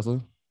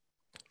Tesla.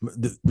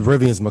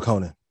 Rivian is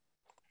McConan.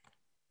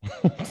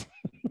 Club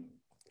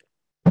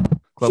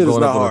Shit is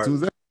going not up on hard.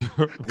 Tuesday.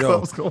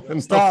 Yo,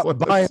 stop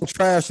buying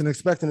trash and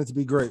expecting it to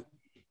be great.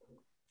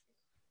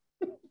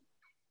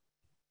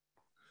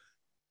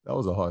 That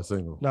was a hard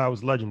single. No, it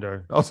was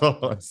legendary. That was a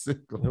hard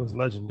single. It was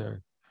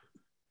legendary.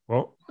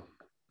 Well,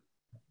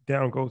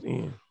 down goes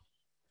Ian.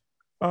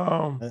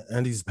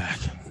 And he's back.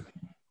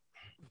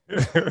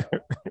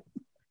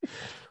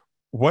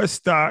 What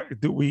stock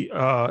do we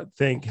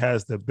think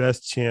has the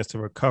best chance to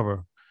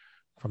recover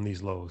from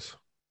these lows?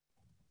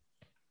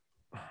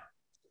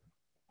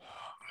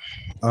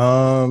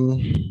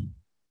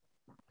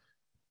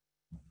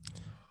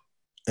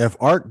 If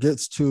ARK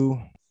gets to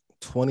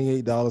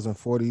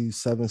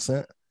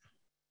 $28.47,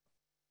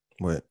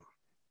 wait,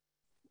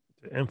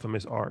 The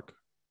infamous ARC.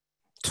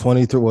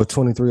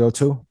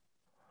 2302.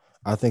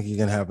 I think you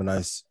can have a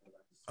nice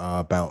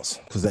bounce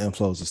because the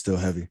inflows are still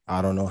heavy.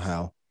 I don't know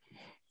how,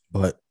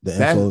 but the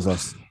inflows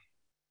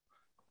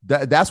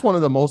are. That's one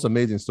of the most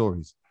amazing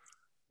stories.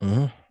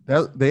 Mm-hmm.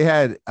 That they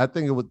had, I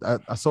think it was.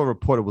 I saw a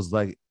report. It was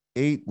like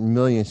 8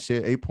 million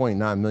shares,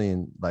 8.9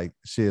 million like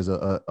shares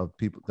of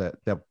people that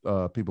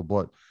people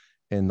bought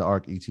in the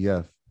ARC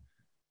ETF,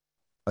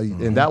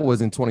 and that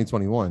was in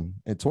 2021.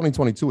 In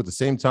 2022, at the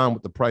same time,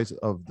 with the price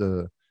of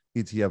the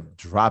ETF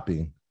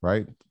dropping,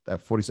 right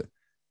at 40,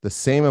 the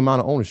same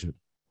amount of ownership.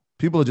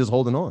 People are just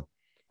holding on.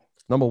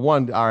 Number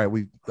one, all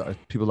right,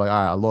 people are like,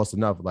 all right, I lost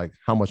enough. Like,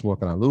 how much more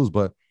can I lose?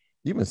 But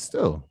even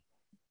still,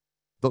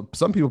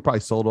 some people probably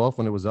sold off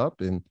when it was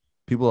up, and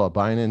people are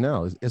buying in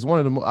now. It's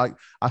one of the.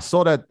 I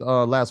saw that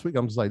last week.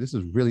 I'm just like, this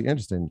is really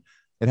interesting.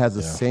 It has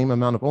the same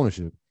amount of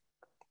ownership.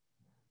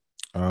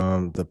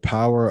 The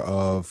power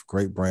of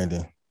great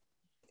branding.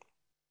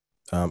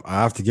 I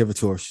have to give it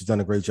to her. She's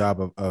done a great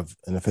job of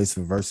in the face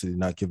of adversity,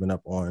 not giving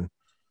up on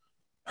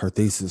her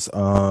thesis.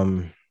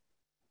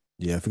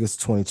 Yeah, if it gets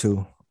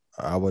 22,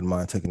 I wouldn't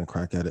mind taking a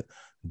crack at it.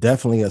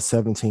 Definitely at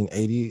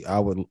 1780, I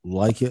would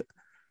like it,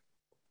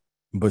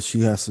 but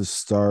she has to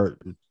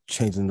start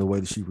changing the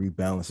way that she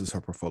rebalances her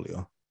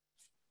portfolio.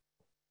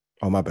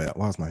 Oh, my bad.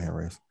 Why's my hand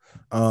raised?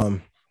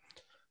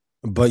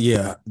 But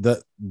yeah,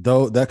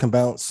 that can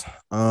bounce.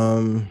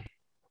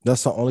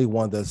 That's the only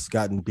one that's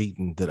gotten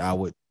beaten that I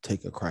would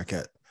take a crack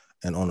at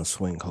and on a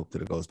swing hope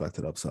that it goes back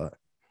to the upside.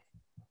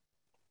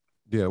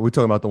 Yeah, we're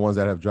talking about the ones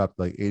that have dropped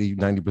like 80,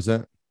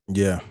 90%.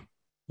 Yeah.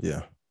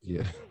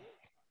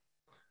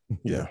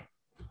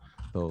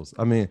 Those.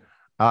 I mean,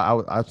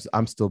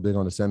 I'm still big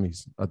on the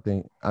semis. I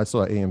think I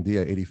saw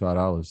AMD at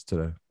 $85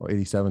 today or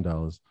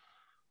 $87.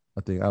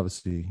 I think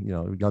obviously,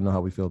 y'all know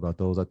how we feel about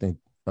those. I think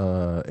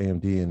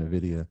AMD and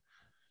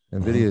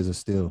NVIDIA is a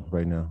steal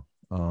right now.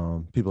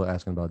 People are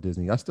asking about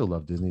Disney. I still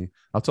love Disney.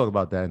 I'll talk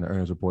about that in the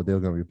earnings report. They're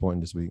going to be reporting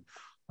this week.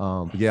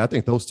 But yeah, I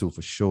think those two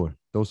for sure.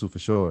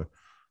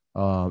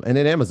 And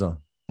then Amazon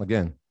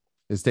again,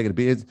 it's taking a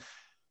beat.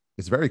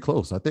 It's very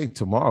close. I think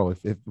tomorrow,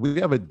 if we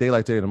have a day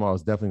like today, tomorrow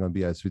it's definitely going to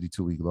be at its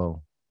 52-week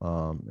low.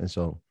 And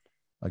so,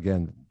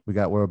 again,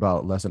 we're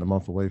about less than a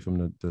month away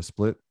from the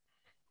split.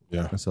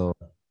 Yeah. And so,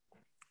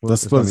 the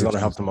split is going to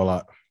help them a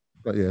lot.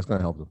 But yeah, it's going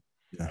to help them.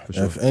 Yeah, for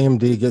sure. If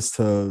AMD gets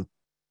to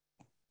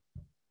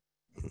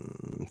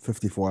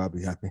 54, I'll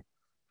be happy.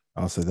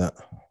 I'll say that.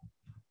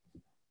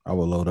 I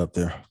will load up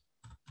there.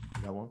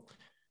 That one?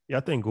 Yeah,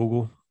 I think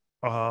Google.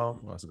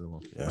 That's a good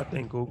one. Yeah. I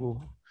think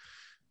Google.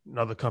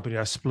 Another company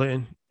that's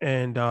splitting,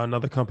 and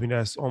another company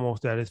that's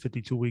almost at its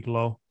 52-week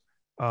low.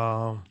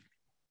 I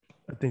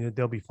think that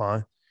they'll be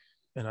fine,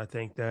 and I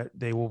think that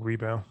they will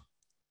rebound.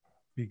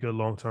 Be a good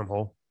long-term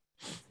hold.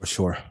 For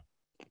sure.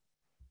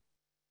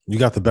 You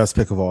got the best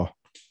pick of all.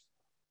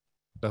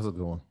 That's a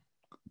good one.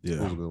 Yeah.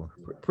 That was a good one.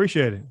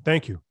 Appreciate it.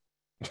 Thank you.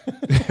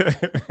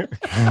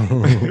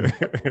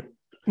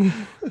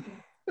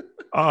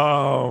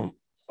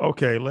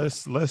 Okay,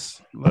 let's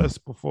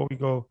before we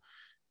go,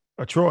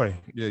 Troy.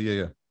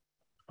 Yeah.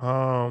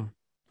 How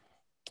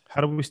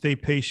do we stay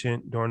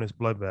patient during this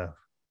bloodbath?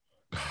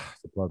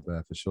 It's a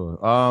bloodbath for sure.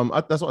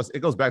 That's what it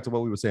goes back to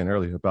what we were saying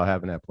earlier about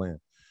having that plan.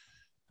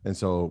 And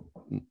so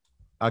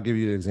I'll give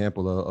you an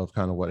example of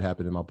kind of what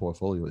happened in my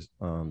portfolio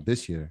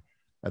this year.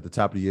 At the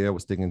top of the year, I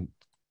was thinking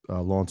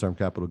long-term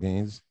capital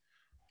gains.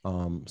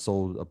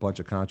 Sold a bunch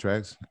of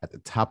contracts at the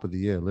top of the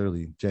year,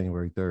 literally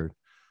January 3rd,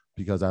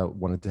 because I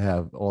wanted to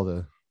have all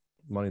the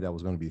money that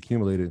was going to be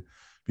accumulated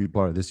be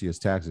part of this year's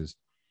taxes.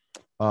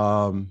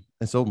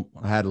 And so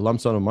I had a lump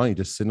sum of money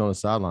just sitting on the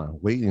sideline,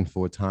 waiting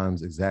for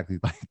times exactly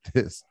like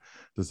this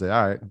to say,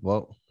 all right,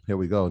 well, here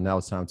we go. Now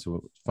it's time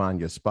to find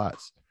your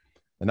spots.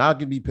 And I'll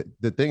give you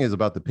the thing is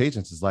about the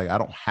patience is like, I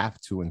don't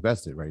have to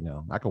invest it right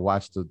now. I can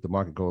watch the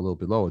market go a little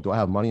bit lower. Do I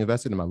have money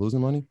invested? Am I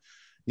losing money?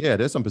 Yeah,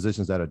 there's some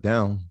positions that are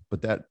down,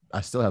 but that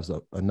I still have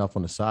enough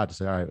on the side to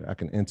say, all right, I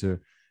can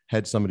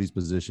hedge some of these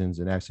positions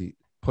and actually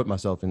put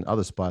myself in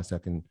other spots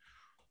that can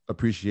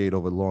appreciate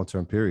over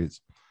long-term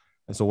periods.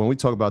 And so when we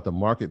talk about the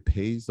market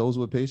pays those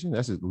who are patient,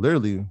 that's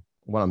literally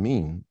what I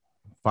mean.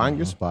 Find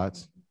your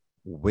spots,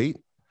 wait,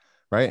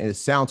 right? And it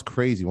sounds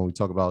crazy when we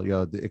talk about,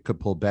 it could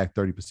pull back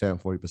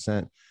 30%,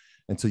 40%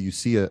 until you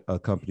see a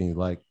company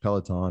like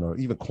Peloton or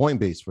even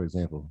Coinbase, for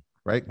example,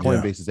 right?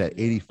 Coinbase is at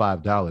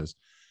 $85.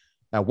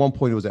 At one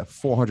point, it was at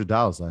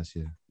 $400 last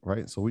year,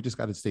 right? So we just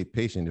got to stay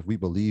patient. If we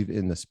believe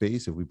in the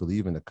space, if we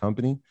believe in the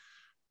company,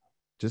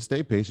 just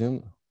stay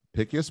patient,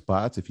 pick your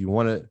spots. If you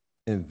want to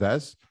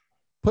invest,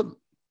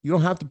 you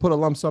don't have to put a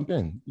lump sum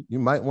in. You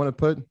might want to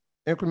put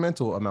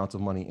incremental amounts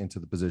of money into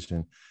the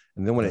position.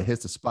 And then when it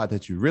hits the spot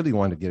that you really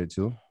want to get it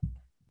to,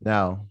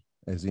 now,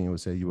 as Ian would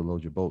say, you will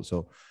load your boat.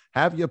 So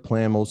have your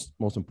plan, most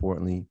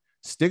importantly,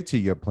 stick to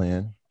your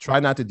plan. Try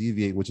not to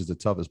deviate, which is the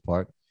toughest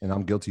part. And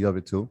I'm guilty of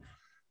it too,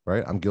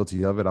 right? I'm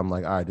guilty of it. I'm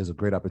like, all right, there's a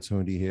great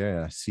opportunity here.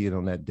 And I see it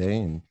on that day.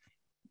 And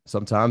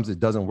sometimes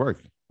it doesn't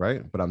work,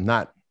 right? But I'm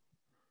not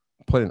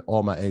putting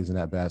all my eggs in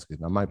that basket.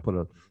 I might put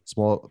a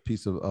small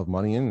piece of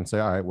money in and say,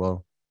 all right,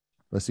 well,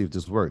 let's see if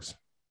this works.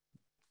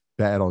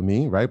 Bad on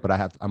me, right? But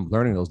I'm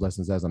learning those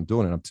lessons as I'm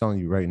doing it. I'm telling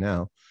you right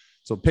now.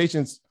 So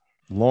patience,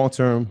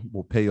 long-term,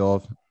 will pay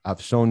off.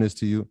 I've shown this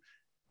to you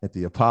at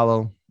the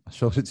Apollo. I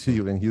showed it to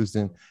you in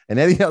Houston and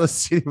any other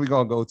city we're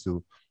going to go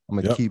to. I'm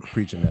going to keep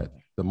preaching that.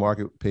 The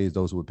market pays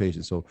those who are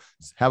patient. So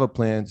have a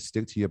plan,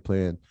 stick to your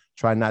plan,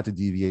 try not to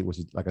deviate, which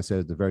is, like I said,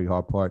 is the very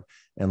hard part,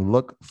 and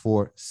look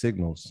for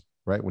signals,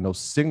 right? When those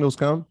signals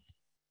come,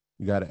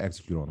 you got to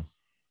execute on them.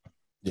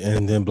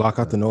 And then block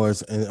out the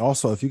noise. And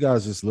also, if you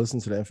guys just listen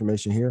to the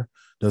information here,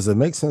 does it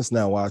make sense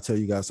now why I tell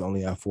you guys to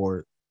only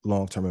afford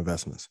long-term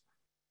investments?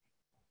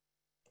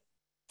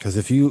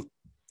 Because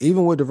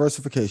even with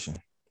diversification,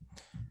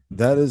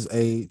 that is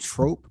a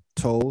trope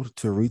told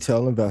to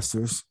retail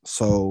investors,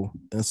 so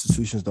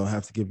institutions don't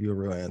have to give you a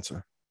real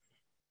answer.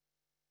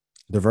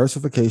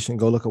 Diversification,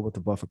 go look at what the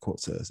Buffett quote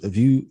says. If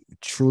you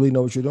truly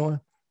know what you're doing,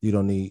 you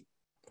don't need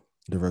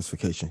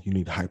diversification. You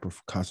need hyper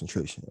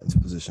concentration into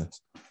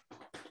positions.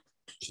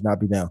 Should not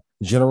be down.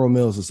 General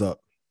Mills is up.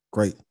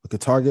 Great. Look at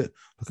Target.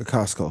 Look at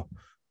Costco.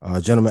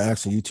 Gentleman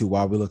asked on YouTube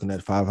why we're looking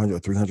at 500 or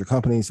 300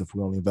 companies if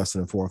we only invested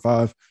in 4 or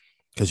 5,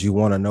 because you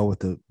want to know what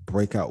the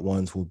breakout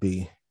ones will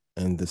be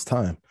in this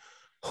time.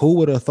 Who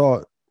would have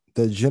thought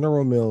that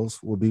General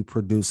Mills will be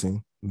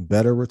producing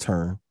better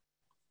return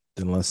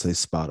than, let's say,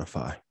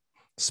 Spotify?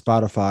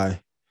 Spotify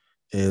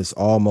is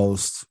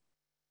almost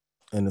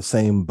in the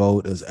same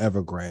boat as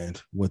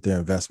Evergrande with their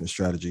investment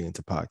strategy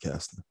into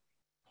podcasting.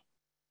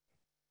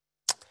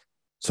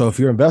 So if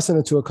you're investing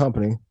into a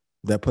company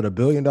that put $1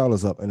 billion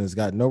up and has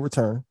got no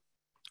return,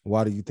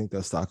 why do you think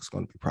that stock is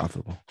going to be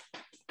profitable?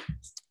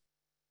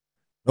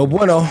 No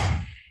bueno.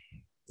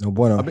 No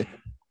bueno. I mean,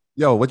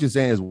 what you're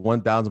saying is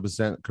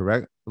 1,000%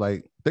 correct.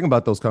 Like, think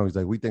about those companies.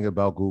 Like, we think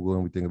about Google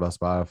and we think about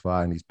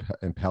Spotify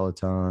and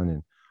Peloton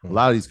and a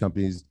lot of these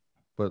companies.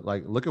 But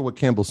like, look at what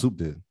Campbell Soup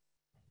did.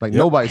 Like,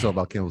 nobody's talking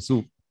about Campbell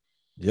Soup.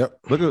 Yep.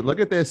 Look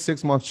at their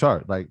 6-month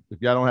chart. Like,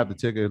 if y'all don't have the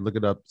ticker, look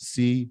it up.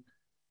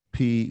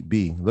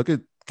 CPB. Look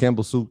at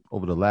Campbell Soup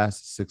over the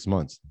last 6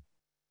 months.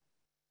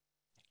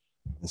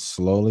 It's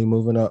slowly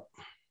moving up.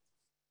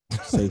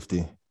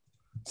 Safety.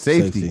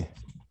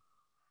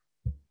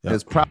 Yep.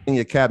 It's probably in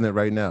your cabinet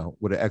right now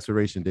with an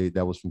expiration date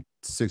that was from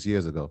 6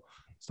 years ago.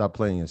 Stop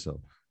playing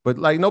yourself. But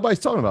like, nobody's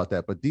talking about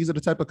that. But these are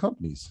the type of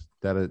companies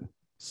that are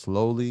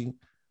slowly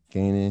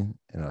gaining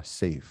and are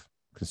safe.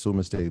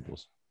 Consumer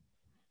staples.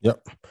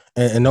 Yep.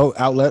 And no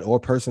outlet or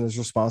person is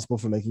responsible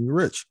for making you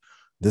rich.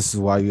 This is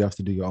why you have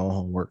to do your own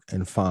homework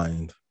and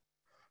find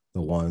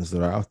the ones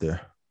that are out there.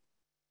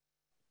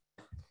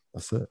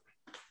 That's it.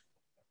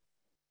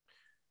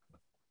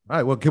 All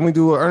right. Well, can we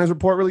do an earnings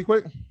report really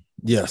quick?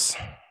 Yes.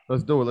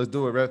 Let's do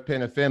it. Rev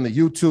Pen and Family,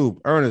 YouTube,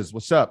 Ernest,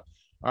 what's up?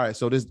 All right,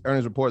 so this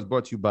earnings report is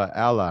brought to you by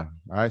Ally. All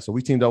right, so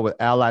we teamed up with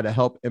Ally to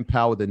help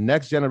empower the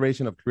next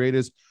generation of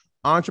creators,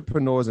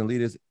 entrepreneurs, and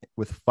leaders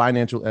with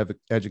financial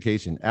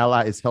education.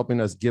 Ally is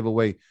helping us give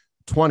away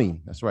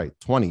 20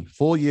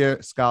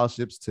 full-year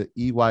scholarships to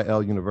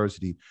EYL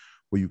University,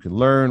 where you can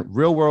learn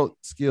real-world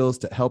skills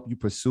to help you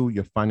pursue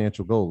your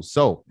financial goals.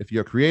 So if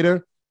you're a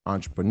creator,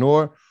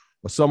 entrepreneur,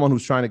 or someone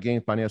who's trying to gain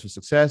financial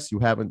success, you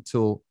have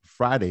until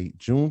Friday,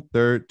 June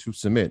 3rd to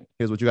submit.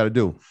 Here's what you got to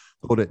do.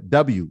 Go to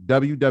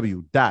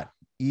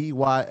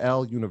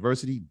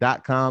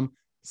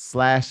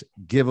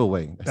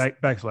www.eyeluniversity.com/giveaway.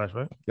 Backslash,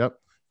 right? Yep.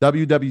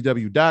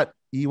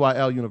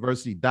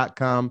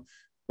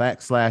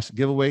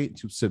 www.eyeluniversity.com/giveaway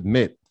to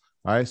submit.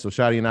 All right. So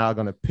Shadi and I are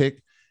going to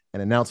pick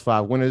and announce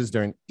 5 winners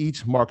during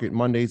each market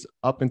Mondays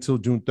up until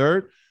June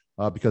 3rd.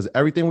 Because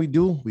everything we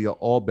do, we are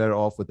all better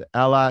off with the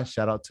Ally.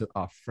 Shout out to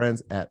our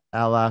friends at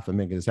Ally for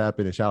making this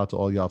happen, and shout out to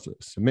all y'all for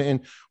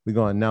submitting. We're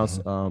gonna announce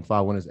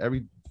 5 winners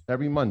every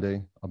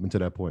Monday up until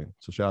that point.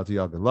 So shout out to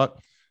y'all. Good luck.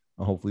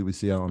 Hopefully we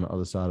see you on the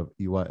other side of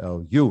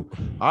EYLU.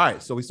 All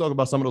right, so we talk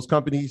about some of those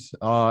companies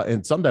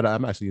and some that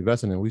I'm actually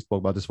investing in. We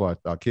spoke about this for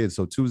our kids.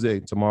 So Tuesday,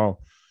 tomorrow,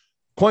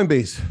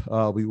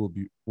 Coinbase, we will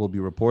be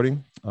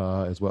reporting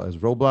as well as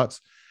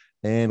Roblox.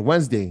 And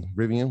Wednesday,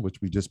 Rivian,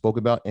 which we just spoke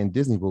about, and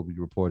Disney will be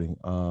reporting.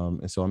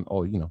 And so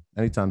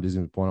anytime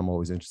Disney report, I'm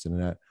always interested in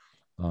that.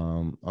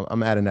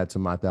 I'm adding that to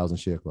my 1,000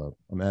 share club.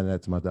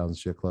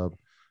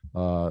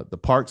 The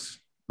parks,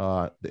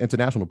 the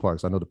international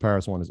parks. I know the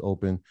Paris one is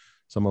open.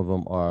 Some of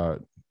them are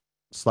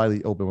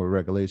slightly open with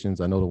regulations.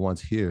 I know the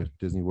ones here,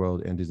 Disney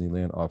World and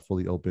Disneyland, are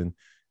fully open,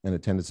 and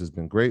attendance has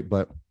been great.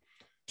 But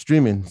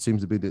streaming seems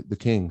to be the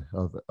king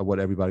of what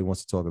everybody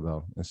wants to talk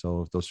about. And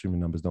so if those streaming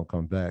numbers don't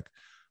come back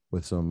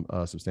with some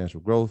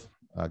substantial growth,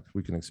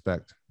 we can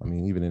expect. I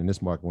mean, even in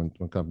this market, when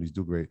companies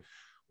do great,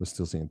 we're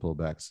still seeing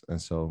pullbacks. And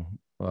so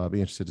I'll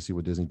be interested to see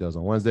what Disney does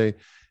on Wednesday.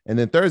 And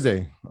then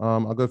Thursday,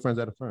 our good friends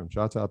at Affirm.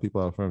 Shout out to our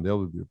people at Affirm.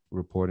 They'll be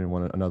reporting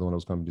another one of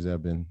those companies that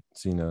have been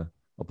seeing a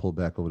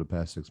pullback over the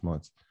past 6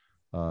 months.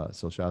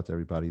 So shout out to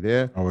everybody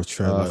there. I was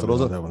trying so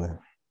those are that one there.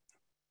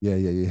 Yeah.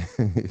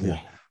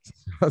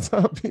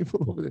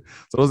 People over there.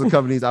 So those are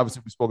companies,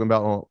 obviously, we've spoken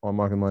about on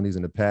Market Mondays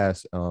in the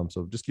past.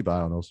 So just keep an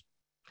eye on those.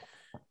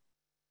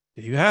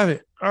 There you have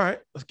it. All right,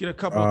 let's get a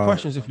couple of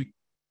questions if we.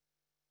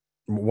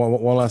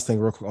 One last thing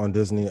real quick on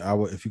Disney.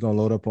 If you're gonna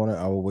load up on it,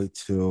 I will wait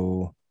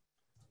till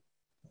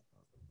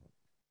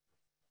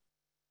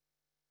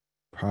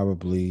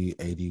probably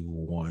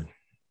 81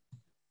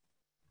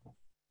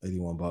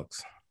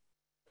 bucks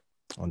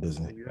on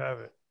Disney. There you have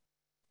it.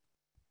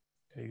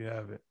 There you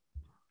have it.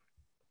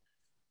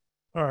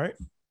 All right.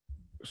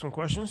 Some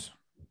questions?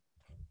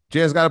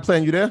 Jazz got a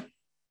plan. You there?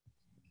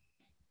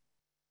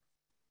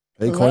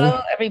 Hey, Hello,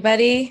 Queen.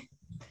 everybody.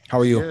 How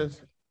are you?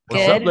 Jazz.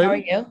 What's Good. up, lady? How are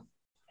you?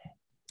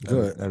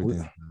 Good.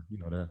 Everything. You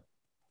know that.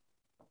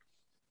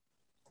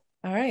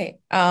 All right.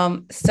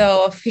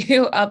 So a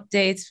few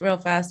updates real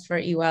fast for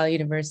EWIL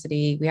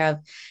University. We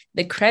have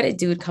the credit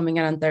dude coming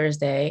in on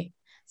Thursday.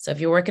 So if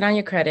you're working on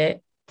your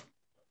credit,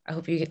 I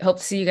hope to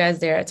see you guys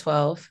there at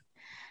 12.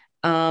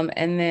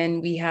 And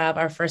then we have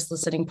our first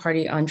listening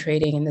party on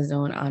trading in the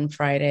zone on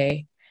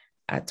Friday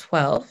at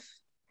 12.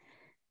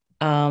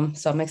 So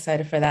I'm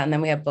excited for that. And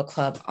then we have book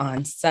club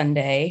on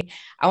Sunday.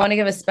 I want to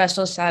give a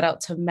special shout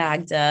out to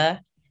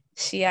Magda.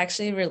 She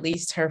actually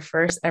released her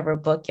first ever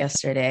book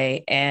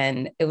yesterday,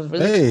 and it was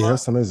really Hey, cool.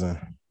 that's amazing.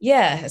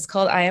 Yeah, it's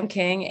called I Am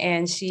King,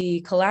 and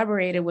she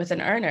collaborated with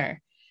an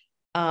earner.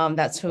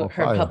 That's her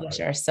fire.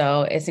 publisher.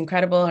 So it's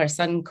incredible. Her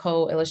son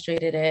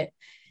co-illustrated it,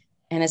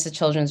 and it's a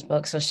children's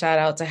book. So shout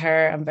out to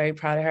her. I'm very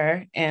proud of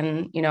her.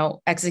 And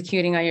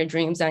executing on your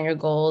dreams, on your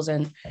goals,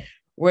 and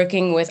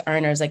working with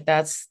earners, like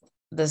that's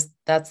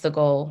the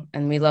goal.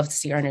 And we love to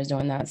see earners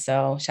doing that.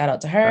 So shout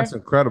out to her. That's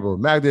incredible.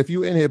 Magda, if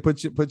you in here,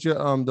 put your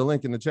the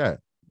link in the chat.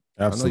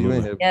 Absolutely. I know you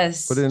in here.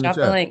 Yes, Put it in drop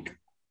the chat. link.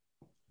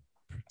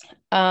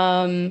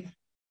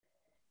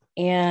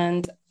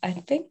 And I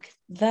think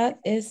that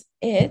is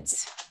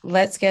it.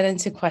 Let's get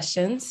into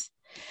questions.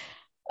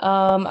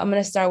 I'm going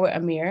to start with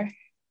Amir.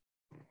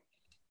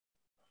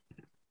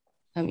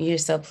 Unmute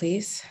yourself,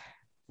 please.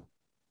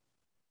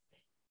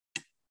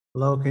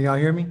 Hello, can y'all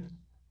hear me?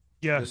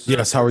 Yes.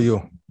 Yes. How are you?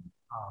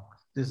 Oh,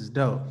 this is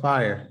dope.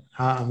 Fire.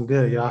 I'm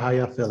good, y'all. How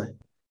y'all feeling?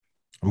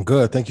 I'm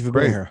good. Thank you for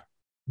being here.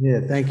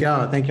 Yeah, thank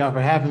y'all. Thank y'all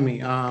for having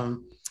me.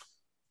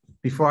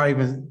 Before I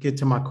even get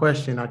to my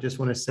question, I just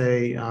want to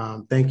say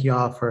thank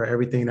y'all for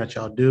everything that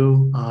y'all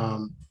do.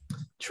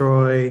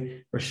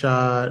 Troy,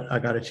 Rashad, I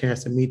got a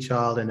chance to meet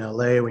y'all in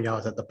LA when y'all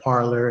was at the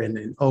parlor and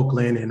in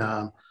Oakland. And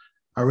I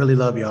really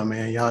love y'all,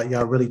 man.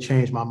 Y'all really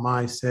changed my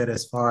mindset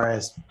as far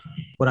as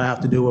what I have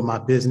to do with my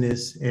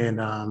business. And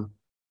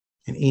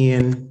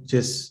Ian,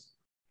 just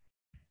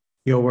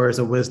your words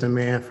of wisdom,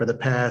 man, for the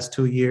past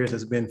 2 years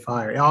has been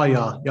fire. All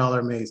y'all are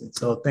amazing.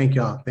 So thank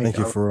y'all. Thank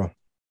you for real.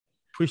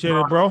 Appreciate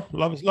it, bro.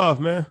 Love is love,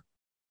 man.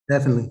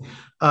 Definitely.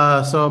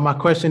 So my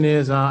question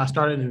is, I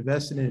started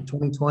investing in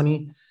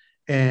 2020,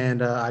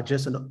 and I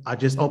just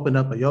opened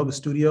up a yoga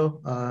studio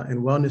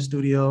and wellness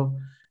studio,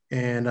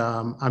 and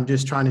I'm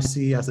just trying to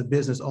see, as a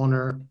business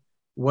owner,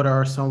 what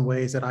are some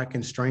ways that I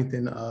can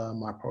strengthen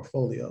my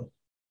portfolio.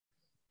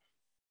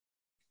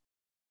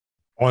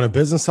 On a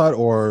business side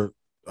or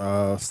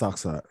stock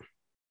side?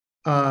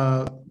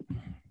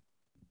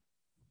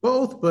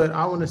 Both, but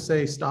I want to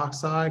say stock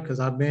side, because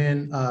I've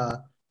been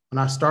when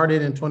I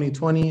started in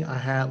 2020, I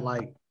had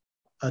like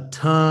a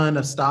ton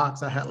of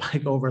stocks. I had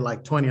like over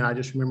like 20. And I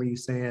just remember you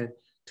saying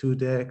two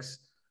decks,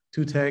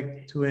 two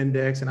tech, two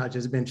index, and I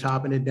just been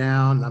chopping it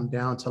down. And I'm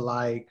down to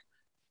like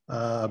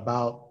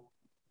about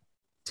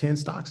 10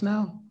 stocks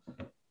now.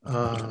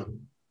 Yeah,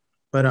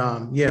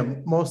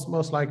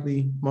 most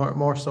likely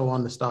more so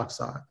on the stock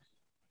side.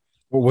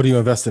 What are you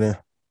invested in?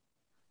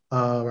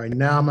 Right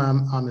now,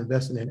 I'm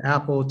investing in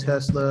Apple,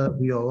 Tesla,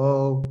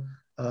 VOO,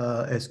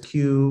 SQ,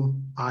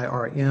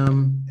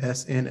 IRM,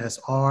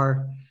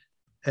 SNSR,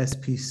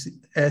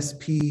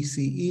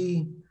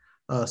 SPCE,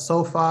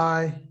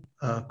 SoFi,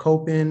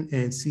 Copen,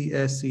 and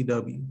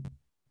CSCW.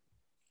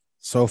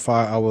 SoFi,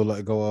 I will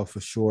let go of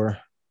for sure.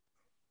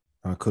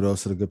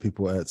 Kudos to the good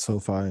people at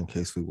SoFi in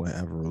case we won't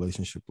have a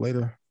relationship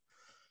later.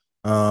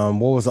 What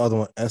was the other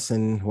one? S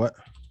and what?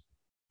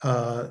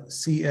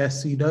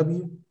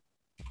 CSCW.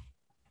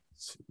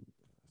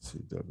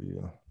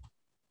 CW.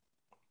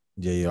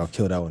 Yeah, I'll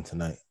kill that one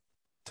tonight.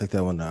 Take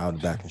that one out the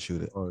back and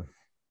shoot it. Oh,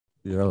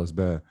 yeah, that was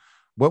bad.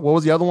 What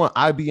was the other one?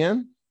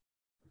 IBM?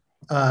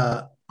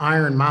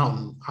 Iron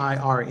Mountain,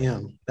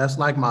 IRM. That's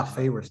like my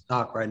favorite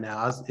stock right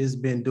now. It's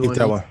been doing Keep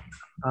that one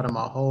out of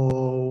my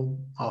whole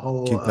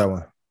Keep that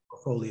one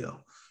portfolio.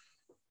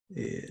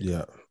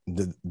 Yeah.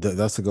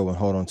 That's a good one.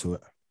 Hold on to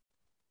it.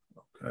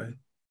 Okay.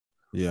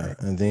 Yeah. Okay.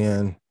 And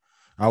then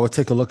I would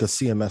take a look at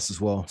CMS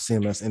as well.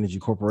 CMS Energy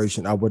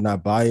Corporation. I would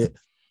not buy it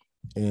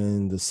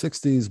in the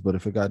 60s, but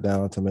if it got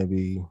down to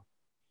maybe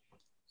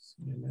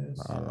CMS,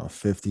 I don't know,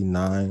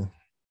 59,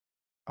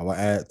 I will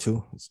add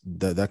to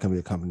that. Can be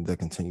a company that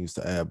continues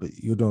to add, but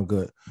you're doing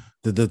good.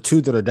 The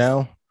two that are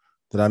down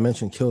that I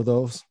mentioned, kill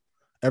those.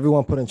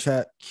 Everyone put in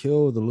chat,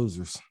 kill the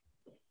losers.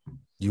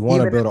 You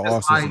want to build an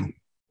awesome.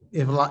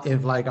 If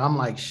like I'm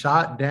like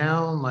shot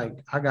down,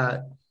 like I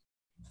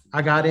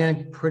got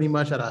in pretty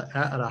much at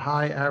a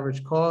high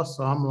average cost,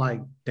 so I'm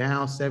like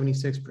down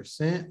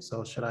 76%.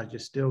 So should I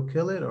just still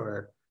kill it,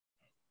 or?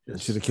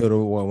 Should have killed it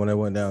when they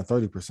went down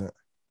 30%.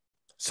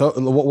 So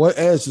what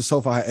edge does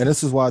SoFi have? And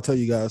this is why I tell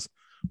you guys,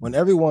 when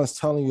everyone's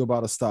telling you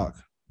about a stock,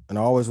 and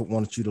I always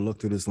want you to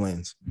look through this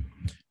lens,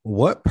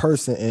 what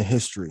person in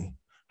history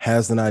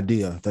has an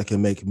idea that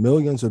can make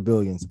millions or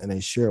billions and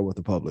they share it with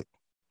the public?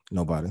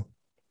 Nobody.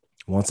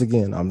 Once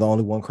again, I'm the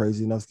only one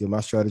crazy enough to give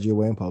my strategy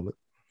away in public.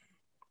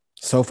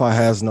 SoFi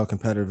has no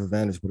competitive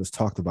advantage, but it's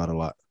talked about a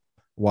lot.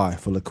 Why?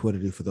 For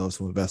liquidity for those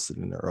who invested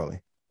in it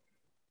early.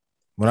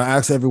 When I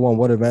ask everyone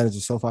what advantage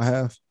does SoFi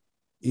have,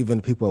 even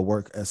the people at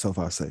work at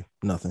SoFi say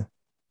nothing.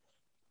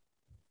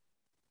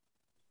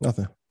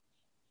 Nothing.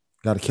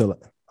 Got to kill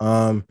it.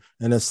 And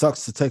it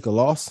sucks to take a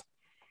loss,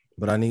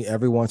 but I need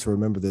everyone to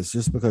remember this.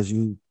 Just because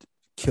you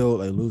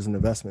kill a losing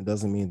investment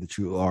doesn't mean that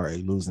you are a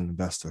losing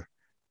investor.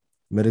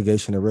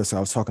 Mitigation of risk. I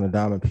was talking to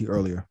Diamond P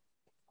earlier.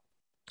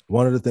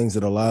 One of the things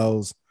that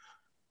allows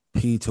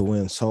P to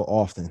win so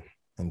often,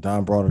 and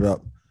Don brought it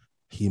up,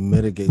 he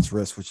mitigates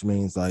risk, which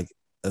means like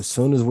as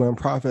soon as we're in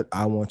profit,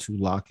 I want to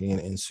lock in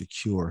and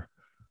secure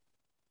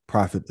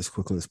profit as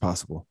quickly as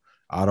possible.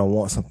 I don't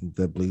want something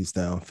that bleeds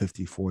down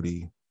 50,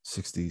 40,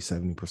 60,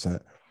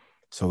 70%.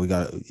 So you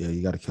got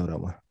to kill that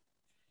one.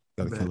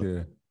 Got to kill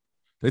it.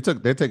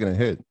 They're taking a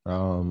hit.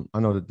 I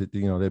know that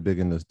they're big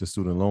in the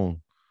student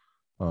loan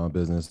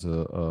business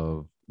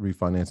of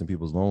refinancing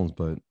people's loans,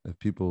 but if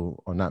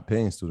people are not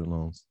paying student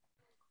loans,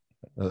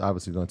 that's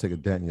obviously going to take a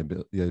dent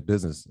in your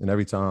business. And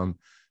every time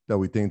that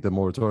we think the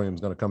moratorium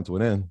is going to come to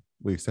an end,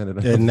 we extend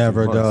it. It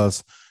never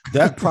does.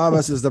 That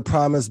promise is the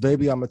promise,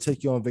 baby. I'm going to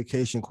take you on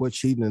vacation, quit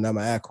cheating, and I'm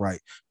going to act right.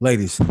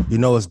 Ladies, you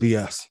know it's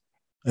BS.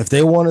 If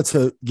they wanted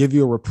to give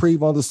you a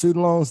reprieve on the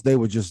student loans, they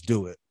would just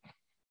do it.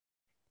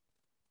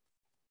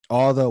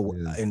 Although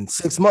in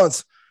 6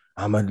 months,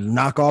 I'm going to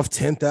knock off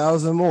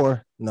 10,000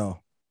 more. No,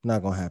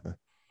 not going to happen.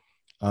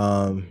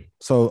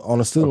 So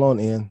on a student loan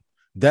end,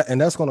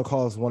 that's going to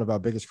cause one of our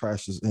biggest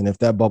crashes. And if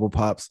that bubble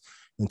pops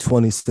in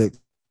 26,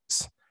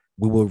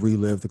 we will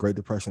relive the Great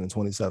Depression in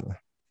 27.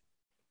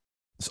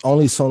 It's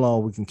only so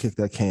long we can kick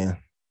that can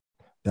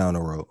down the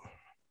road.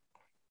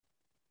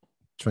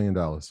 $1 trillion.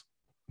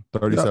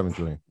 37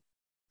 trillion.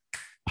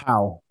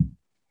 How?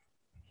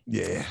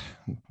 Yeah.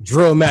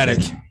 Dramatic.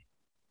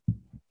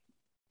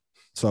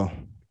 So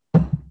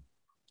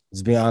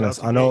let's be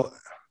honest. I know,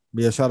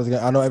 shout out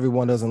again. I know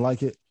everyone doesn't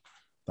like it,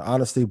 the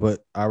honesty,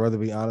 but I'd rather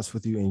be honest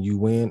with you and you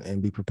win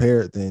and be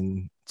prepared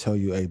than tell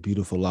you a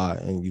beautiful lie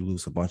and you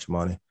lose a bunch of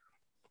money.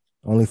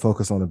 Only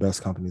focus on the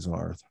best companies on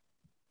earth.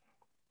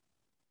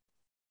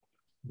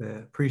 Yeah,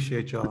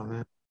 appreciate y'all,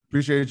 man.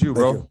 Appreciate you,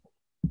 bro.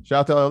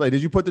 Shout out to LA.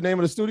 Did you put the name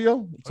of the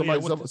studio?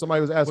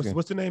 Somebody was asking.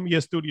 What's the name of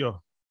your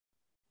studio?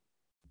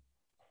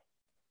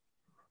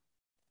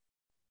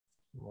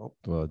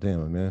 Well,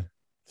 damn it, man.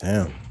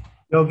 Damn.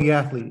 Yogi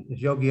Athlete. It's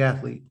Yogi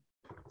Athlete.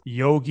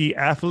 Yogi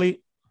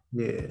Athlete?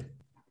 Yeah.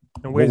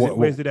 And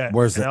where's it at?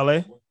 Where's in it?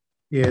 LA?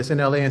 Yeah, it's in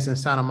LA and it's in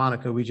Santa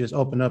Monica. We just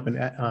opened up in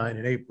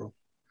April.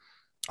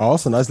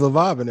 Awesome. Nice little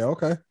vibe in there.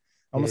 Okay.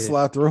 I'm going to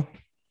slide through.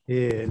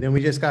 Yeah. And then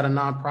we just got a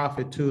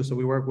nonprofit too. So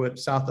we work with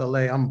South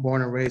LA. I'm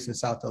born and raised in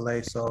South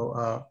LA. So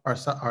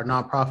our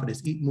nonprofit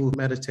is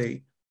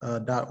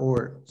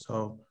eatmovemeditate.org.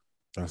 So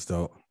that's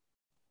dope.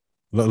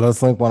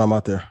 Let's link when I'm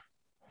out there.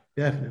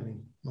 Definitely.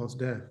 Most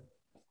definitely.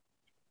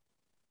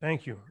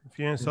 Thank you. If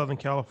you're in Southern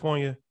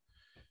California,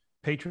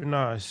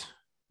 patronize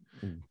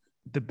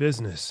the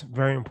business.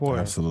 Very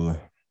important. Absolutely.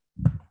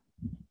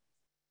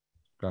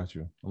 Got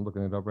you. I'm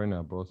looking it up right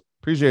now, boss.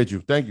 Appreciate you.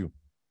 Thank you.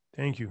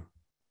 Thank you.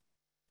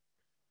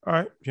 All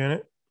right,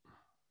 Janet.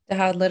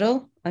 How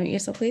little? Unmute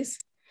yourself, please.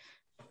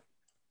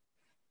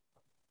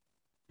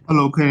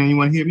 Hello, can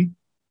anyone hear me?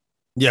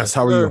 Yes,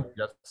 how are you?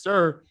 Yes,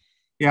 sir.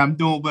 Yeah, I'm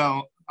doing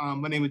well.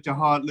 My name is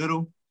Jahad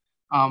Little.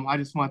 I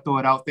just want to throw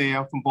it out there.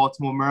 I'm from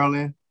Baltimore,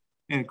 Maryland,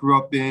 and grew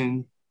up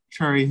in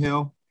Cherry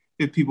Hill,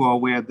 if people are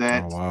aware of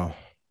that. Oh, wow.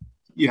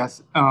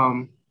 Yes.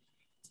 And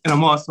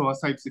I'm also a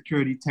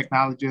cybersecurity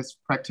technologist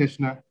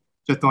practitioner,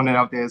 just throwing it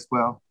out there as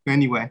well. But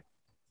anyway,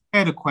 I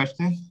had a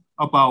question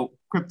about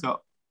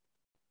crypto.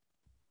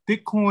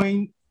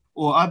 Bitcoin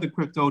or other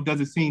crypto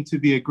doesn't seem to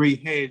be a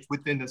great hedge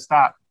within the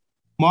stock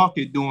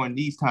market during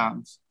these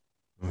times.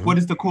 Mm-hmm. What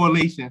is the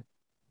correlation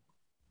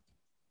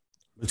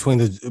between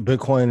the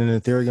Bitcoin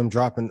and Ethereum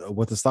dropping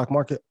with the stock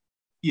market?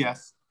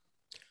 Yes.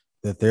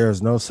 That there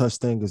is no such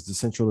thing as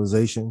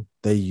decentralization.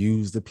 They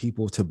use the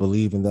people to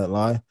believe in that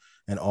lie,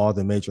 and all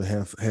the major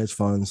hedge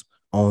funds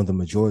own the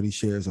majority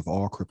shares of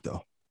all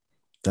crypto.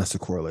 That's the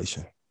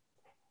correlation.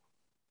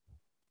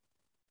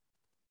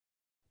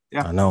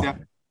 Yeah, I know. Yeah.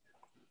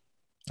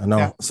 I know.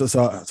 Yeah.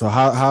 So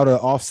how to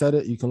offset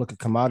it? You can look at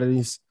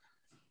commodities.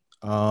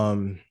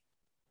 And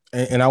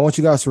I want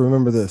you guys to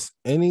remember this.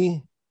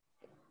 Any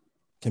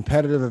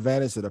competitive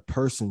advantage that a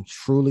person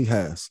truly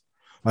has.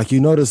 Like,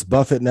 you notice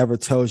Buffett never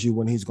tells you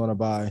when he's going to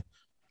buy,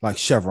 like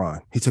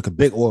Chevron. He took a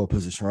big oil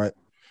position, right?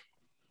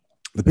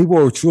 The people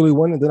who are truly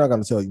winning, they're not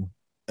going to tell you.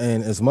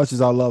 And as much as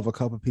I love a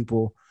couple of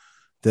people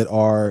that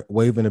are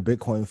waving a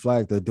Bitcoin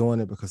flag, they're doing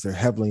it because they're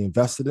heavily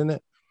invested in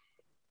it.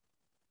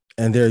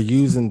 And they're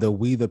using the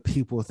we the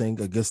people thing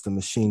against the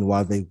machine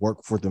while they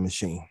work for the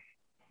machine.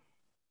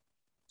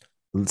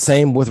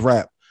 Same with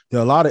rap. There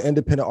are a lot of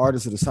independent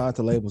artists that are signed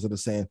to labels that are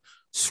saying,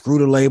 screw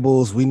the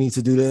labels, we need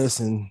to do this.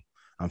 And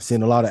I'm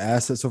seeing a lot of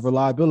assets of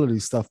reliability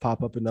stuff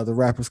pop up in other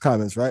rappers'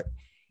 comments, right?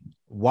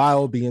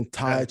 While being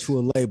tied to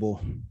a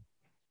label.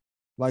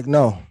 Like,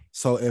 no.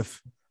 So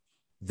if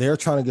they're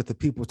trying to get the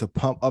people to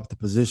pump up the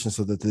position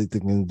so that they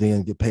can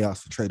then get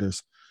payouts for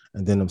traders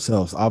and then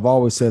themselves. I've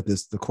always said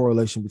this, the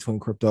correlation between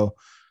crypto,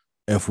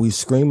 if we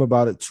scream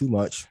about it too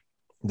much,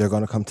 they're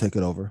going to come take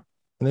it over.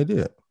 And they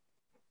did.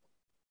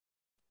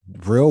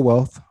 Real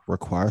wealth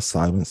requires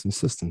silence and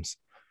systems.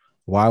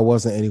 Why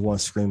wasn't anyone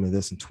screaming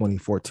this in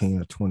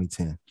 2014 or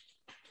 2010?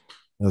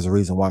 There's a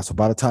reason why. So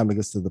by the time it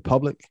gets to the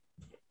public,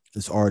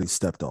 it's already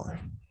stepped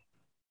on.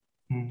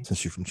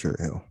 Since you're from Cherry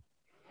Hill.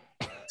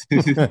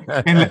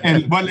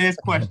 and one last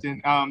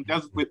question.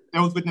 That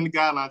was within the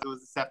guidelines. It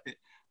was accepted.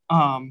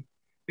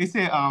 They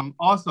said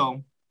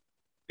also,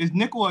 is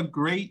nickel a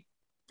great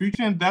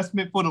future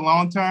investment for the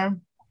long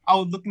term? I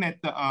was looking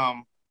at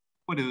the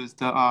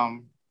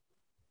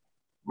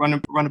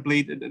Runner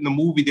Blade, the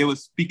movie. They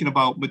was speaking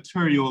about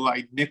material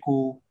like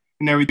nickel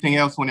and everything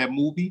else on that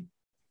movie,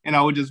 and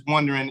I was just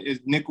wondering, is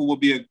nickel will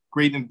be a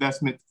great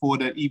investment for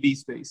the EV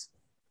space?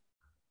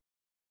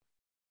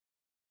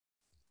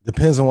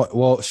 Depends on what.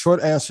 Well,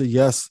 short answer,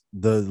 yes.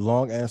 The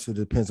long answer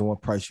depends on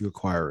what price you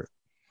acquire it.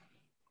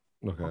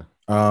 Okay.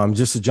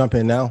 Just to jump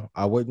in now,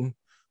 I wouldn't.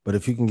 But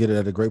if you can get it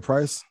at a great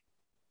price,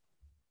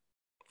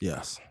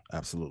 yes,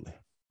 absolutely.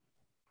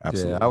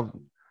 Absolutely. Yeah,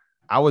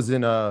 I was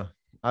in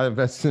I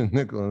invested in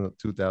nickel in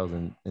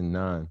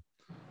 2009.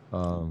 I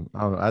don't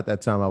know, at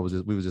that time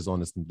we were just on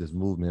this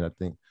movement. I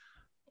think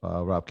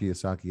Rob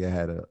Kiyosaki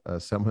had a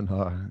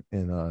seminar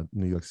in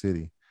New York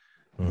City.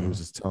 He was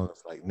just telling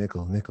us like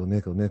nickel.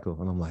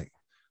 And I'm like,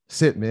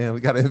 shit, man, we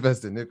got to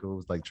invest in nickel. It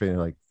was like trading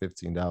like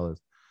 $15.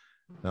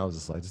 And I was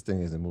just like, this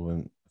thing isn't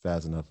moving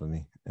fast enough for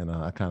me. And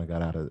I kind of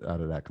got out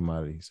of that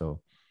commodity.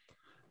 So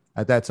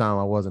at that time,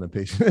 I wasn't a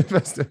patient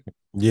investor.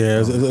 Yeah,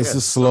 it's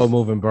a slow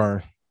moving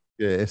burn.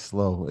 Yeah, it's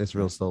slow. It's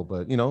real slow.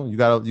 But you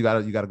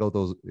gotta go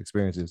those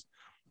experiences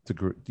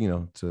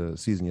to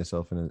season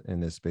yourself in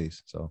this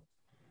space. So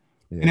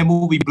in the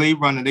movie Blade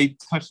Runner, they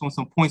touched on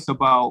some points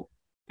about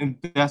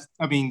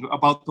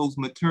about those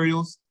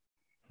materials,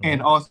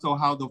 and also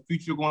how the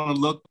future going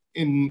to look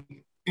in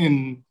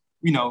kind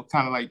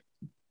of like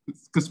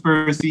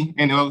conspiracy.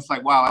 And I was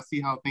like, wow, I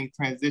see how things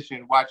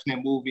transition watching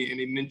that movie, and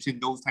they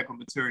mentioned those type of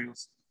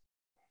materials.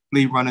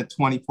 Blade Runner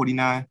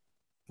 2049.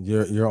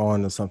 You're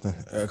on to something,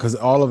 because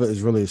all of it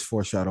is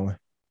foreshadowing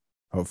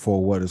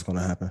for what is going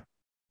to happen.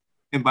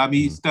 And by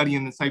me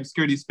studying the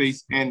cybersecurity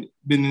space and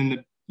been in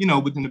the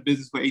within the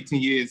business for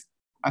 18 years,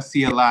 I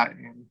see a lot.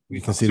 And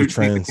you can see the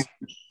trends.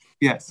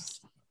 Yes.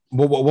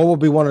 What would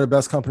be one of the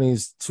best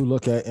companies to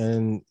look at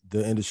in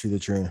the industry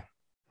that you're in?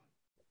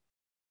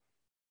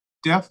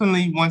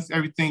 Definitely, once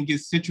everything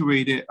gets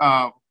situated,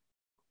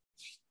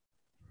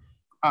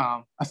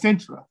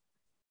 Accenture,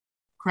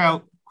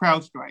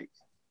 CrowdStrike.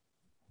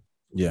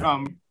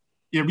 Yeah.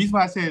 The reason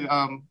why I said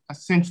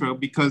Accenture,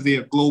 because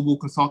they're a global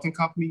consulting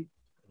company,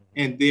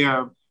 and they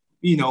are,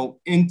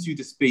 into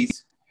the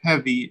space,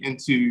 heavy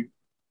into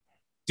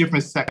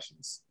different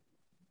sections.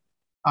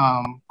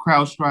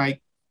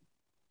 CrowdStrike.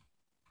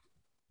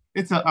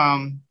 It's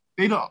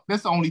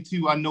that's the only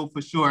two I know for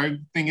sure.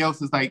 Everything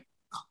else is like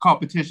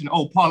competition.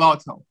 Oh, Palo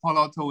Alto.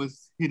 Palo Alto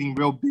is hitting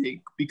real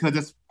big because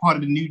it's part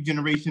of the new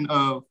generation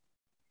of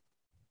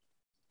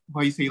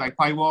like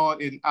firewall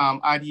and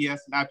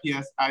IDS and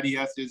IPS.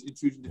 IDS is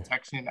intrusion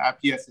detection.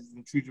 IPS is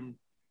intrusion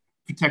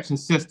protection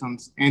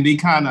systems, and they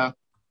kind of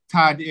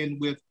tied in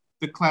with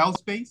the cloud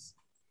space.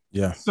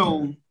 Yeah.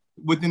 So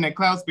within that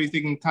cloud space,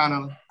 they can kind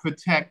of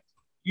protect,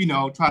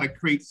 try to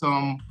create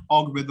some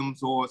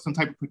algorithms or some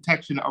type of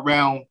protection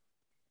around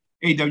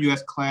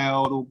AWS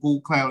cloud or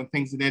Google cloud and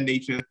things of that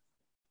nature,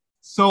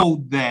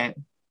 so that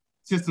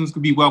systems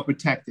could be well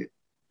protected.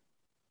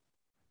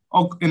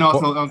 Oh, and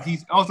also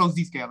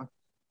Zscaler.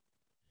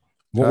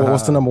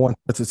 What's the number one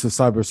threat to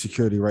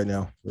cybersecurity right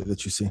now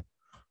that you see?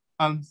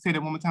 Say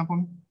that one more time for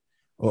me.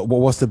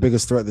 What's the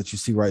biggest threat that you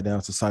see right now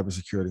to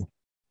cybersecurity?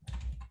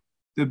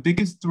 The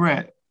biggest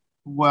threat,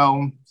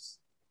 well,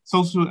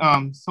 social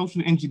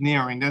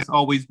engineering. That's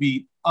always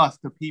be us,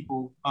 the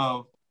people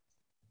of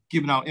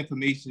giving out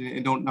information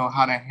and don't know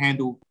how to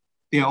handle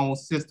their own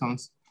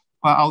systems.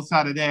 But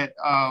outside of that,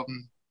 I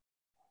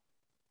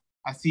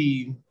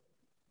see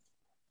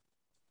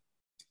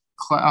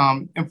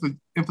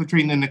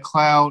infiltrating in the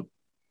cloud.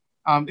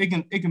 It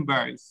can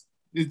vary.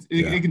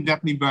 It can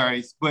definitely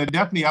vary. But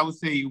definitely, I would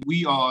say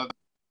we are,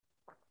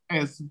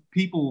 as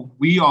people,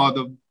 we are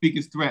the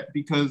biggest threat,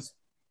 because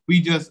we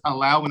just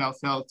allowing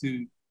ourselves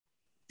to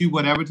do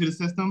whatever to the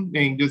system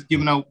and just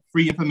giving out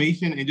free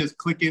information and just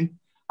clicking.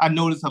 I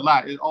notice a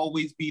lot. It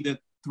always be the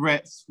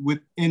threats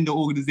within the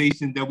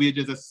organization that we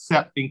just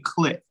accept and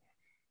click.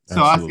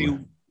 So I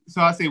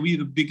say we are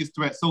the biggest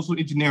threat. Social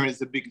engineering is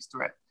the biggest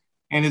threat,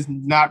 and it's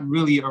not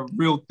really a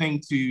real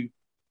thing to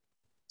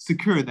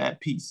secure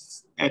that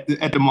piece at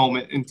the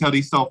moment until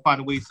they start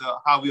finding ways to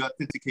how we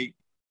authenticate,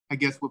 I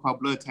guess, with our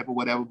blood type or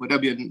whatever. But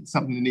that'll be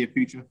something in the near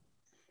future.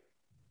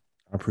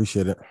 I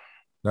appreciate it.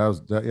 That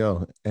was that,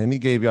 yo, and he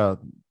gave y'all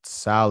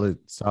solid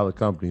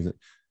companies.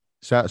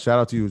 Shout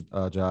out to you,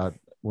 Jod.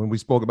 When we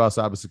spoke about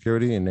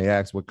cybersecurity and they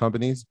asked what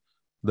companies,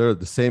 they're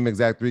the same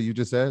exact three you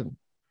just said.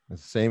 The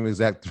same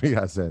exact three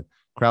I said.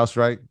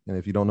 CrowdStrike, and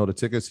if you don't know the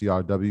ticker,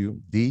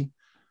 CRWD,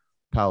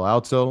 Palo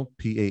Alto,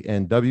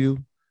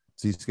 PANW,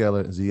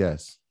 Zscaler,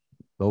 ZS.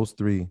 Those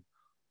three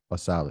are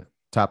solid.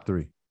 Top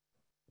three.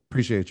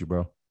 Appreciate you,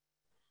 bro.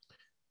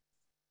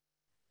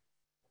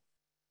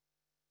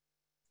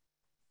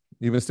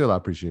 Even still, I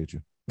appreciate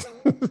you.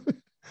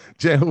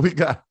 Jay, who we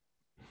got?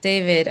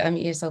 David,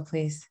 unmute yourself,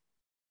 please.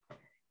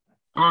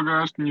 Hello,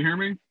 guys. Can you hear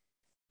me?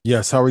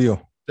 Yes. How are you?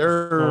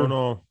 What's going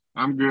on?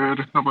 I'm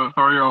good. How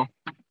are y'all?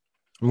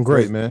 I'm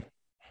great, man.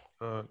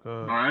 All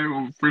right.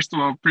 Well, first of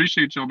all,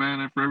 appreciate y'all,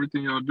 man, and for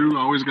everything y'all do.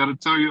 I always got to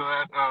tell you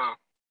that.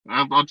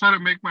 I'll try to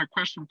make my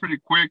question pretty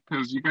quick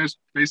because you guys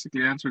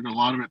basically answered a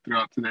lot of it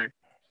throughout today.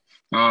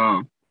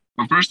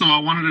 But first of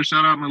all, I wanted to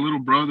shout out my little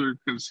brother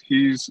because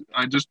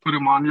I just put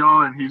him on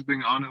y'all and he's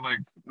been on it like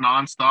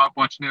nonstop,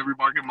 watching every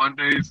Market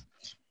Mondays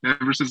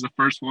ever since the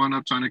first one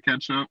up, trying to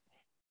catch up.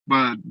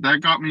 But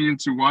that got me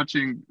into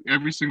watching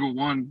every single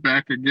one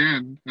back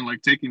again and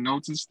like taking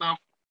notes and stuff.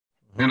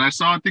 And I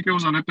think it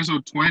was on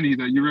episode 20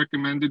 that you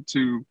recommended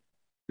to,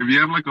 if you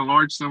have like a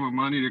large sum of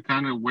money, to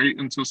kind of wait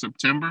until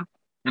September.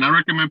 And I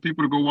recommend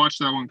people to go watch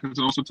that one because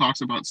it also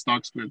talks about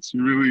stock splits.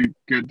 You really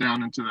get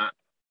down into that.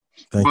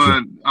 Thank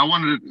you. I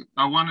wanted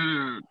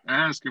to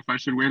ask if I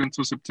should wait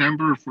until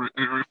September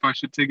or if I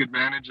should take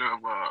advantage of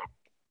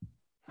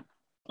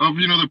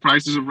the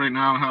prices of right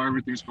now, how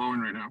everything's going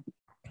right now.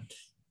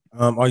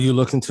 Are you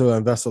looking to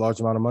invest a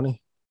large amount of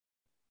money?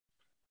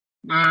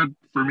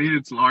 For me,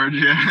 it's large.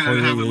 Yeah, Oh,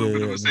 I have a little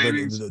bit of a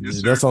savings.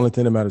 Yes, that's the only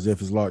thing that matters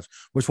if it's large.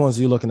 Which ones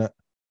are you looking at?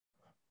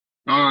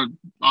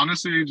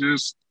 Honestly,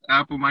 just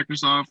Apple,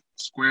 Microsoft,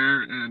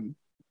 Square, and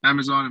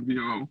Amazon and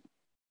VOO.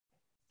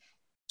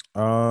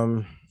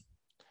 I'm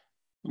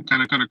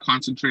kind of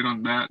concentrate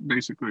on that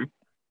basically.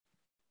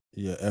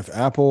 Yeah, if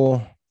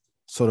Apple,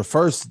 so the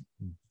first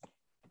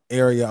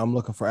area I'm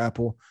looking for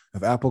Apple,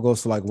 if Apple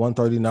goes to like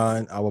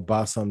 139, I will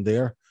buy some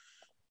there.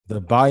 The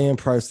buy-in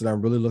price that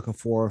I'm really looking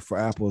for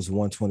Apple is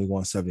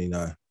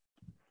 121.79.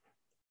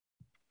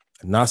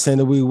 Not saying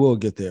that we will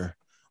get there,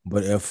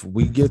 but if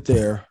we get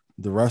there,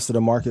 the rest of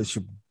the market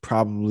should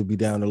probably be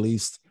down at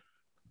least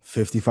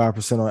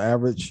 55% on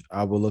average.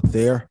 I will look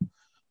there.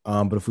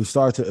 But if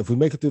we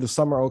make it through the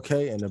summer,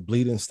 okay, and the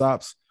bleeding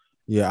stops,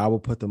 yeah, I will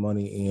put the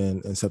money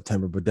in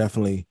September, but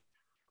definitely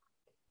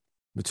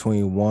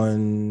between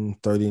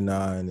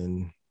 139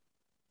 and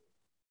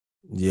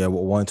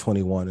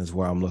 121 is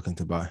where I'm looking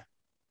to buy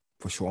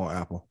for sure on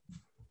Apple.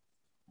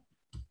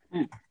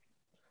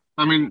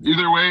 I mean,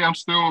 either way, I'm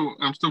still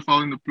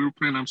following the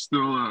blueprint. I'm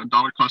still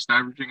dollar cost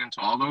averaging into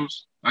all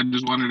those. I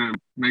just wanted to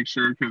make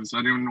sure because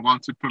I didn't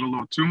want to put a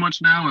little too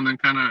much now and then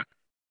kind of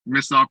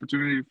miss the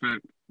opportunity if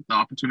the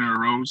opportunity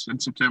arose in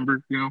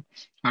September. You know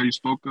how you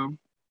spoke of.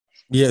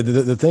 Yeah,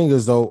 the thing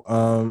is though,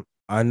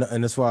 I know,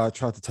 and that's why I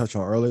tried to touch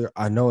on earlier.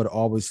 I know it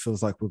always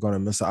feels like we're going to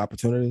miss an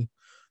opportunity.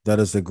 That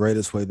is the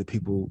greatest way that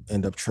people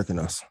end up tricking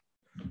us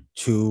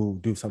to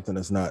do something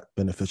that's not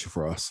beneficial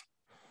for us.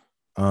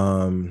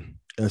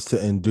 Is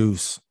to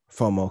induce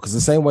FOMO. Because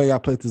the same way I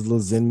played this little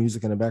Zen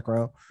music in the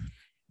background,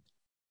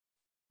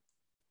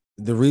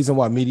 the reason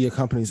why media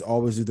companies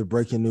always do the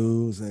breaking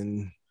news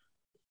and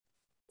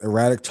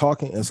erratic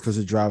talking is because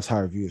it drives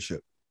higher viewership.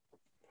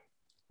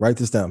 Write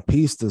this down.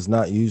 Peace does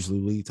not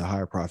usually lead to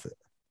higher profit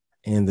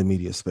in the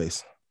media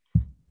space.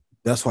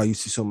 That's why you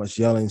see so much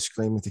yelling,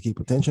 screaming to keep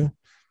attention.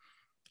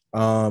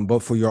 But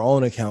for your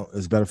own account,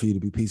 it's better for you to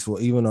be peaceful.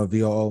 Even on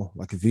VOO,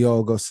 like if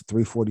VOO goes to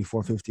 340,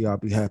 450, I'll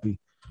be happy.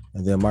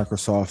 And then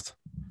Microsoft,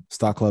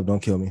 Stock Club, don't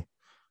kill me.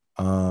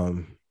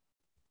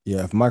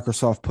 If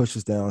Microsoft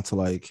pushes down to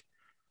like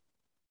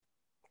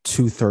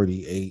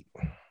 238,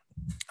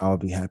 I'll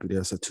be happy there.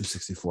 It's at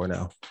 264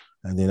 now.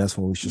 And then that's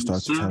when we should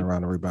start to turn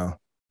around and rebound.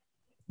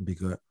 It'd be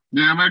good.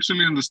 Yeah, I'm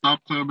actually in the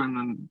Stop Club and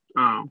then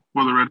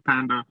the Red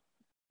Panda.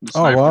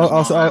 Oh, well,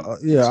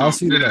 I'll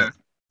see that.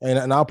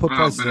 And I'll put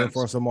prices in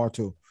for some more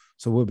too.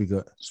 So we'll be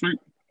good. Sweet.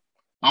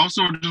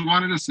 Also, just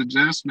wanted to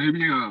suggest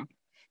maybe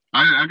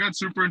I got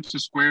super into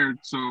Square,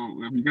 so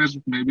if you guys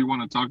maybe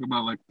want to talk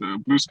about like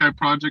the Blue Sky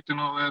project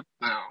and all that,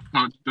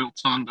 how it's built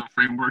on the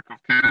framework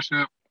of Cash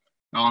App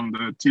on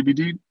the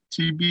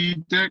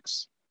TB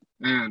decks,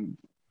 and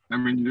I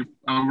mean,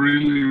 I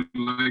really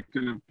like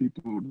it if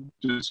people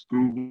just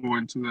Google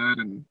into that,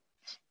 and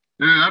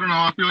I don't know,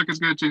 I feel like it's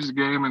gonna change the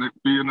game, and it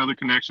be another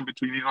connection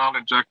between Elon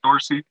and Jack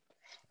Dorsey,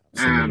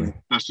 Absolutely. And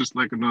that's just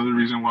like another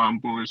reason why I'm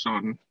bullish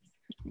on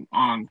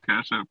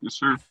Cash App, yes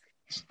sir.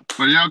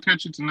 But yeah, I'll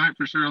catch you tonight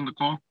for sure on the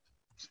call.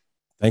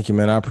 Thank you,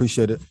 man. I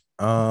appreciate it.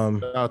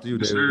 Shout out to you,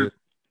 David.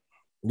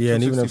 Yeah,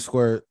 and even if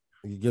Square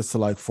gets to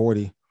like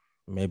 40,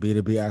 maybe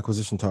it'll be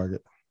acquisition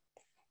target.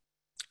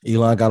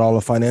 Elon got all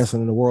the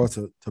financing in the world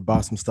to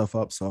buy some stuff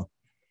up. So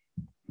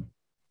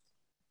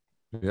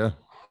yeah,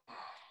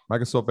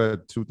 Microsoft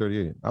at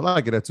 238. I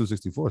like it at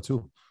 264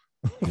 too.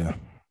 Yeah,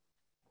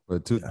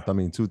 but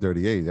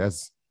 238.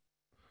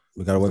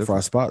 We gotta wait for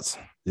our spots.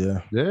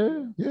 Yeah.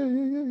 Yeah.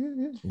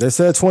 They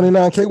said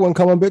 29K wouldn't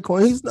come on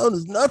Bitcoin. He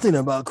knows nothing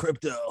about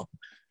crypto.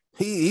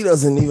 He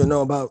doesn't even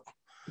know about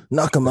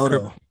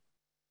Nakamoto.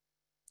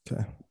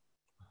 Okay.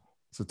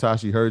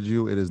 Satoshi heard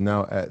you. It is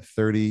now at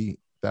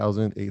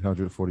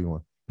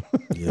 30,841.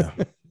 Yeah.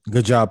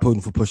 Good job,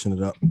 Putin, for pushing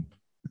it up.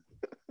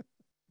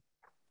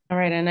 All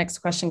right. Our next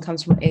question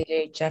comes from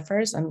AJ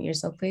Jeffers. Unmute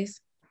yourself, please.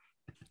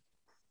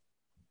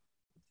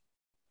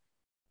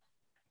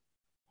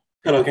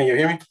 Hello, can you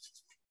hear me?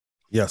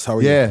 Yes, how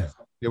are you? Yeah,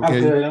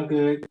 I'm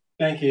good.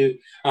 Thank you.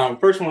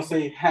 First, I want to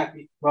say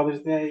happy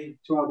Mother's Day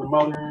to all the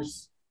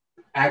mothers,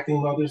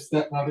 acting mothers,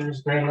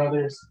 stepmothers,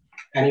 grandmothers,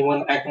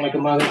 anyone acting like a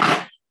mother.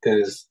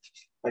 Because,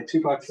 like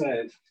Tupac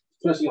said,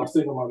 especially our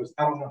single mothers,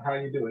 I don't know how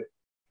you do it.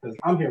 Because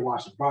I'm here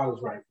washing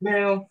bottles right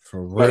now.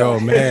 For real,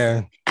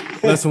 man.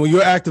 Listen, when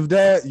you're active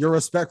dad, your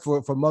respect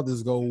for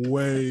mothers go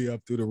way up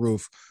through the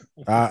roof.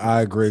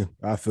 I agree.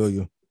 I feel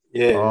you.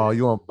 Yeah. Oh,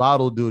 you on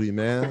bottle duty,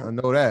 man. I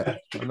know that.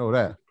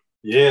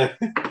 Yeah.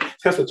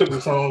 That's what took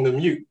me so long to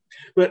mute.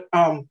 But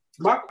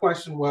my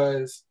question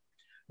was,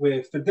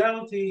 with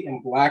Fidelity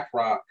and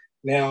BlackRock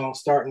now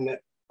starting to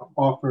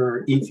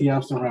offer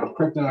ETFs around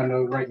crypto, I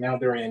know right now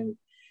they're in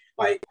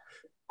like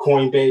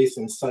Coinbase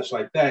and such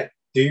like that.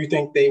 Do you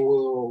think they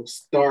will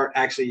start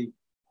actually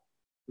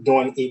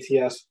doing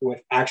ETFs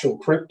with actual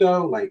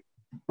crypto, like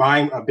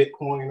buying a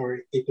Bitcoin or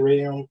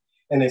Ethereum?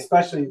 And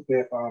especially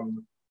if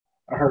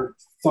I heard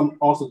some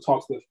also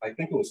talks with, I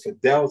think it was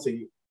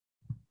Fidelity,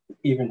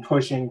 even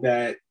pushing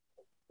that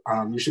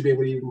you should be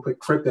able to even put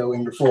crypto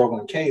in your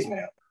 401ks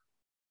now.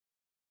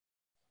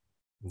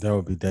 That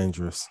would be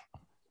dangerous.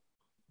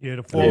 Yeah,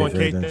 the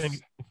 401k thing.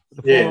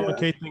 The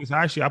 401k thing is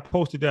actually, I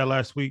posted that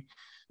last week.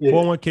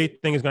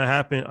 401k thing is going to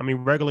happen. I mean,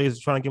 regulators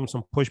are trying to give them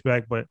some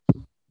pushback, but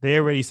they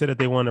already said that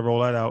they want to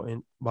roll that out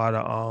by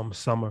the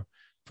summer.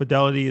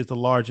 Fidelity is the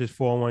largest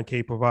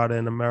 401k provider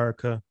in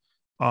America.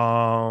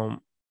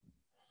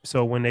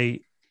 So when I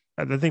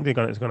think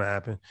it's going to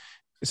happen.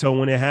 So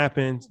when it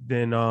happens,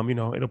 then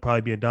it'll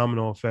probably be a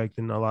domino effect,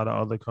 and a lot of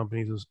other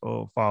companies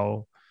will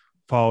follow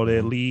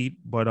their lead.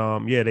 But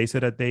they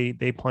said that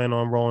they plan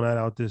on rolling that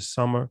out this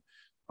summer.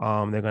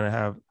 They're going to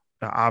have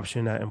the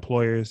option that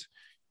employers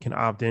can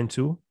opt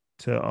into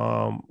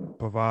to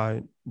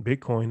provide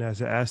Bitcoin as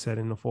an asset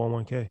in the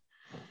 401k.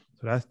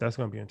 So that's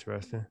going to be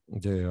interesting.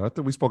 Yeah, I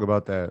think we spoke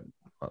about that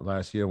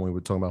last year when we were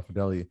talking about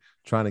Fidelity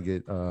trying to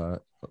get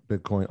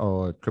Bitcoin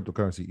or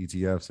cryptocurrency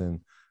ETFs,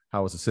 and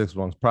how it's a 6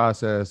 months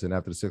process. And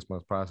after the 6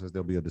 months process,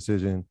 there'll be a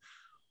decision.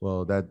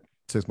 Well, that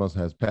 6 months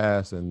has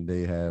passed and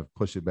they have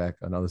pushed it back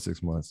another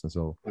 6 months. And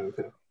so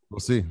we'll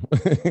see.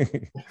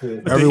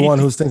 Everyone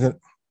who's thinking,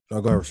 go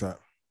ahead, Rashad.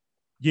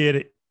 Yeah.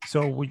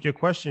 So with your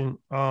question,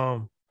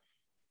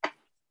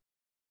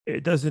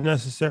 it doesn't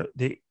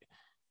necessarily,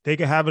 they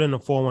can have it in a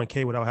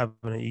 401k without having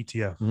an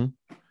ETF. Mm-hmm.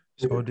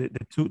 So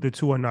the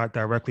two are not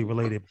directly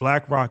related.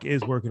 BlackRock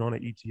is working on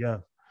an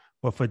ETF,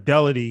 but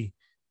Fidelity,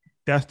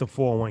 that's the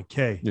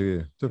 401k.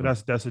 Yeah. So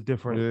that's a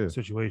different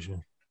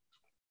situation.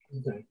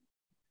 Okay.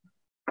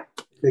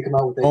 They come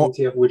out with the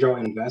ETF. Would y'all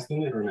invest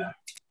in it or not?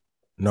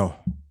 No.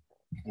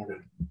 Okay.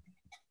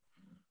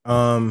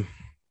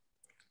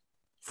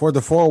 For the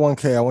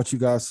 401k, I want you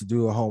guys to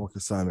do a homework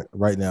assignment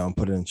right now and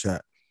put it in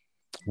chat.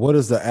 What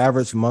is the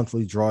average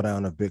monthly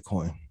drawdown of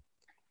Bitcoin?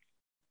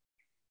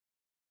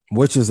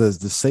 Which is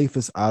the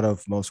safest out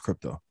of most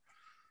crypto?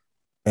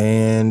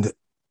 And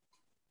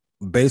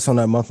based on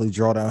that monthly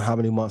drawdown, how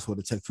many months would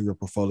it take for your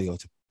portfolio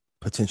to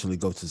potentially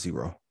go to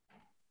zero?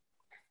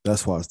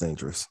 That's why it's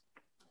dangerous.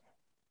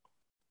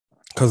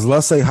 Because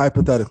let's say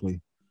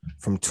hypothetically,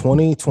 from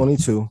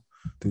 2022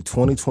 through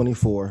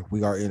 2024,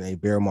 we are in a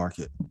bear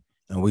market,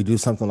 and we do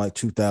something like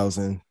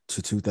 2000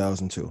 to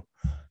 2002.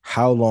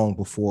 How long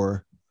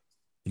before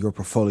your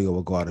portfolio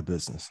will go out of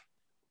business?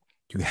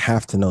 You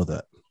have to know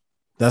that.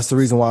 That's the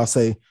reason why I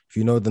say, if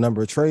you know the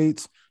number of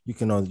trades, you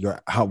can know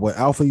what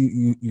alpha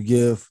you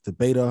give, the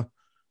beta,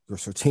 your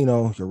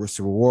Sortino, your risk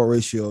to reward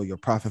ratio, your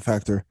profit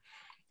factor.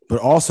 But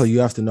also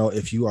you have to know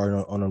if you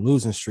are on a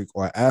losing streak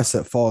or an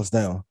asset falls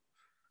down,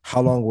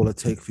 how long will it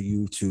take for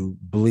you to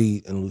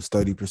bleed and lose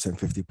 30%,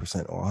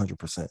 50%, or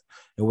 100%?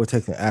 It will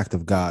take an act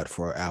of God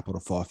for Apple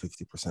to fall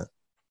 50%.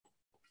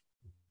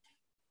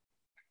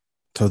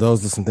 So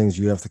those are some things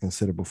you have to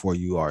consider before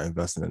you are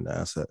investing in the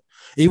asset.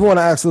 Even when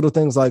I ask little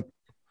things like,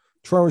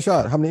 Troy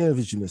Rashad, how many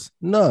interviews you missed?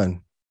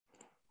 None.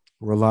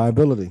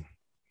 Reliability,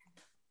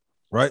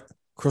 right?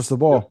 Crystal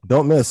ball,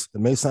 don't miss.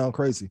 It may sound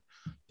crazy.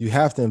 You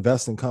have to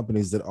invest in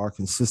companies that are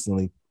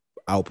consistently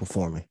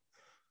outperforming.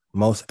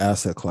 Most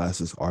asset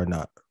classes are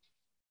not.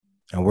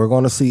 And we're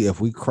going to see if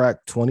we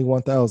crack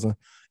 21,000,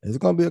 there's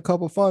going to be a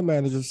couple of fund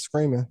managers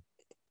screaming.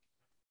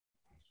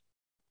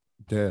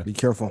 Yeah. Be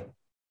careful.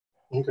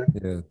 Okay.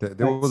 Yeah.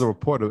 There was a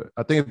report.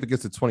 I think if it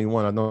gets to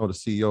 21, I know the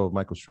CEO of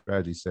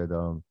MicroStrategy said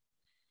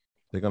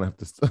they're gonna have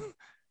to.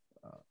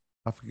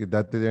 I forget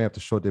that they have to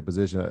short their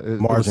position.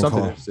 Margin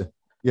call.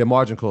 Yeah,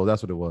 margin call.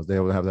 That's what it was. They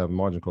would have to have a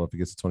margin call if it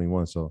gets to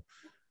 21. So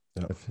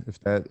Yeah.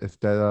 if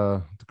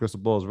the crystal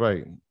ball is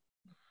right,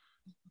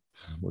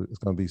 it's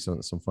gonna be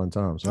some fun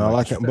times. No, I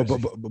like it,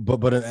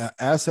 but an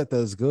asset that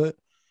is good,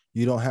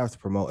 you don't have to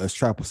promote. As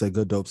Trap will say,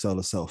 good dope sell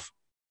itself.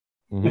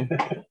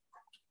 Mm-hmm.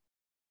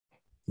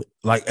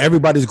 Like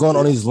everybody's going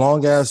on these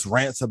long ass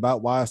rants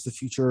about why it's the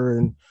future,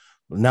 and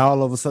now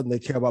all of a sudden they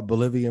care about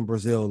Bolivia and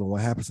Brazil and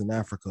what happens in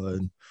Africa.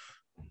 And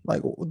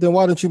like, then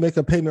why don't you make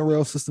a payment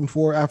rail system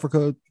for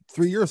Africa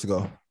 3 years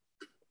ago?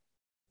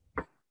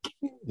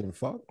 Yeah,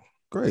 fuck,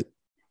 great.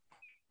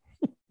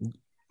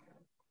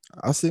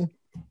 I see.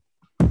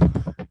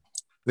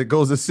 There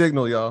goes the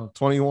signal, y'all.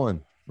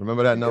 21.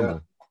 Remember that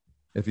number.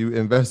 If you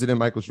invested in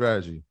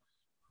MicroStrategy,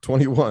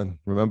 21.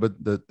 Remember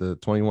the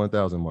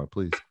 21,000 mark,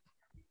 please.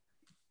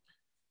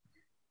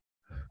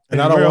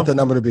 And I don't want that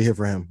number to be here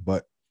for him,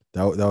 but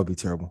that would be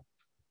terrible.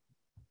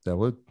 That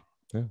would,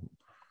 yeah.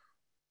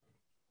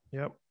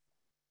 Yep.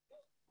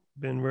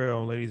 Been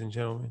real, ladies and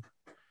gentlemen.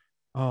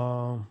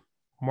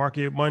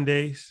 Market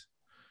Mondays,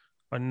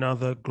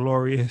 another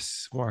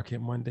glorious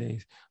Market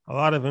Mondays. A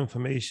lot of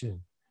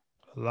information.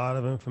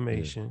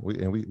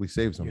 Yeah. We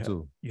saved some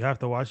too. You have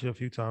to watch it a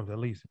few times at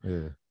least.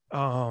 Yeah.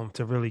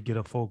 To really get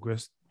a full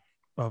grasp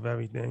of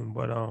everything.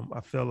 But I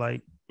feel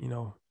like,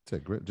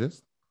 Take grip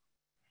gist?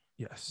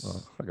 Yes.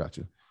 I got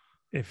you.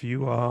 If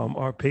you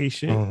are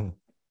patient,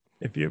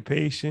 if you're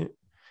patient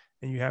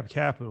and you have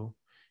capital,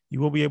 you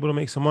will be able to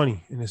make some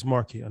money in this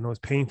market. I know it's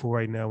painful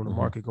right now when the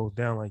market goes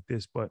down like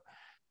this, but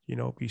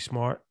be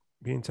smart,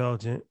 be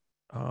intelligent,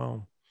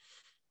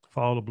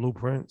 follow the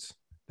blueprints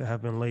that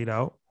have been laid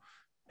out.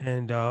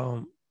 And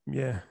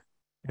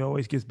it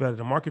always gets better.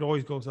 The market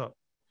always goes up.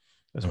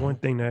 That's one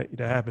thing that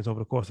happens over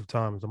the course of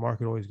time is the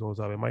market always goes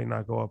up. It might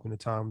not go up in the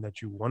time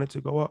that you want it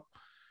to go up,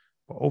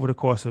 but over the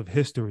course of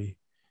history,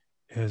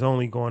 it has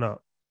only gone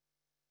up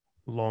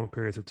long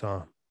periods of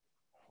time.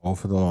 All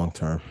for the long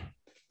term.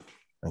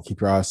 And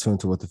keep your eyes tuned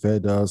to what the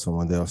Fed does and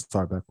when they'll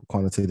start back with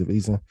quantitative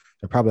easing.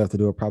 They probably have to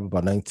do it probably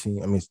by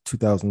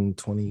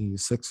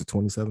 2026 or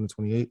 27 or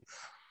 28.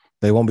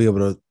 They won't be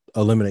able to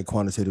eliminate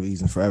quantitative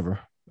easing forever.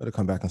 It'll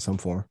come back in some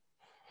form.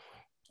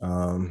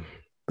 But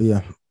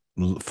yeah,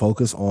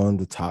 focus on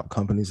the top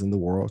companies in the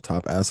world,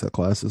 top asset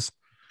classes,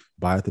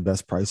 buy at the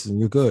best prices,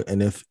 and you're good.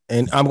 And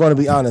I'm going to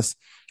be honest,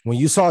 when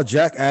you saw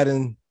Jack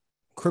adding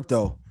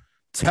crypto,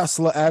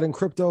 Tesla adding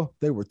crypto,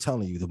 they were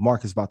telling you the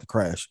market's about to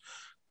crash.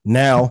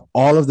 Now,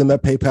 all of them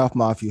at PayPal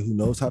Mafia who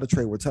knows how to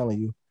trade, we're telling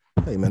you,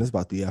 hey, man, it's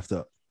about to be effed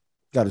up.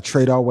 Got to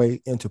trade our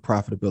way into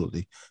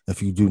profitability.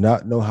 If you do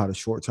not know how to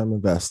short-term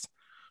invest,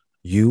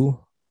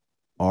 you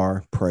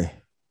are prey.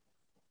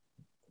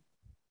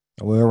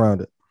 No way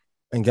around it.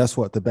 And guess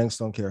what? The banks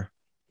don't care.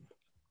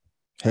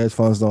 Hedge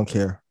funds don't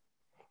care.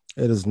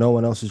 It is no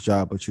one else's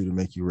job but you to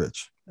make you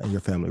rich and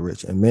your family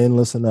rich. And men,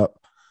 listen up.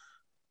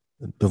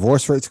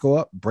 Divorce rates go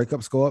up,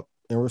 breakups go up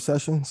in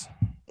recessions.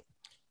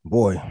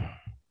 Boy,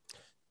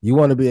 you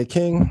want to be a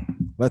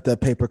king? Let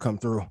that paper come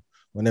through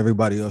when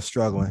everybody else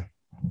struggling.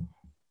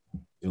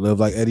 You live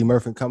like Eddie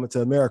Murphy coming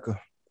to America,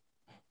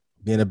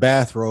 be in a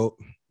bathrobe,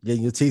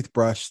 getting your teeth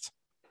brushed.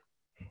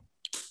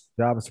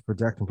 Job is to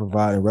protect and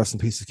provide. And rest in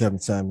peace to Kevin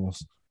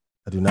Samuels.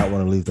 I do not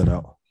want to leave that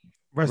out.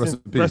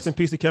 Rest in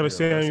peace to Kevin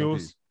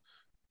Samuels.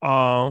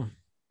 Okay,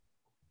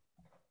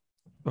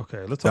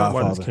 let's talk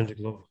about this Kendrick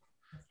Lamar.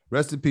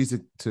 Rest in peace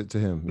to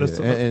him.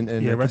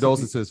 And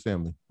condolences to his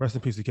family. Rest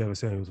in peace to Kevin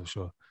Samuels, for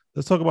sure.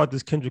 Let's talk about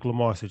this Kendrick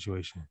Lamar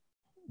situation.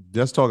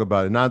 Let's talk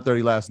about it.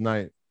 9:30 last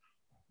night.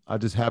 I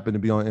just happened to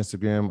be on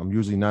Instagram. I'm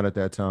usually not at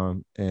that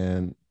time.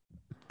 And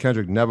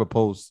Kendrick never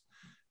posts.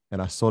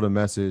 And I saw the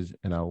message.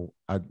 And I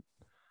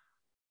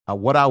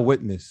what I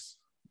witnessed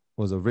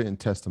was a written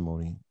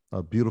testimony,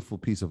 a beautiful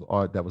piece of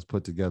art that was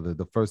put together.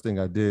 The first thing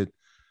I did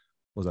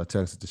was I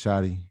texted to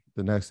Shotty.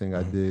 The next thing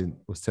I did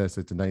was text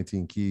it to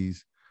 19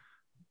 Keys.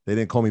 They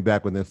didn't call me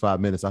back within 5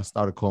 minutes. I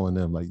started calling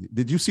them like,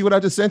 did you see what I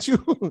just sent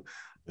you?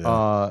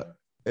 Yeah.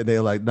 And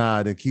they're like,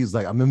 nah. Then Keys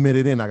like, I'm a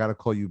minute in. I got to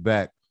call you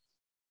back.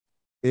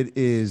 It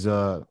is,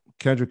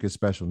 Kendrick is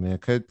special, man.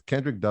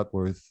 Kendrick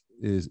Duckworth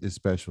is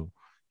special.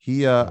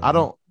 He,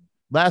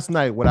 last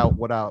night,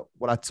 what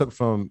I took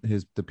from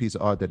the piece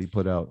of art that he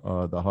put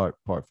out, The Heart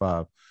Part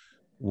 5,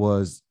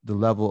 was the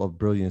level of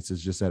brilliance is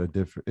just at a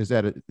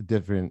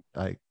different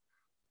like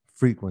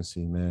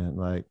frequency, man.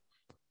 Like,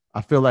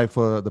 I feel like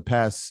for the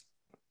past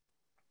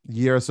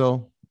year or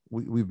so,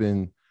 we've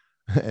been,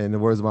 in the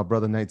words of my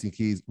brother 19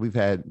 Keys, we've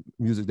had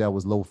music that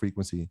was low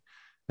frequency.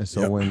 And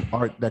so when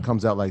art that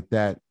comes out like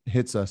that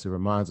hits us, it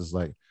reminds us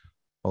like,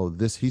 oh,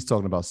 he's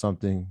talking about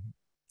something.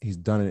 He's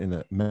done it in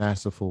a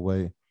masterful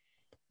way.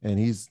 And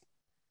he's,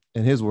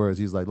 in his words,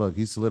 he's like, look,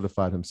 he's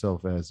solidified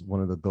himself as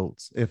one of the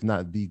GOATs, if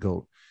not the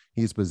GOAT.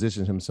 He's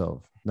positioned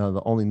himself. Now,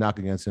 the only knock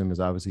against him is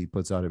obviously he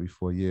puts out every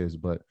 4 years.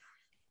 But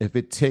if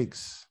it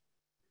takes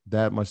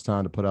that much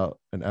time to put out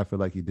an effort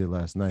like he did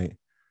last night,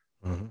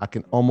 I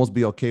can almost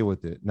be okay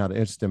with it. Now, the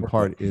interesting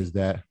part is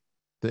that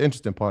the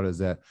interesting part is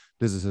that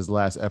this is his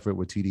last effort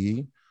with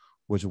TDE,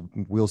 which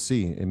we'll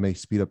see. It may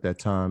speed up that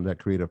time, that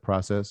creative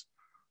process.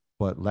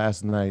 But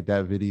last night,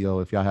 that video,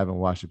 if y'all haven't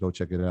watched it, go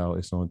check it out.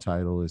 It's on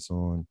Tidal, it's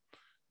on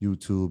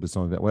YouTube, it's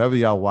on whatever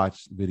y'all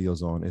watch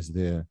videos on, it's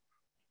there.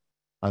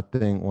 I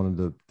think one of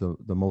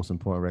the most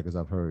important records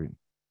I've heard,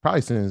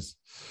 probably since,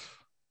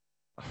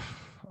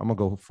 I'm gonna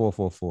go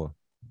 444,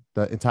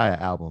 the entire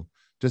album.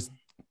 Just,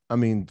 I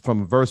mean,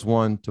 from verse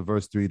 1 to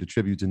verse 3, the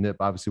tribute to Nip.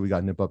 Obviously, we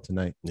got Nip up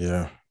tonight.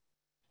 Yeah.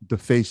 The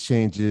face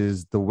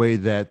changes, the way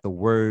that the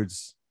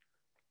words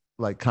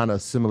like kind of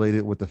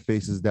assimilated with the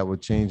faces that were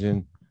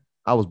changing.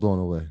 I was blown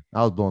away.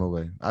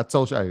 I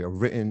told you, a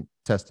written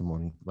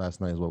testimony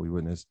last night is what we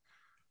witnessed.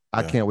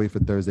 I can't wait for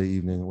Thursday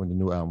evening when the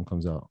new album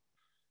comes out.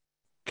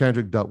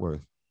 Kendrick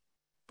Duckworth,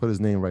 put his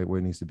name right where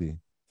it needs to be.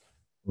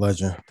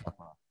 Legend.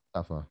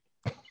 Top five.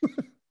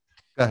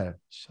 Go ahead.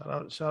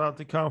 Shout out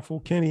to Kung Fu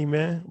Kenny,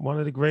 man. One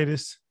of the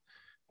greatest.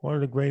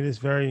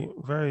 Very,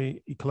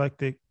 very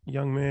eclectic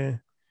young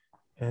man.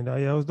 And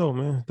yeah, it was dope,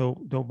 man.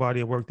 Dope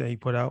body of work that he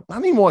put out. I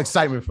need more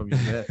excitement from you,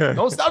 man.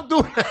 Don't stop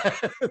doing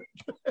that.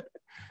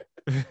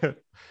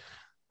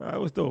 It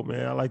was dope,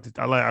 man.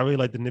 I really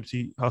like the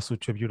Nipsey Hussle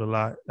tribute a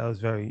lot. That was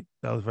very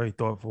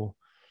thoughtful,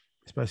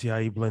 especially how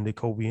he blended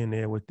Kobe in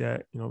there with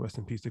that. You know, rest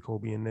in peace to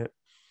Kobe and Nip.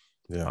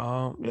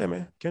 Yeah. Yeah,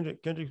 man.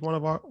 Kendrick's one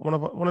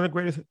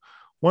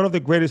of the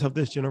greatest of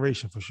this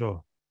generation for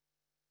sure.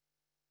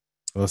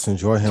 Let's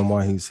enjoy him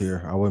while he's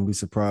here. I wouldn't be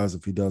surprised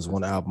if he does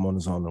one album on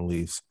his own and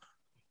leaves.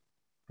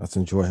 Let's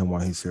enjoy him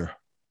while he's here.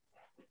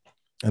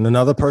 And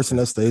another person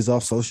that stays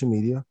off social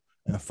media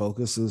and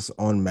focuses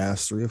on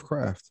mastery of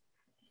craft.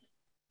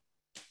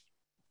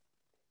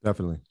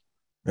 Definitely.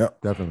 Yeah,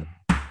 definitely.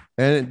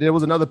 And there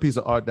was another piece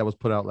of art that was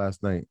put out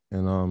last night,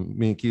 and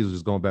me and Keys was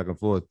just going back and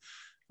forth.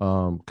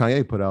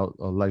 Kanye put out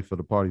a Life for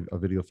the Party, a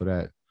video for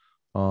that.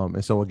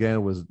 And so again, it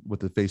was with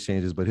the face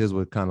changes, but his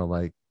were kind of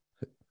like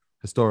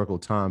historical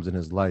times in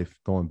his life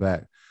going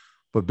back.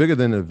 But bigger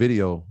than the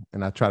video,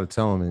 and I tried to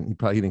tell him, and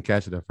he didn't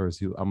catch it at first.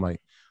 I'm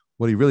like,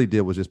 what he really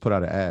did was just put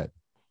out an ad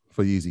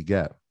for Yeezy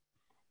Gap.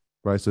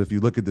 Right. So if you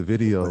look at the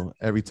video,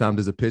 every time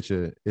there's a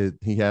picture,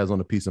 he has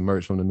on a piece of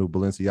merch from the new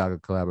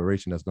Balenciaga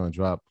collaboration that's going to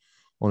drop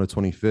on the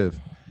 25th.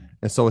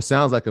 And so it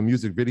sounds like a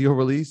music video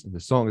release. And the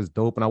song is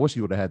dope. And I wish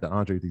he would have had the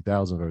Andre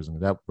 3000 version.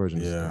 That version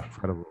is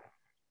incredible.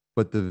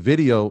 But the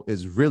video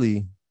is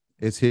really,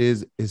 it's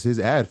his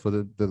ad for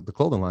the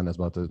clothing line that's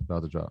about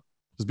to drop.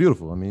 It's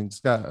beautiful. I mean, it's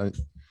got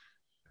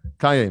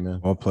Kanye,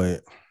 man. I'll play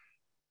it.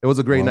 It was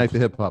a great night for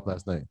hip hop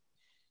last night.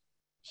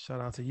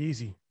 Shout out to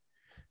Yeezy.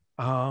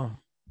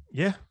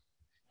 Yeah.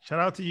 Shout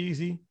out to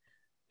Yeezy.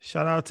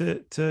 Shout out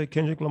to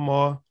Kendrick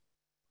Lamar.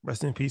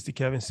 Rest in peace to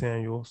Kevin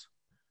Samuels.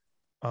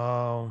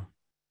 What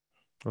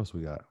else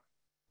we got?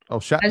 I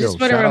just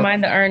want to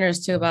remind the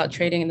earners too about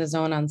trading in the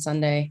zone on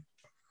Sunday,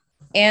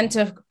 and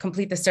to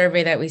complete the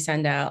survey that we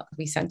sent out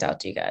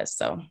to you guys.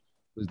 So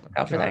look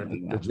out for that.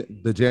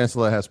 The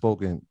chancellor has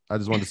spoken. I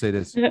just want to say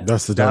this.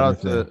 That's the shout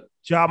out to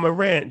John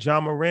Morant.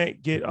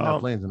 Get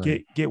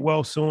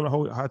well soon.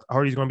 I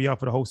heard he's going to be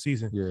out for the whole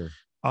season.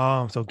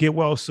 Yeah. So get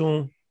well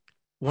soon.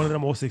 One of the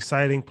most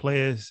exciting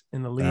players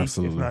in the league,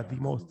 Absolutely. if not the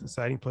most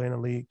exciting player in the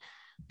league.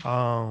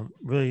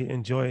 Really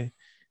enjoy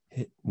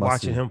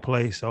watching him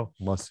play. So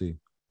must see.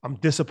 I'm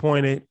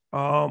disappointed.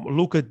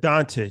 Luka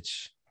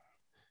Doncic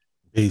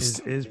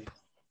is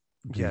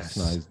yes,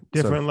 nice.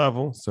 Different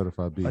level.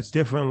 Certified beast. A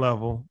different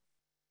level.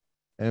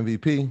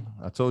 MVP.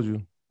 I told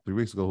you 3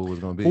 weeks ago who was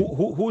going to be.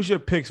 Who's your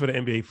picks for the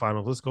NBA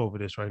Finals? Let's go over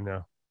this right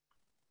now.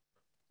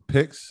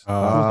 Picks?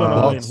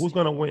 Who's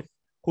going to win?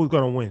 Who's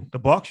going to win? The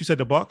Bucks? You said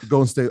the Bucks?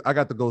 Golden State. I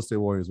got the Golden State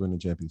Warriors winning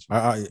the championship.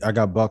 I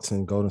got Bucks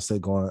and Golden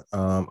State going.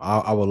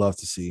 I would love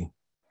to see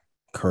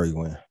Curry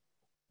win.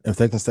 If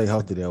they can stay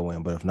healthy, they'll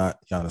win. But if not,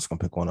 Giannis going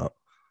to pick one up.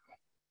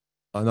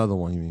 Another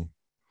one, you mean?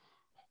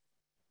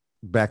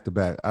 Back to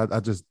back.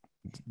 I just,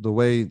 the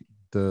way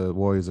the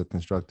Warriors are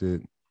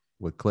constructed,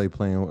 with Clay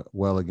playing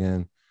well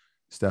again,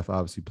 Steph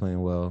obviously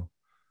playing well,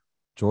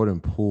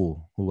 Jordan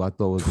Poole, who I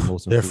thought was the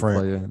most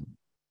important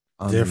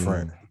player.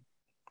 Different.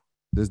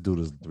 This dude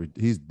is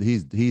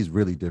he's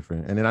really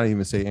different. And then I didn't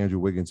even say Andrew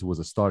Wiggins, who was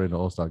a starter in the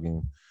All-Star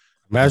game.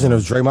 Imagine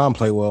if Draymond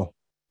played well.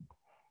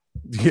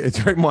 Yeah,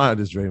 Draymond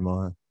is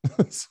Draymond.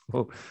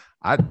 So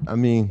I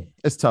mean,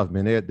 it's tough,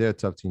 man. They're a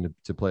tough team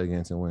to play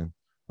against and win.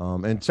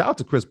 And shout out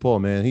to Chris Paul,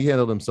 man. He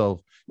handled himself.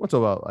 You want to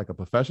talk about like a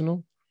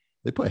professional?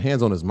 They put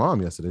hands on his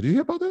mom yesterday. Did you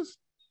hear about this?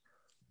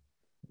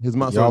 His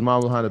mom, so his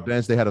mom behind the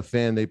bench. They had a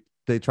fan.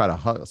 They tried to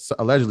hug,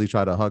 allegedly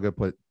tried to hug her,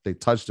 but they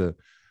touched her.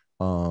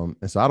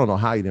 And so I don't know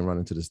how he didn't run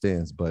into the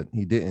stands, but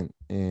he didn't.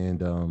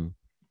 And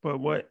but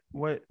what?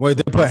 Wait,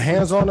 they put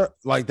hands on her,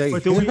 like they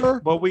hit her?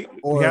 But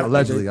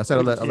allegedly. I said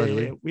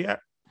allegedly.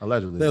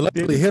 Allegedly. They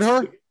allegedly hit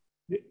her.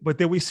 But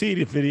did we see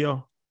the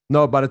video?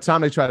 No. By the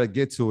time they tried to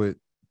get to it,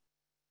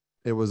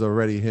 it was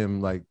already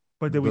him. Like,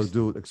 but those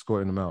dude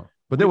escorting him out.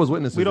 But there was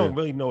witnesses. We don't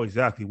really know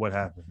exactly what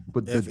happened.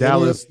 But the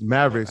Dallas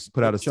Mavericks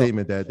put out a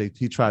statement that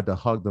he tried to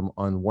hug them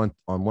on one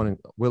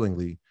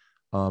willingly,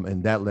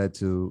 And that led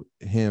to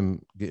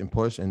him getting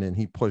pushed, and then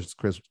he pushed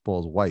Chris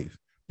Paul's wife.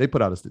 They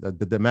put out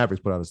the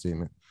Mavericks put out a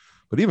statement.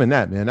 But even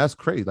that, man, that's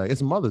crazy. Like,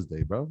 it's Mother's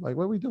Day, bro. Like,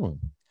 what are we doing?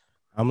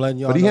 I'm letting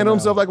y'all. But he know handled now.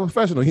 himself like a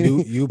professional.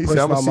 He pushed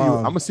said, my mom.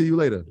 I'm gonna see you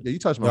later. Yeah, you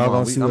touched my y'all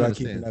mom. Gonna see what I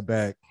keep in that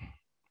bag.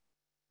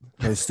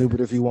 Okay,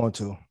 stupid if you want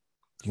to.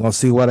 You're gonna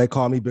see why they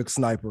call me Big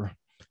Sniper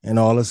and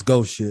all this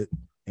ghost shit.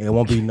 And it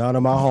won't be none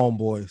of my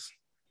homeboys.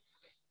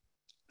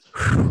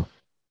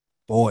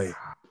 Boy.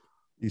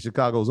 He's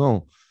Chicago's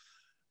own.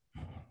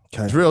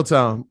 Okay. Drill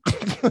time.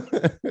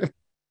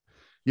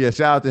 Yeah,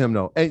 shout out to him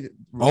though. Hey,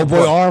 old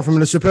boy Arm from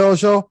the Chappelle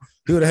Show,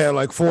 he would have had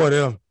like 4 of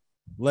them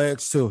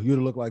legs too. You'd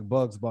have looked like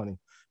Bugs Bunny.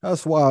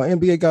 That's wild.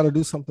 NBA got to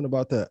do something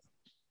about that.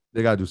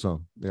 They gotta do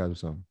something.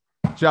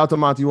 Shout out to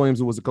Monty Williams,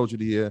 who was the coach of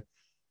the year.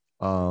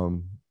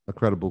 A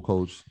credible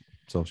coach.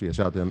 So yeah,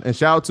 shout out to him. And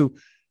shout out to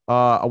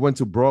I went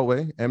to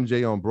Broadway,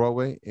 MJ on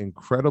Broadway.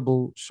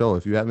 Incredible show.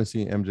 If you haven't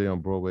seen MJ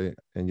on Broadway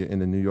and you're in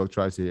the New York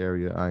tri-state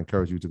area, I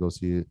encourage you to go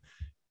see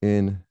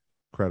it.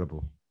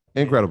 Incredible.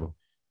 All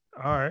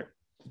right.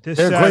 By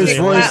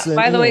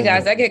the way,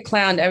 guys, I get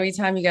clowned every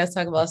time you guys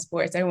talk about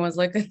sports. Everyone's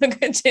looking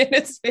at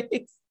Janet's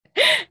face.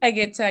 I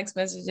get text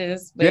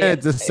messages. Yeah,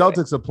 the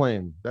Celtics are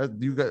playing. That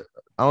you got.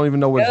 I don't even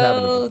know what's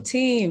happening.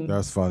 Team.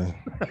 That's funny.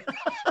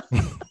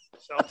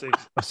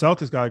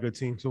 Celtics got a good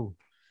team too.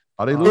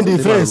 Are they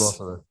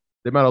losing?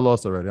 They might have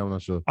lost already. I'm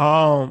not sure.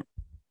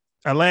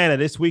 Atlanta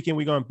this weekend.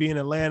 We're gonna be in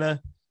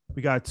Atlanta.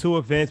 We got 2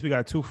 events. We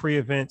got 2 free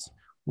events.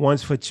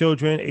 One's for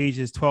children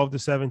ages 12 to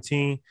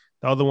 17.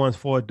 The other one's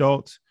for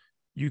adults.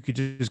 You could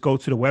just go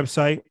to the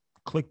website,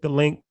 click the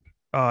link,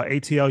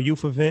 ATL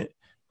Youth Event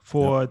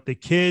for the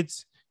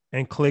kids,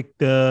 and click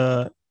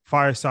the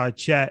Fireside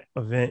Chat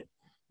event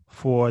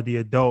for the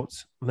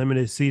adults.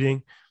 Limited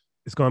seating.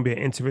 It's going to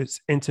be an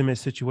intimate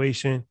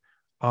situation.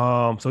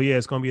 So yeah,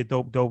 it's going to be a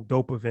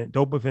dope event.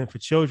 Dope event for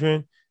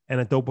children and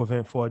a dope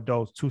event for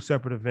adults. 2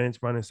 separate events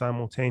running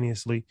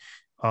simultaneously.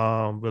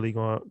 Really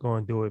going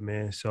to do it,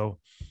 man. So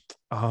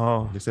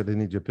they said they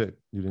need your pick.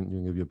 You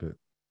didn't give your pick.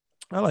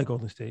 I like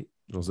Golden State.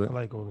 I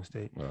like Golden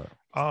State.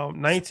 All right.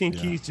 19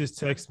 Keys just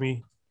texted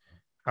me.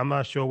 I'm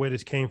not sure where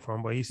this came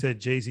from, but he said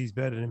Jay-Z's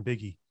better than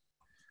Biggie.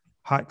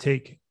 Hot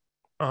take.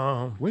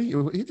 Wait,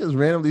 he just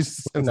randomly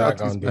sent out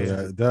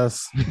these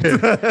That's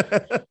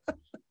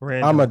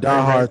I'm a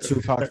diehard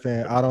Tupac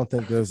fan. I don't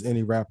think there's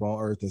any rapper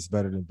on earth that's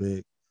better than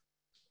Big.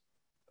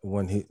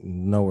 When he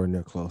nowhere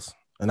near close.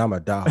 And I'm a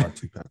diehard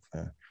Tupac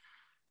fan.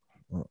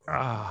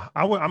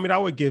 I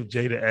would give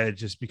Jay the edge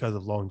just because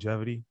of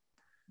longevity.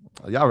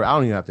 Y'all, I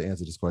don't even have to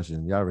answer this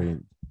question. Y'all already.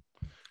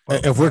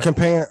 If we're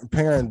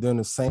comparing during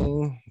the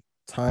same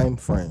time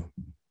frame.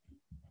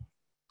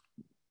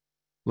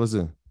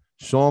 Listen,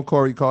 Sean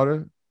Corey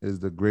Carter is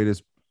the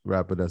greatest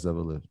rapper that's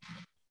ever lived.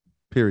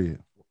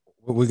 Period.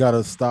 We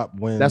gotta stop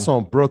when that's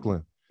on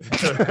Brooklyn.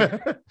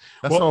 That's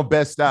on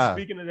Best Style.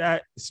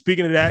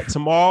 Speaking of that,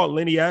 tomorrow,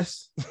 Lenny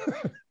S.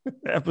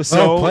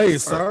 episode. Play,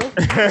 sir.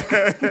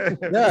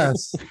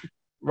 Yes.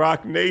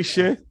 Rock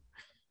Nation.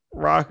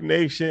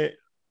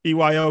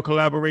 EYL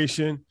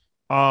collaboration.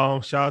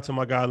 Shout out to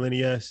my guy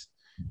Lenny S.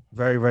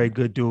 Very, very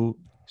good dude.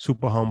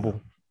 Super humble.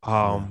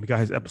 We got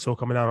his episode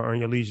coming out on Earn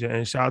Your Leisure.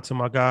 And shout out to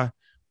my guy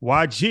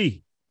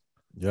YG.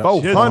 Yep.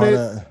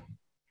 400.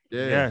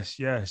 Yeah.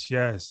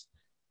 Yes.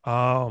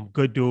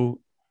 Good dude.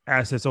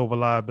 Assets over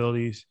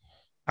liabilities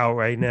out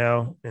right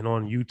now and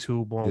on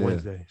YouTube on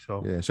Wednesday.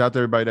 So yeah, shout out to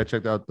everybody that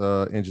checked out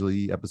the Angela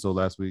Yee episode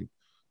last week.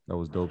 That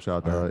was dope. Shout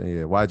out to her.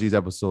 Yeah, YG's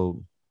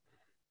episode.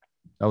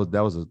 That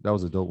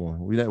was a dope one.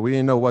 We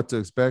didn't know what to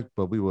expect,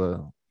 but we were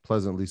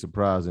pleasantly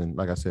surprised. And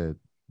like I said,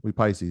 we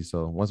Pisces,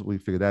 so once we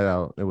figured that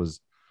out, it was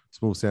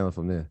smooth sailing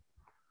from there.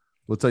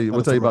 We'll tell you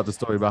about the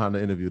story behind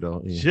the interview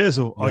though. Yeah.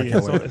 Jizzle. Oh yeah,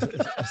 so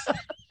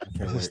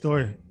it's a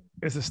story.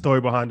 It's a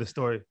story behind the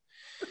story.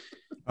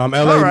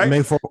 LA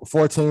May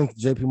 14th,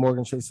 JP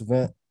Morgan Chase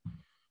event.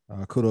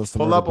 Kudos to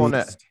pull up on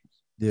that.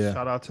 Yeah.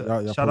 Shout out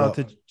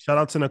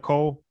to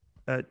Nicole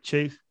at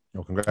Chase.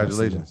 Oh,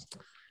 congratulations.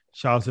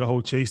 Shout out to the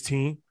whole Chase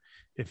team.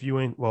 If you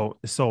ain't, well,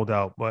 it's sold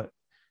out, but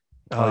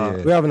we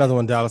have another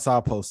one, Dallas.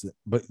 I'll post it.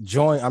 But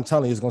join, I'm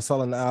telling you, it's gonna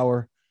sell in an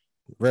hour.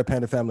 Red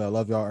Panda family, I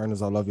love y'all.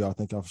 Earners, I love y'all.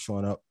 Thank y'all for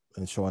showing up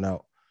and showing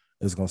out.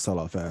 It's gonna sell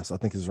out fast. I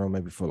think it's room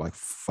maybe for like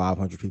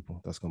 500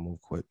 people. That's gonna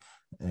move quick.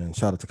 And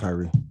shout out to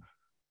Kyrie.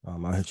 I'll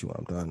hit you when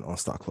I'm done on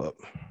Stock Club.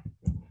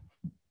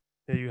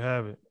 There you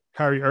have it.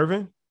 Kyrie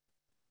Irving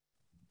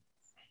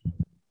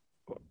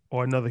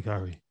or another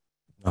Kyrie?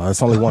 No,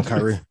 it's only one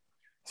Kyrie.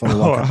 It's only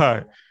one Kyrie.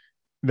 All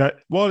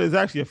right. There's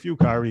actually a few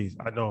Kyries.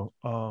 I know.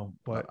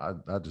 But I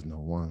just know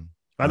one.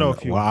 I know a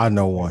few. Well, I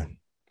know one.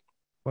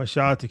 But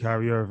shout out to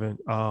Kyrie Irving.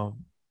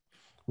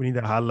 We need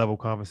that high level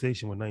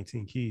conversation with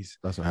 19 Keys.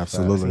 That's what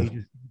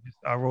absolutely.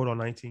 I wrote on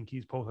 19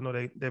 Keys post. I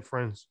know they're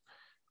friends.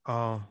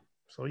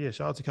 So yeah,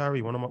 shout out to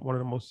Kyrie, one of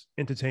the most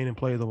entertaining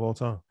players of all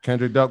time.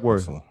 Kendrick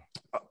Duckworth.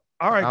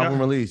 All right, album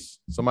release.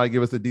 Somebody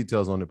give us the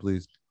details on it,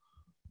 please.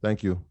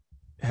 Thank you.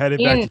 Headed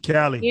back to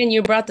Cali. Ian,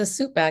 you brought the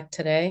suit back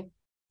today.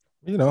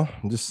 You know,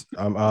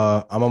 I'm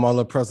on my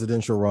little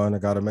presidential run. I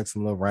got to make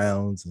some little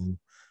rounds and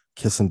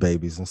kissing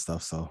babies and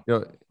stuff. So,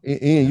 yo,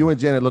 Ian, you and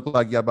Janet look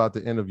like you're about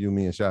to interview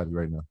me and Shadi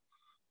right now.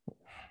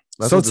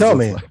 So tell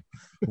me,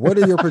 what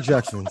are your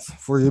projections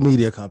for your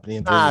media company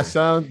in 3 years?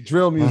 Son,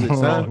 drill music,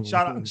 son.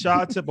 Shout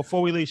out to,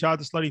 before we leave, shout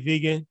out to Slutty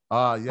Vegan.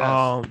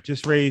 Yes.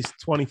 Just raised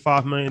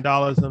 $25 million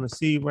on the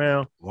seed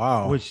round.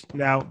 Wow. Which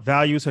now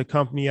values her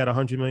company at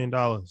 $100 million.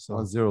 So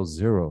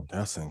 100.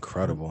 That's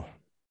incredible.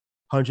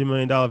 $100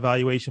 million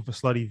valuation for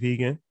Slutty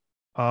Vegan.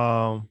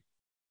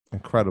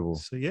 Incredible.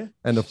 So yeah.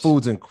 And the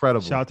food's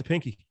incredible. Shout out to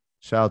Pinky.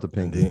 Shout out to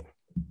Pinky. Indeed.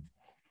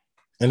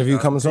 Interview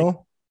coming soon?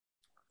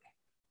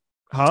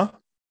 Huh?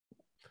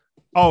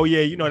 Oh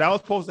yeah, that was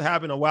supposed to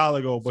happen a while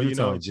ago, but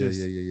just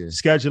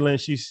scheduling.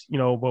 She's,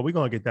 but we're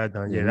gonna get that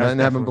done. Yeah, nothing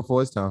happened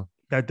before it's time.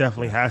 That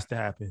definitely has to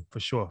happen for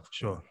sure.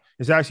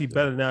 It's actually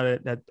better now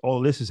that all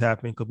this is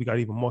happening because we got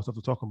even more stuff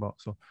to talk about.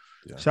 So,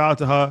 shout out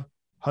to her.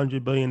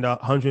 $100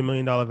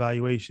 million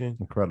valuation.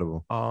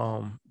 Incredible.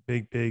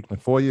 Big. In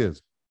 4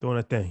 years. Doing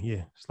a thing.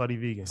 Yeah, Slutty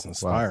Vegan. It's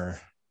inspiring.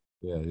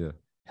 Wow. Yeah.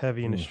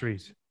 Heavy in the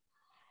streets.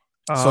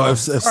 So if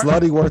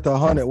Slutty worth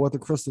 100, what the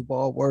crystal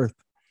ball worth?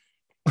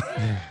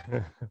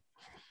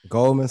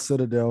 Goldman,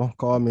 Citadel,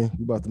 call me.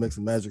 We about to make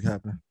some magic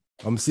happen.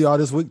 I'm gonna see y'all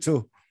this week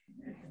too.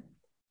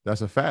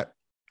 That's a fact.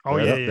 Oh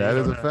that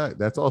is a fact.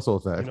 That's also a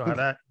fact. You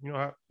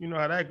know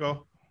how that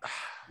go.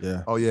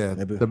 Yeah. Oh yeah.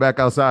 Maybe. The back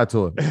outside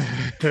tour.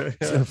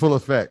 It's in full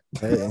effect.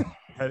 Hey.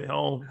 Headed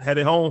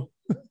home.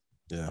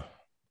 Yeah.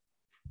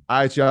 All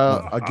right,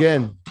 y'all.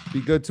 Again,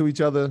 be good to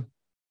each other.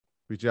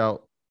 Reach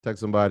out,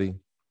 text somebody.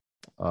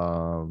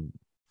 And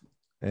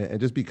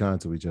just be kind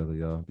to each other,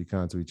 y'all. Be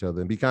kind to each other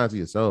and be kind to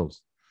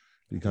yourselves.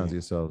 Be kind to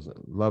yourselves.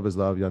 Love is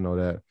love. Y'all know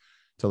that.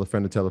 Tell a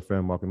friend to tell a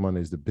friend. Market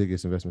Monday is the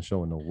biggest investment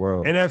show in the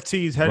world.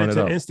 NFTs headed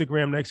to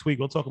Instagram next week.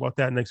 We'll talk about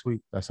that next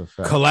week. That's a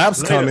fact.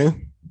 Collapse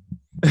coming.